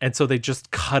 And so they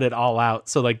just cut it all out.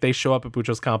 So like they show up at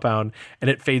Bucho's compound and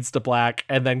it fades to black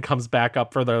and then comes back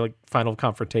up for their like final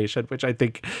confrontation, which I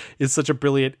think is such a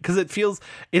brilliant, because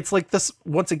it's like this,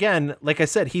 once again, like I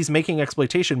said, he's making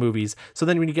exploitation movies. So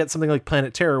then when you get something like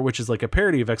Planet Terror, which is like a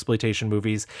parody of exploitation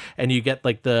movies, and you get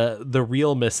like the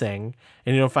reel missing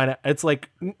and you don't find it, it's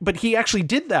like, but he actually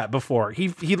did that before. He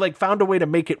like found a way to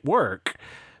make it work,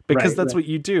 because that's what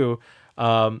you do.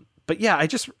 But yeah,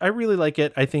 I really like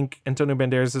it. I think Antonio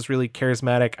Banderas is really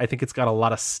charismatic. I think it's got a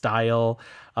lot of style.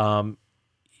 And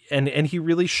he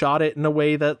really shot it in a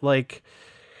way that like,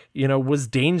 was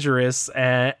dangerous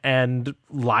and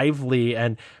lively.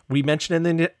 And we mentioned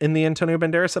in the Antonio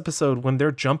Banderas episode, when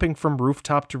they're jumping from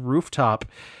rooftop to rooftop,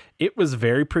 it was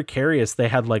very precarious. They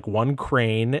had like one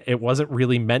crane. It wasn't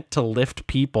really meant to lift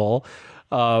people.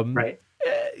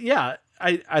 Yeah.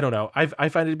 I don't know. I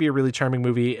find it to be a really charming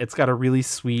movie. It's got a really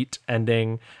sweet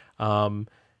ending.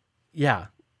 Yeah,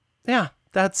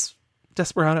 that's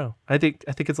Desperado. I think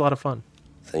it's a lot of fun.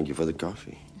 Thank you for the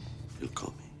coffee. You'll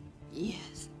call me.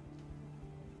 Yes.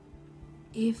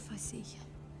 If I see you,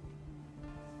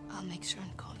 I'll make sure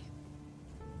and call you.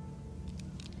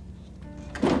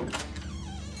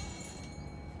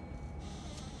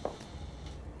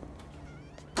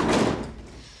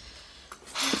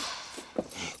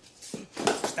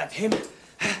 Him?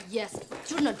 Yes,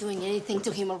 you're not doing anything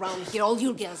to him around here. All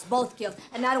you'll get us both killed,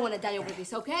 and I don't want to die over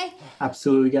this, okay?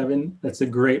 Absolutely, Gavin. That's a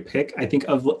great pick. I think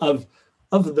of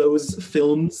those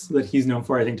films that he's known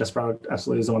for, I think Desperado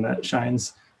absolutely is the one that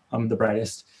shines the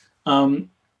brightest.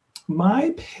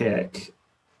 My pick,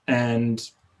 and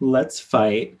let's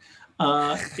fight,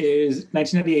 is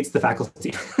 1998's The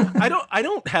Faculty.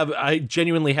 I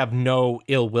genuinely have no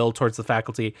ill will towards The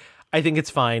Faculty. I think it's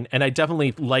fine, and I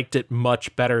definitely liked it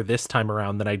much better this time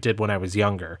around than I did when I was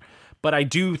younger. But I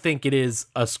do think it is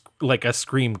a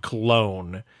Scream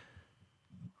clone.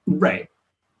 Right.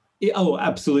 Oh,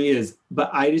 absolutely is. But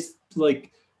I just,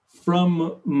 like,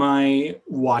 from my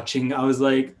watching, I was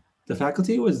like, The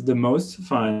Faculty was the most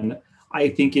fun. I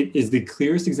think it is the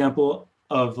clearest example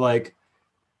of, like,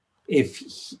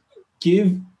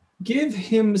 give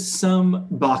him some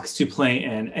box to play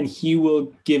in, and he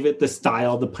will give it the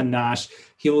style, the panache.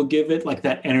 He will give it like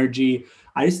that energy.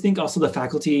 I just think also The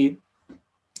Faculty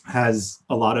has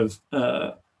a lot of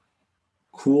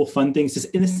cool, fun things.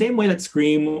 Just in the same way that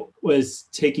Scream was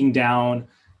taking down,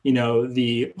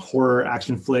 the horror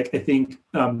action flick, I think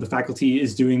The Faculty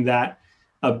is doing that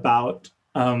about,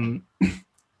 like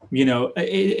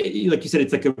you said,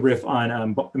 it's like a riff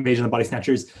on Invasion of the Body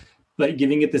Snatchers, but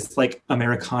giving it this like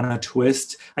Americana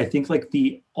twist. I think like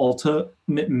the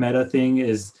ultimate meta thing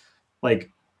is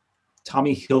like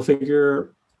Tommy Hilfiger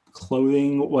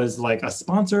clothing was like a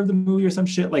sponsor of the movie or some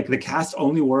shit. Like the cast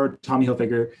only wore Tommy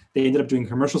Hilfiger. They ended up doing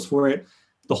commercials for it.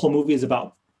 The whole movie is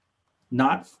about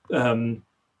not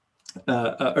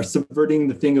or subverting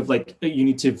the thing of like you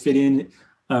need to fit in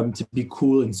to be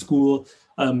cool in school.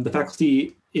 The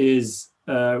Faculty is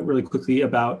really quickly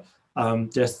about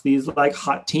just these like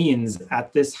hot teens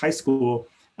at this high school.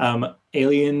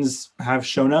 Aliens have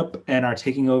shown up and are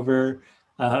taking over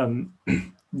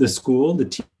the school,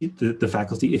 the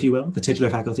faculty, if you will, the titular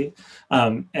faculty.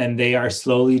 And they are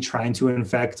slowly trying to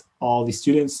infect all the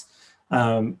students.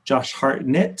 Josh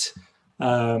Hartnett,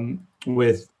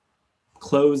 with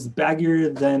clothes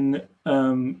baggier than,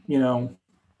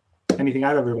 anything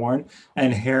I've ever worn,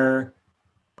 and hair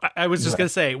I was just going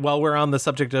to say, while we're on the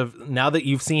subject of, now that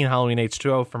you've seen Halloween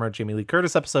H2O from our Jamie Lee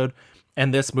Curtis episode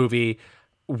and this movie,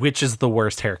 which is the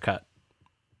worst haircut?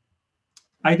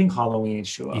 I think Halloween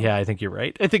H2O. Yeah, I think you're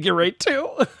right. I think you're right too.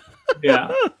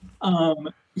 Yeah.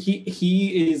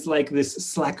 He is like this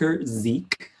slacker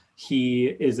Zeke. He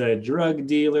is a drug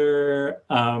dealer.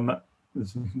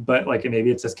 But like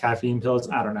maybe it's just caffeine pills.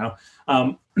 I don't know.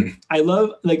 I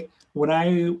love, like, when I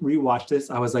rewatched this,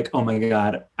 I was like, oh my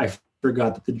God, I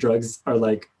forgot that the drugs are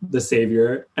like the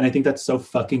savior. And I think that's so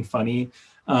fucking funny.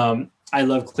 I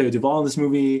love Clea Duvall in this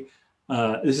movie.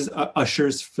 This is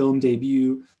Usher's film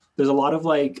debut. There's a lot of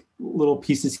like little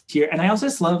pieces here. And I also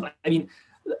just love, I mean,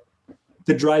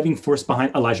 the driving force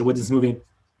behind Elijah Wood's movie.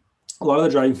 A lot of the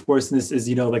driving force in this is,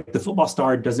 you know, like the football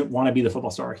star doesn't want to be the football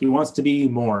star. He wants to be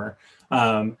more.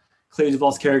 Clea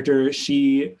Duvall's character,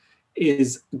 she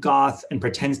is goth and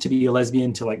pretends to be a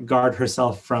lesbian to like guard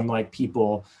herself from like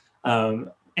people. And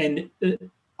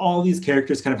all these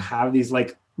characters kind of have these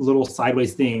like little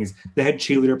sideways things. The head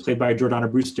cheerleader played by Jordana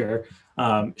Brewster.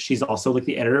 She's also like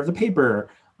the editor of the paper.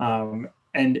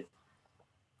 And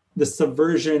the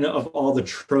subversion of all the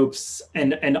tropes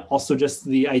and also just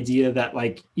the idea that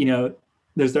like, you know,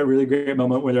 there's that really great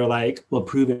moment where they're like, well,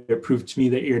 prove to me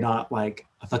that you're not like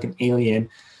a fucking alien.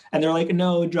 And they're like,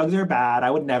 no, drugs are bad.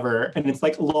 I would never. And it's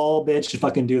like, lol, bitch,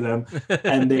 fucking do them.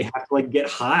 And they have to like get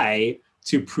high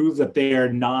to prove that they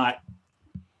are not,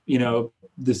 you know,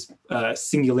 this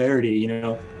singularity, you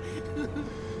know?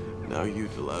 Now you,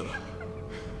 Delilah.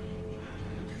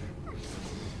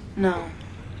 No.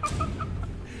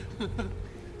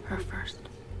 Her first.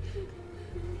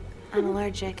 I'm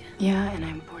allergic. Yeah, and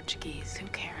I'm Portuguese. Who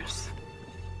cares?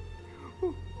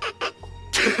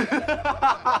 She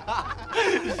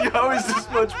always this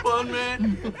much fun,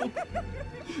 man.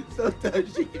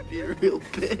 Sometimes she can be a real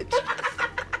bitch.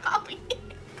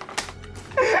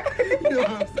 You know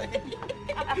what I'm saying?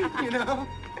 You know?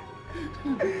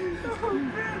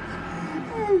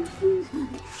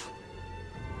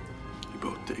 You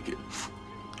both take it.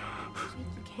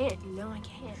 You can't, you know I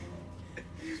can't.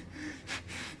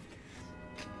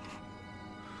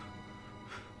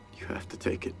 You have to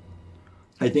take it.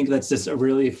 I think that's just a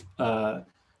really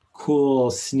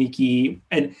cool, sneaky,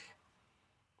 and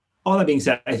all that being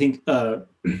said, I think Robert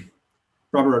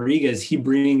Rodriguez, he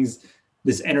brings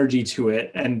this energy to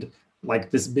it and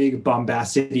like this big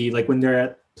bombacity, like when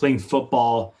they're playing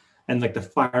football and like the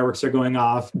fireworks are going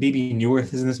off. Bebe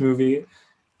Neuwirth is in this movie.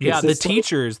 Yeah, the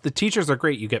teachers are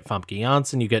great. You get Famke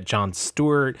Janssen, you get Jon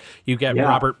Stewart, you get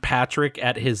Robert Patrick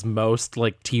at his most,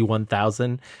 like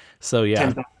T-1000. So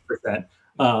yeah.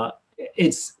 10,000%.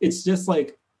 It's just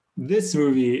like, this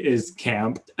movie is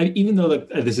camp. Even though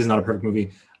this is not a perfect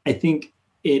movie, I think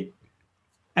it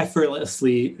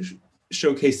effortlessly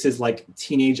showcases like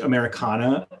teenage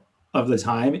Americana of the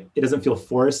time. It doesn't feel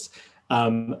forced.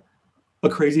 A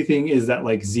crazy thing is that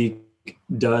like Zeke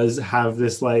does have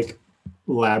this like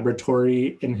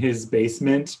laboratory in his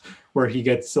basement where he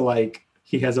gets to like,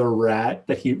 he has a rat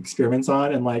that he experiments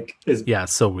on and like is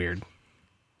so weird.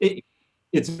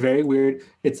 It's very weird.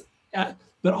 It's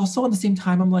but also at the same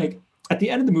time, I'm like, at the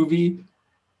end of the movie,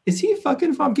 is he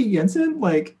fucking Famke Janssen?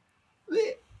 Like,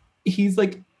 he's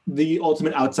like the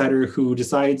ultimate outsider who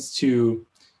decides to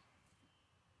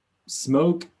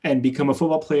smoke and become a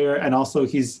football player, and also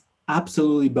he's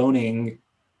absolutely boning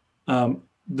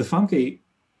the Famke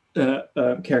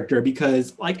character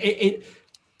because like it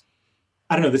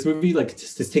I don't know, this movie like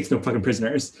just takes no fucking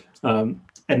prisoners, and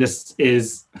this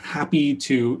is happy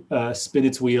to spin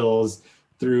its wheels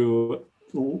through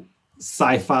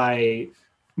sci-fi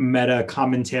meta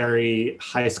commentary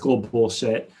high school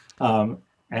bullshit.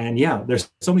 And yeah, there's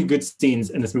so many good scenes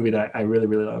in this movie that I really,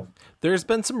 really love. There's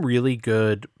been some really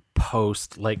good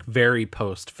very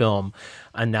post film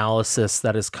analysis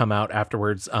that has come out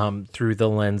afterwards through the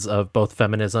lens of both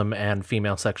feminism and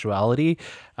female sexuality.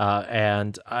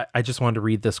 And I just wanted to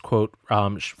read this quote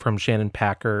from Shannon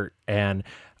Packer and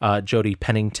Jodie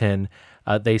Pennington.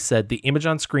 They said, "The image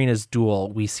on screen is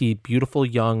dual. We see beautiful,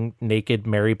 young, naked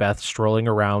Mary Beth strolling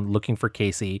around looking for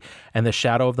Casey and the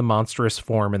shadow of the monstrous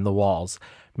form in the walls.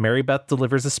 Mary Beth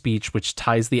delivers a speech which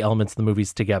ties the elements of the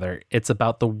movies together. It's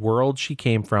about the world she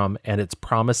came from and its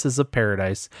promises of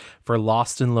paradise for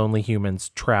lost and lonely humans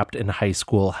trapped in high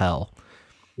school hell."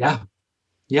 Yeah.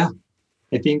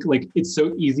 I think like it's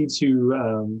so easy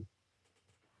to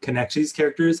connect to these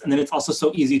characters, and then it's also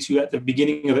so easy to at the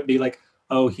beginning of it be like,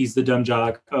 oh, he's the dumb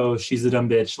jock, oh, she's the dumb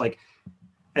bitch, like,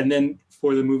 and then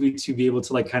for the movie to be able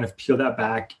to like kind of peel that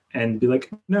back and be like,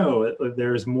 no,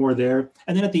 there's more there.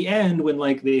 And then at the end, when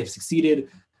like they have succeeded,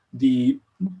 the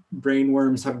brain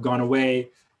worms have gone away,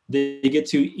 they get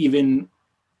to even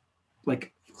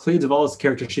like Clea Duvall's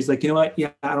character. She's like, you know what?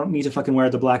 Yeah, I don't need to fucking wear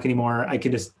the black anymore. I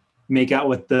can just make out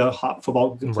with the hot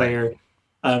football player.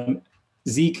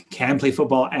 Zeke can play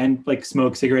football and like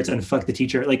smoke cigarettes and fuck the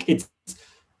teacher. Like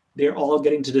they're all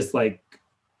getting to just like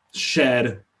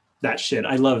shed that shit.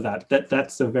 I love that.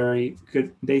 That's a very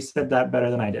good. They said that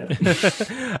better than I did.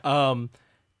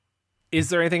 Is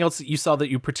there anything else that you saw that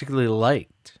you particularly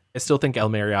liked? I still think El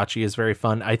Mariachi is very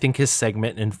fun. I think his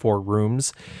segment in Four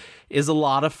Rooms is a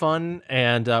lot of fun.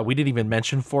 And we didn't even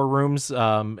mention Four Rooms.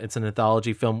 It's an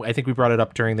anthology film. I think we brought it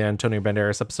up during the Antonio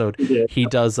Banderas episode. He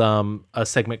does a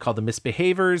segment called The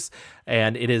Misbehaviors.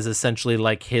 And it is essentially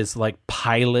like his like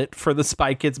pilot for the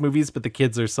Spy Kids movies, but the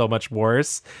kids are so much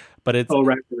worse. But it's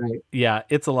right. Yeah,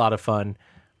 it's a lot of fun.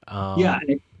 Yeah,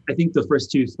 and I think the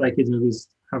first two Spy Kids movies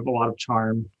have a lot of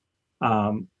charm.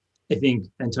 I think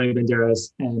Antonio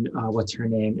Banderas and what's her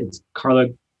name? It's Carla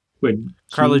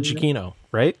Gugino,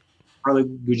 right? Carla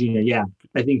Gugino, yeah.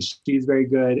 I think she's very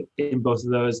good in both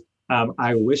of those.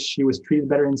 I wish she was treated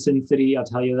better in Sin City. I'll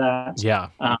tell you that. Yeah.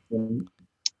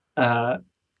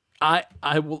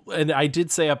 I will, and I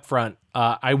did say up front,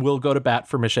 I will go to bat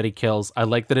for Machete Kills. I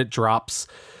like that it drops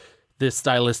this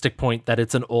stylistic point that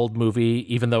it's an old movie,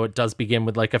 even though it does begin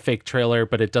with like a fake trailer,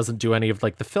 but it doesn't do any of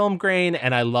like the film grain.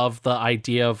 And I love the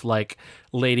idea of like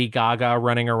Lady Gaga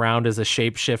running around as a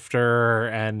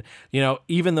shapeshifter. And, you know,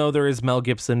 even though there is Mel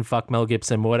Gibson, fuck Mel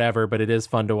Gibson, whatever, but it is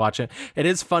fun to watch it. It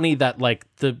is funny that like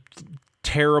the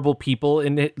terrible people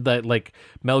in it, that like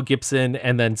Mel Gibson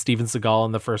and then Steven Seagal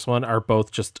in the first one are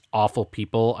both just awful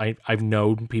people. I've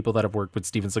known people that have worked with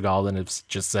Steven Seagal and have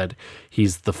just said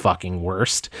he's the fucking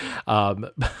worst.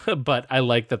 But I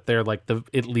like that they're like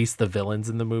at least the villains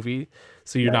in the movie,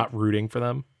 so you're not rooting for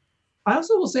them. I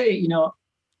also will say, you know,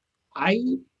 I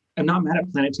am not mad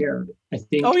at Planet Terror. I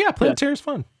think Planet Terror is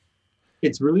fun.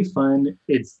 It's really fun.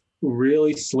 It's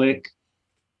really slick.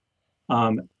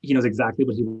 He knows exactly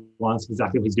what he wants,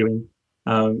 exactly what he's doing.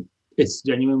 It's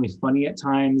genuinely funny at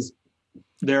times.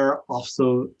 There are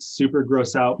also super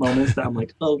gross out moments that I'm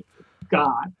like, oh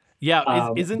God.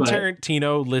 Yeah, isn't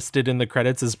Tarantino listed in the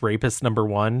credits as rapist number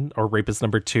 1 or rapist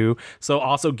number 2? So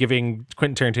also giving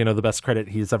Quentin Tarantino the best credit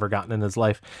he's ever gotten in his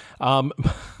life.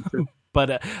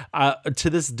 But to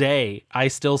this day, I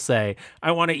still say,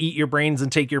 I want to eat your brains and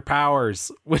take your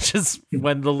powers, which is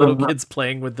when the little kid's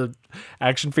playing with the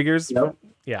action figures. Yep.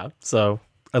 Yeah, so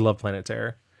I love Planet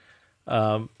Terror.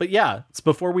 But yeah, so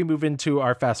before we move into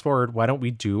our fast forward, why don't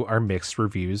we do our mixed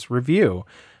reviews review?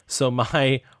 So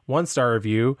my 1-star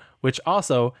review, which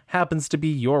also happens to be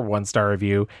your 1-star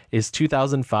review, is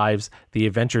 2005's The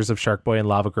Adventures of Shark Boy and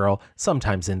Lava Girl,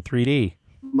 sometimes in 3D.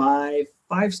 My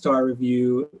 5-star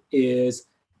review is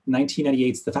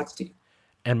 1998's The Faculty.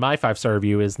 And my 5-star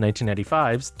review is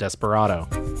 1995's Desperado.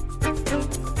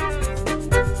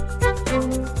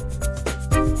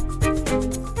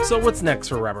 So what's next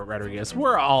for Robert Rodriguez?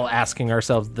 We're all asking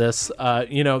ourselves this.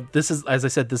 This is, as I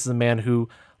said, this is a man who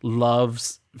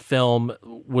loves film,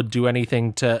 would do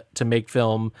anything to make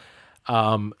film.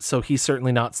 So he's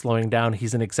certainly not slowing down.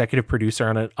 He's an executive producer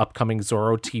on an upcoming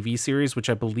Zorro TV series, which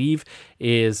I believe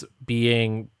is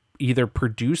being either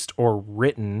produced or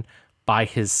written by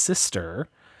his sister.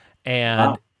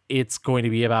 And it's going to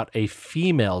be about a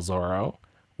female Zorro,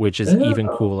 which is even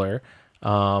cooler.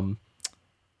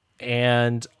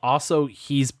 And also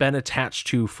he's been attached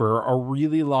to for a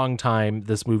really long time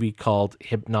this movie called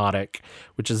Hypnotic,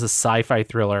 which is a sci-fi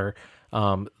thriller.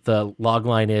 The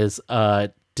logline is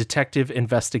detective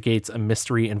investigates a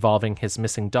mystery involving his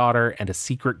missing daughter and a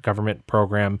secret government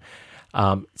program.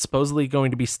 Supposedly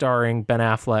going to be starring Ben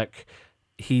Affleck.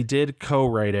 He did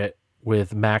co-write it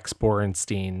with Max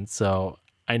Borenstein, so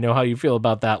I know how you feel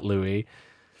about that, Louis.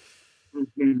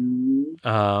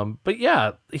 But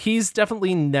yeah, he's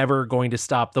definitely never going to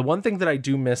stop. The one thing that I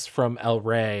do miss from El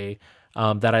Rey,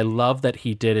 that I love that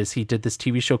he did, is he did this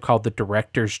TV show called The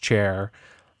Director's Chair,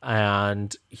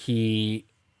 and he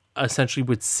essentially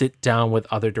would sit down with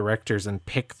other directors and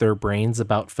pick their brains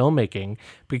about filmmaking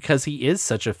because he is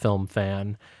such a film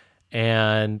fan.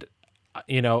 And,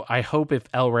 you know, I hope if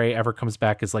El Rey ever comes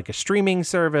back as like a streaming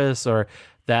service, or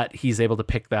that he's able to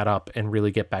pick that up and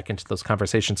really get back into those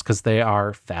conversations because they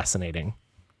are fascinating.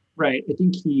 Right. I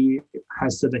think he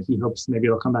has said that he hopes maybe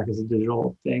it'll come back as a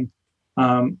digital thing.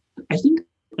 I think,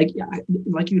 like you had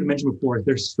mentioned before,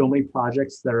 there's so many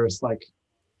projects that are just like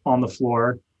on the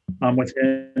floor with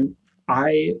him.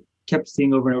 I kept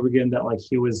seeing over and over again that like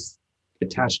he was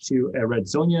attached to a Red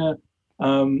Sonja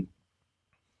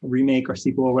remake or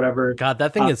sequel or whatever. God,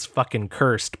 that thing is fucking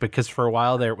cursed, because for a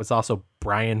while there it was also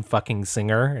Bryan fucking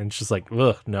Singer, and it's just like,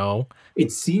 ugh, no.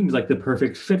 It seems like the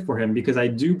perfect fit for him, because I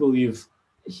do believe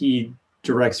he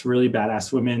directs really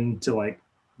badass women to like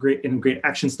great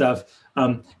action stuff.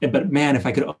 But man, if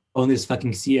I could only just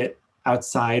fucking see it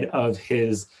outside of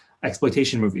his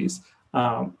exploitation movies.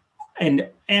 And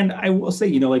I will say,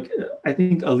 like, I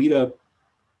think Alita,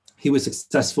 he was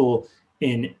successful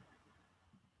in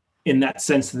that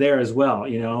sense there as well,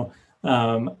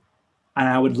 and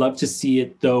I would love to see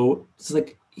it, though. It's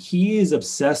like he is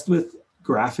obsessed with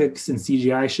graphics and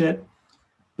CGI shit,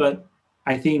 but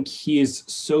I think he is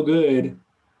so good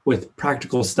with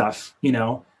practical stuff,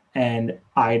 and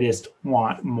I just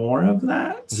want more of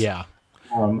that. Yeah.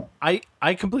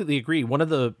 I completely agree. One of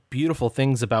the beautiful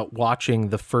things about watching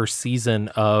the first season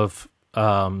of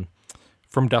From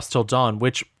Dusk Till Dawn,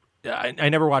 which I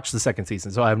never watched the second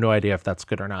season, so I have no idea if that's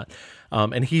good or not.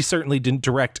 And he certainly didn't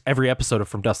direct every episode of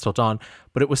From Dusk Till Dawn,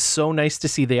 but it was so nice to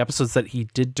see the episodes that he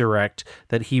did direct,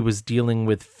 that he was dealing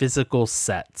with physical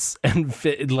sets and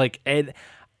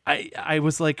I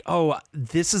was like, oh,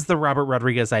 this is the Robert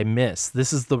Rodriguez I miss.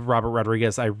 This is the Robert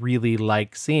Rodriguez I really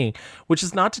like seeing, which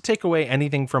is not to take away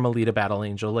anything from Alita Battle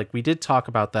Angel. Like, we did talk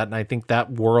about that, and I think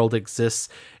that world exists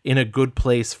in a good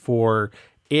place for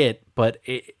it, but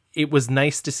it was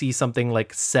nice to see something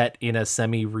like set in a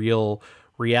semi-real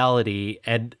reality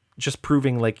and just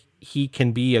proving like he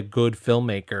can be a good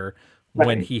filmmaker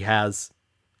when he has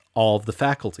all of the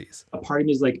faculties. A part of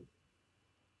me is like,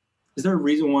 is there a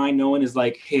reason why no one is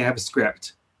like, hey, I have a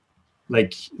script,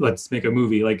 like, let's make a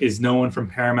movie? Like, is no one from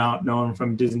Paramount, no one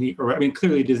from Disney, or I mean,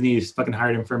 clearly Disney's fucking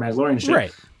hired him for Mandalorian shit.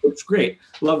 Right. It's great.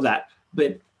 Love that.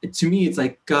 But to me, it's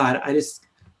like, God, I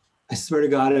swear to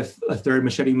God, if a third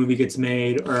Machete movie gets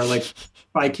made, or like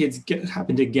Spy Kids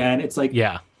happened again, it's like,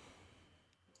 yeah.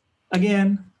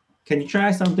 Again, can you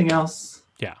try something else?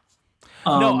 Yeah.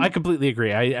 No, I completely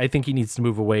agree. I think he needs to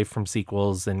move away from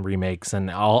sequels and remakes and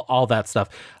all that stuff.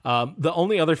 The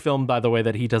only other film, by the way,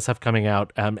 that he does have coming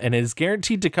out, and is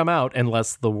guaranteed to come out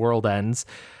unless the world ends,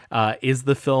 is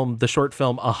the short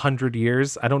film 100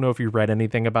 Years. I don't know if you read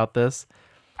anything about this.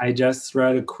 I just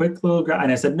read a quick little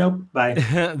and I said, nope, bye.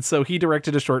 So he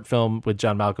directed a short film with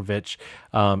John Malkovich,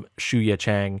 Shuya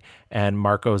Chang, and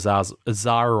Marco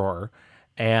Zaror.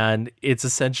 And it's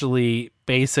essentially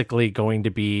basically going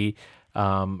to be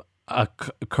a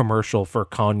commercial for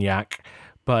cognac,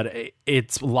 but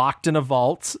it's locked in a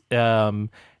vault, and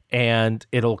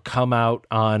it'll come out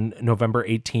on November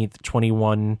 18th,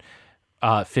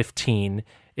 2115.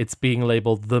 It's being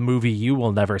labeled The Movie You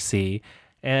Will Never See.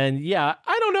 And yeah,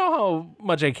 I don't know how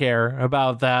much I care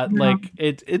about that. No. Like,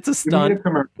 it's a stunt. You made a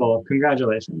commercial.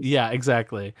 Congratulations. Yeah,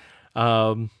 exactly.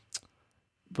 But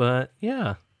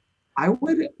yeah, I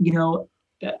would,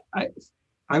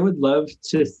 I would love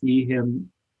to see him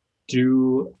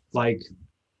do like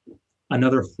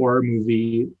another horror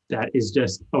movie that is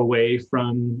just away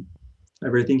from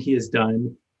everything he has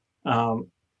done.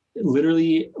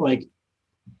 Literally, like,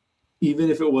 even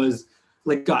if it was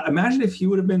like, God, imagine if he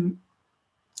would have been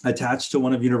attached to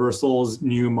one of Universal's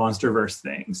new MonsterVerse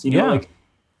things,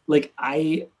 like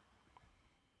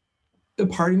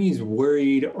part of me is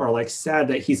worried or like sad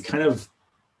that he's kind of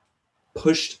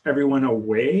pushed everyone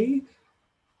away.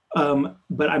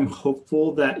 But I'm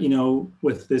hopeful that,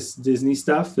 with this Disney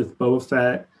stuff, with Boba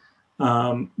Fett,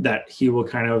 that he will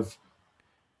kind of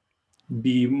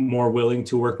be more willing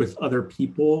to work with other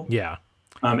people. Yeah.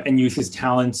 And use his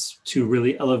talents to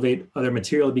really elevate other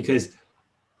material, because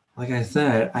like I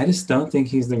said, I just don't think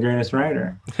he's the greatest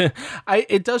writer.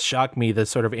 It does shock me, the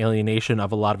sort of alienation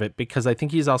of a lot of it, because I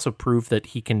think he's also proved that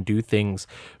he can do things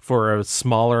for a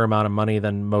smaller amount of money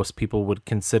than most people would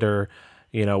consider,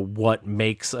 what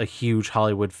makes a huge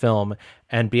Hollywood film,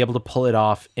 and be able to pull it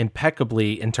off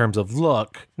impeccably in terms of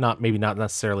look, maybe not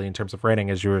necessarily in terms of writing,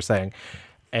 as you were saying,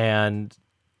 and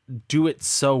do it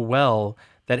so well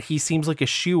that he seems like a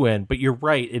shoo-in. But you're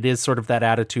right, it is sort of that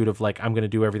attitude of like, I'm going to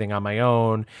do everything on my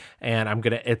own, and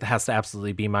it has to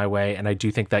absolutely be my way. And I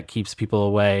do think that keeps people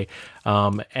away.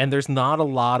 And there's not a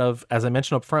lot of, as I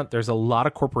mentioned up front, there's a lot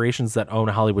of corporations that own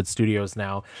Hollywood studios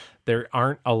now. There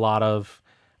aren't a lot of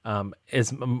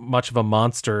as much of a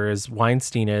monster as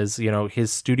Weinstein is.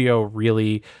 His studio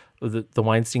really, the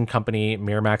Weinstein Company,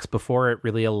 Miramax before it,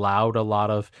 really allowed a lot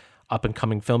of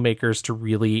up-and-coming filmmakers to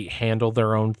really handle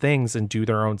their own things and do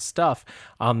their own stuff.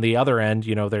 On the other end,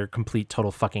 they're complete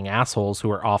total fucking assholes who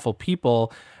are awful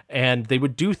people, and they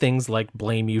would do things like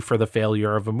blame you for the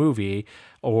failure of a movie,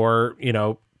 or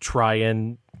try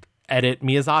and edit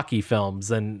Miyazaki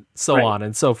films and so on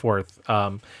and so forth.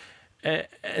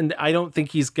 And I don't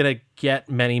think he's going to get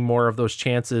many more of those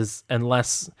chances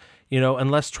unless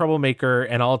Troublemaker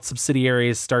and all its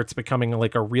subsidiaries starts becoming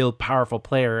like a real powerful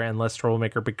player, unless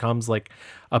Troublemaker becomes like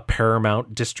a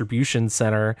Paramount distribution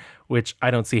center, which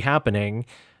I don't see happening.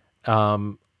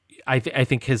 I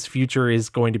think his future is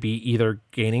going to be either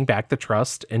gaining back the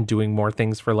trust and doing more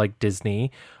things for like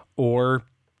Disney, or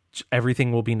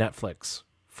everything will be Netflix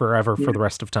forever for the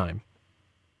rest of time.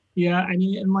 Yeah, I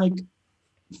mean, and like,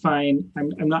 fine.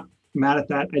 I'm not mad at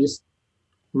that. I just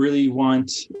really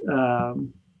want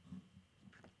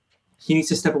he needs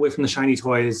to step away from the shiny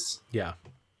toys. Yeah.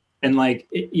 And like,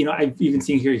 I've even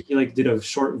seen here, he like did a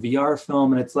short VR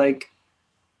film, and it's like,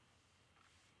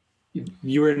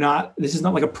 this is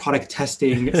not like a product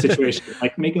testing situation.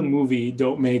 Like, make a movie,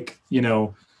 don't make,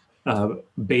 beta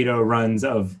runs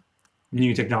of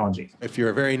new technology. If you're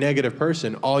a very negative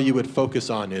person, all you would focus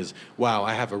on is, wow,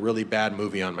 I have a really bad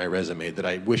movie on my resume that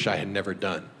I wish I had never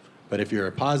done. But if you're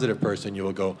a positive person, you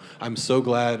will go, I'm so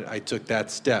glad I took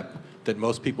that step that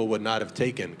most people would not have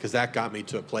taken, because that got me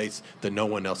to a place that no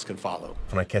one else can follow.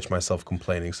 When I catch myself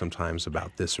complaining sometimes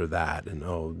about this or that, and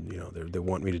they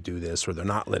want me to do this, or they're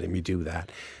not letting me do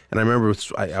that. And I remember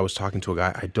I was talking to a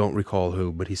guy, I don't recall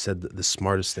who, but he said the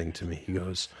smartest thing to me.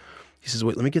 He says,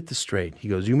 wait, let me get this straight. He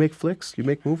goes, you make flicks? You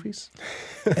make movies?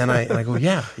 And I go,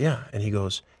 yeah. And he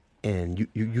goes, and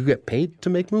you get paid to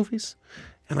make movies?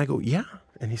 And I go, yeah.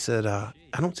 And he said, I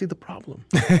don't see the problem.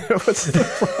 What's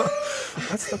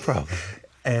the problem?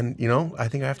 And, I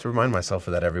think I have to remind myself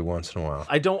of that every once in a while.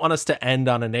 I don't want us to end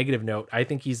on a negative note. I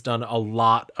think he's done a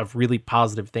lot of really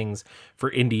positive things for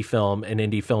indie film and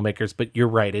indie filmmakers. But you're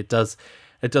right. It does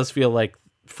feel like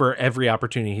for every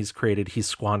opportunity he's created, he's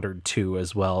squandered two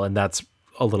as well. And that's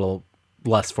a little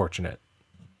less fortunate.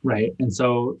 Right. And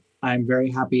so I'm very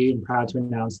happy and proud to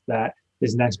announce that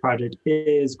his next project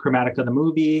is Chromatica the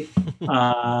movie,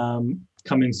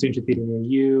 coming soon to theater near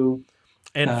you.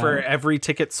 And for every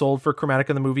ticket sold for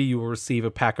Chromatica the movie, you will receive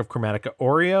a pack of Chromatica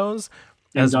Oreos,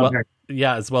 as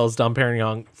well as Dom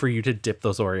Perignon for you to dip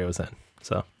those Oreos in.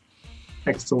 So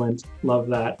excellent. Love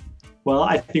that. Well,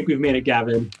 I think we've made it,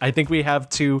 Gavin. I think we have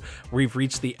too. We've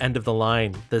reached the end of the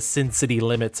line, the Sin City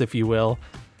limits, if you will.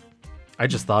 I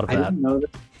just thought of that.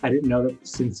 I didn't know that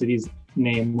Sin City's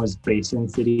name was Basin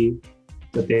City,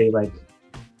 but they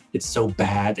it's so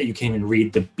bad that you can't even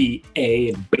read the B-A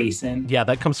in Basin. Yeah,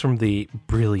 that comes from the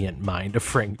brilliant mind of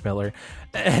Frank Miller.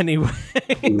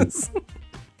 Anyways.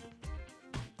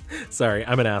 Sorry,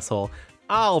 I'm an asshole.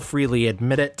 I'll freely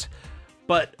admit it.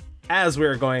 But as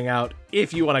we're going out,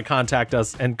 if you want to contact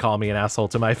us and call me an asshole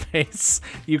to my face,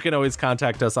 you can always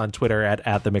contact us on Twitter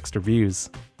at The Mixed Reviews.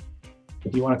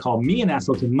 If you want to call me an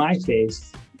asshole to my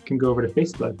face, you can go over to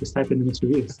Facebook. Just type in The Mixed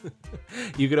Reviews.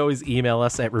 You could always email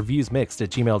us at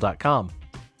reviewsmixed@gmail.com.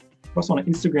 We're also on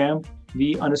Instagram,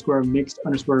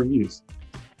 _mixed_reviews.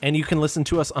 And you can listen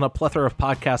to us on a plethora of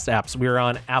podcast apps. We're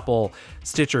on Apple,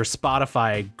 Stitcher,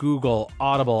 Spotify, Google,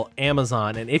 Audible,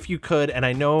 Amazon. And if you could, and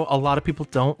I know a lot of people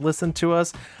don't listen to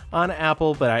us on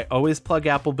Apple, but I always plug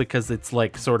Apple because it's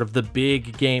like sort of the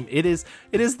big game. It is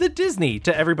the Disney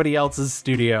to everybody else's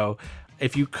studio.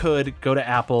 If you could, go to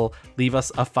Apple, leave us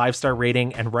a 5-star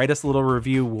rating, and write us a little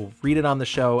review. We'll read it on the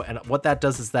show. And what that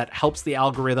does is that helps the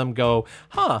algorithm go,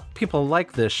 people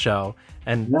like this show,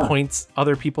 and points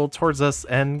other people towards us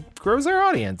and grows our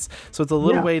audience. So it's a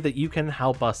little way that you can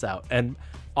help us out. And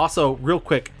also, real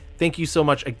quick, thank you so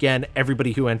much again,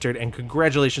 everybody who entered, and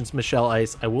congratulations, Michelle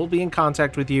Ice. I will be in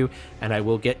contact with you, and I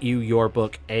will get you your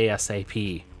book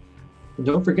ASAP. And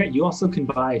don't forget, you also can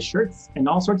buy shirts and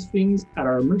all sorts of things at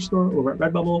our merch store over at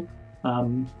Redbubble.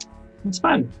 It's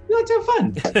fun. We like to have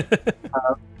fun.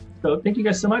 So thank you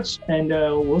guys so much, and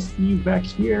we'll see you back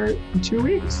here in 2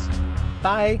 weeks.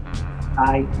 Bye.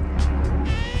 Bye.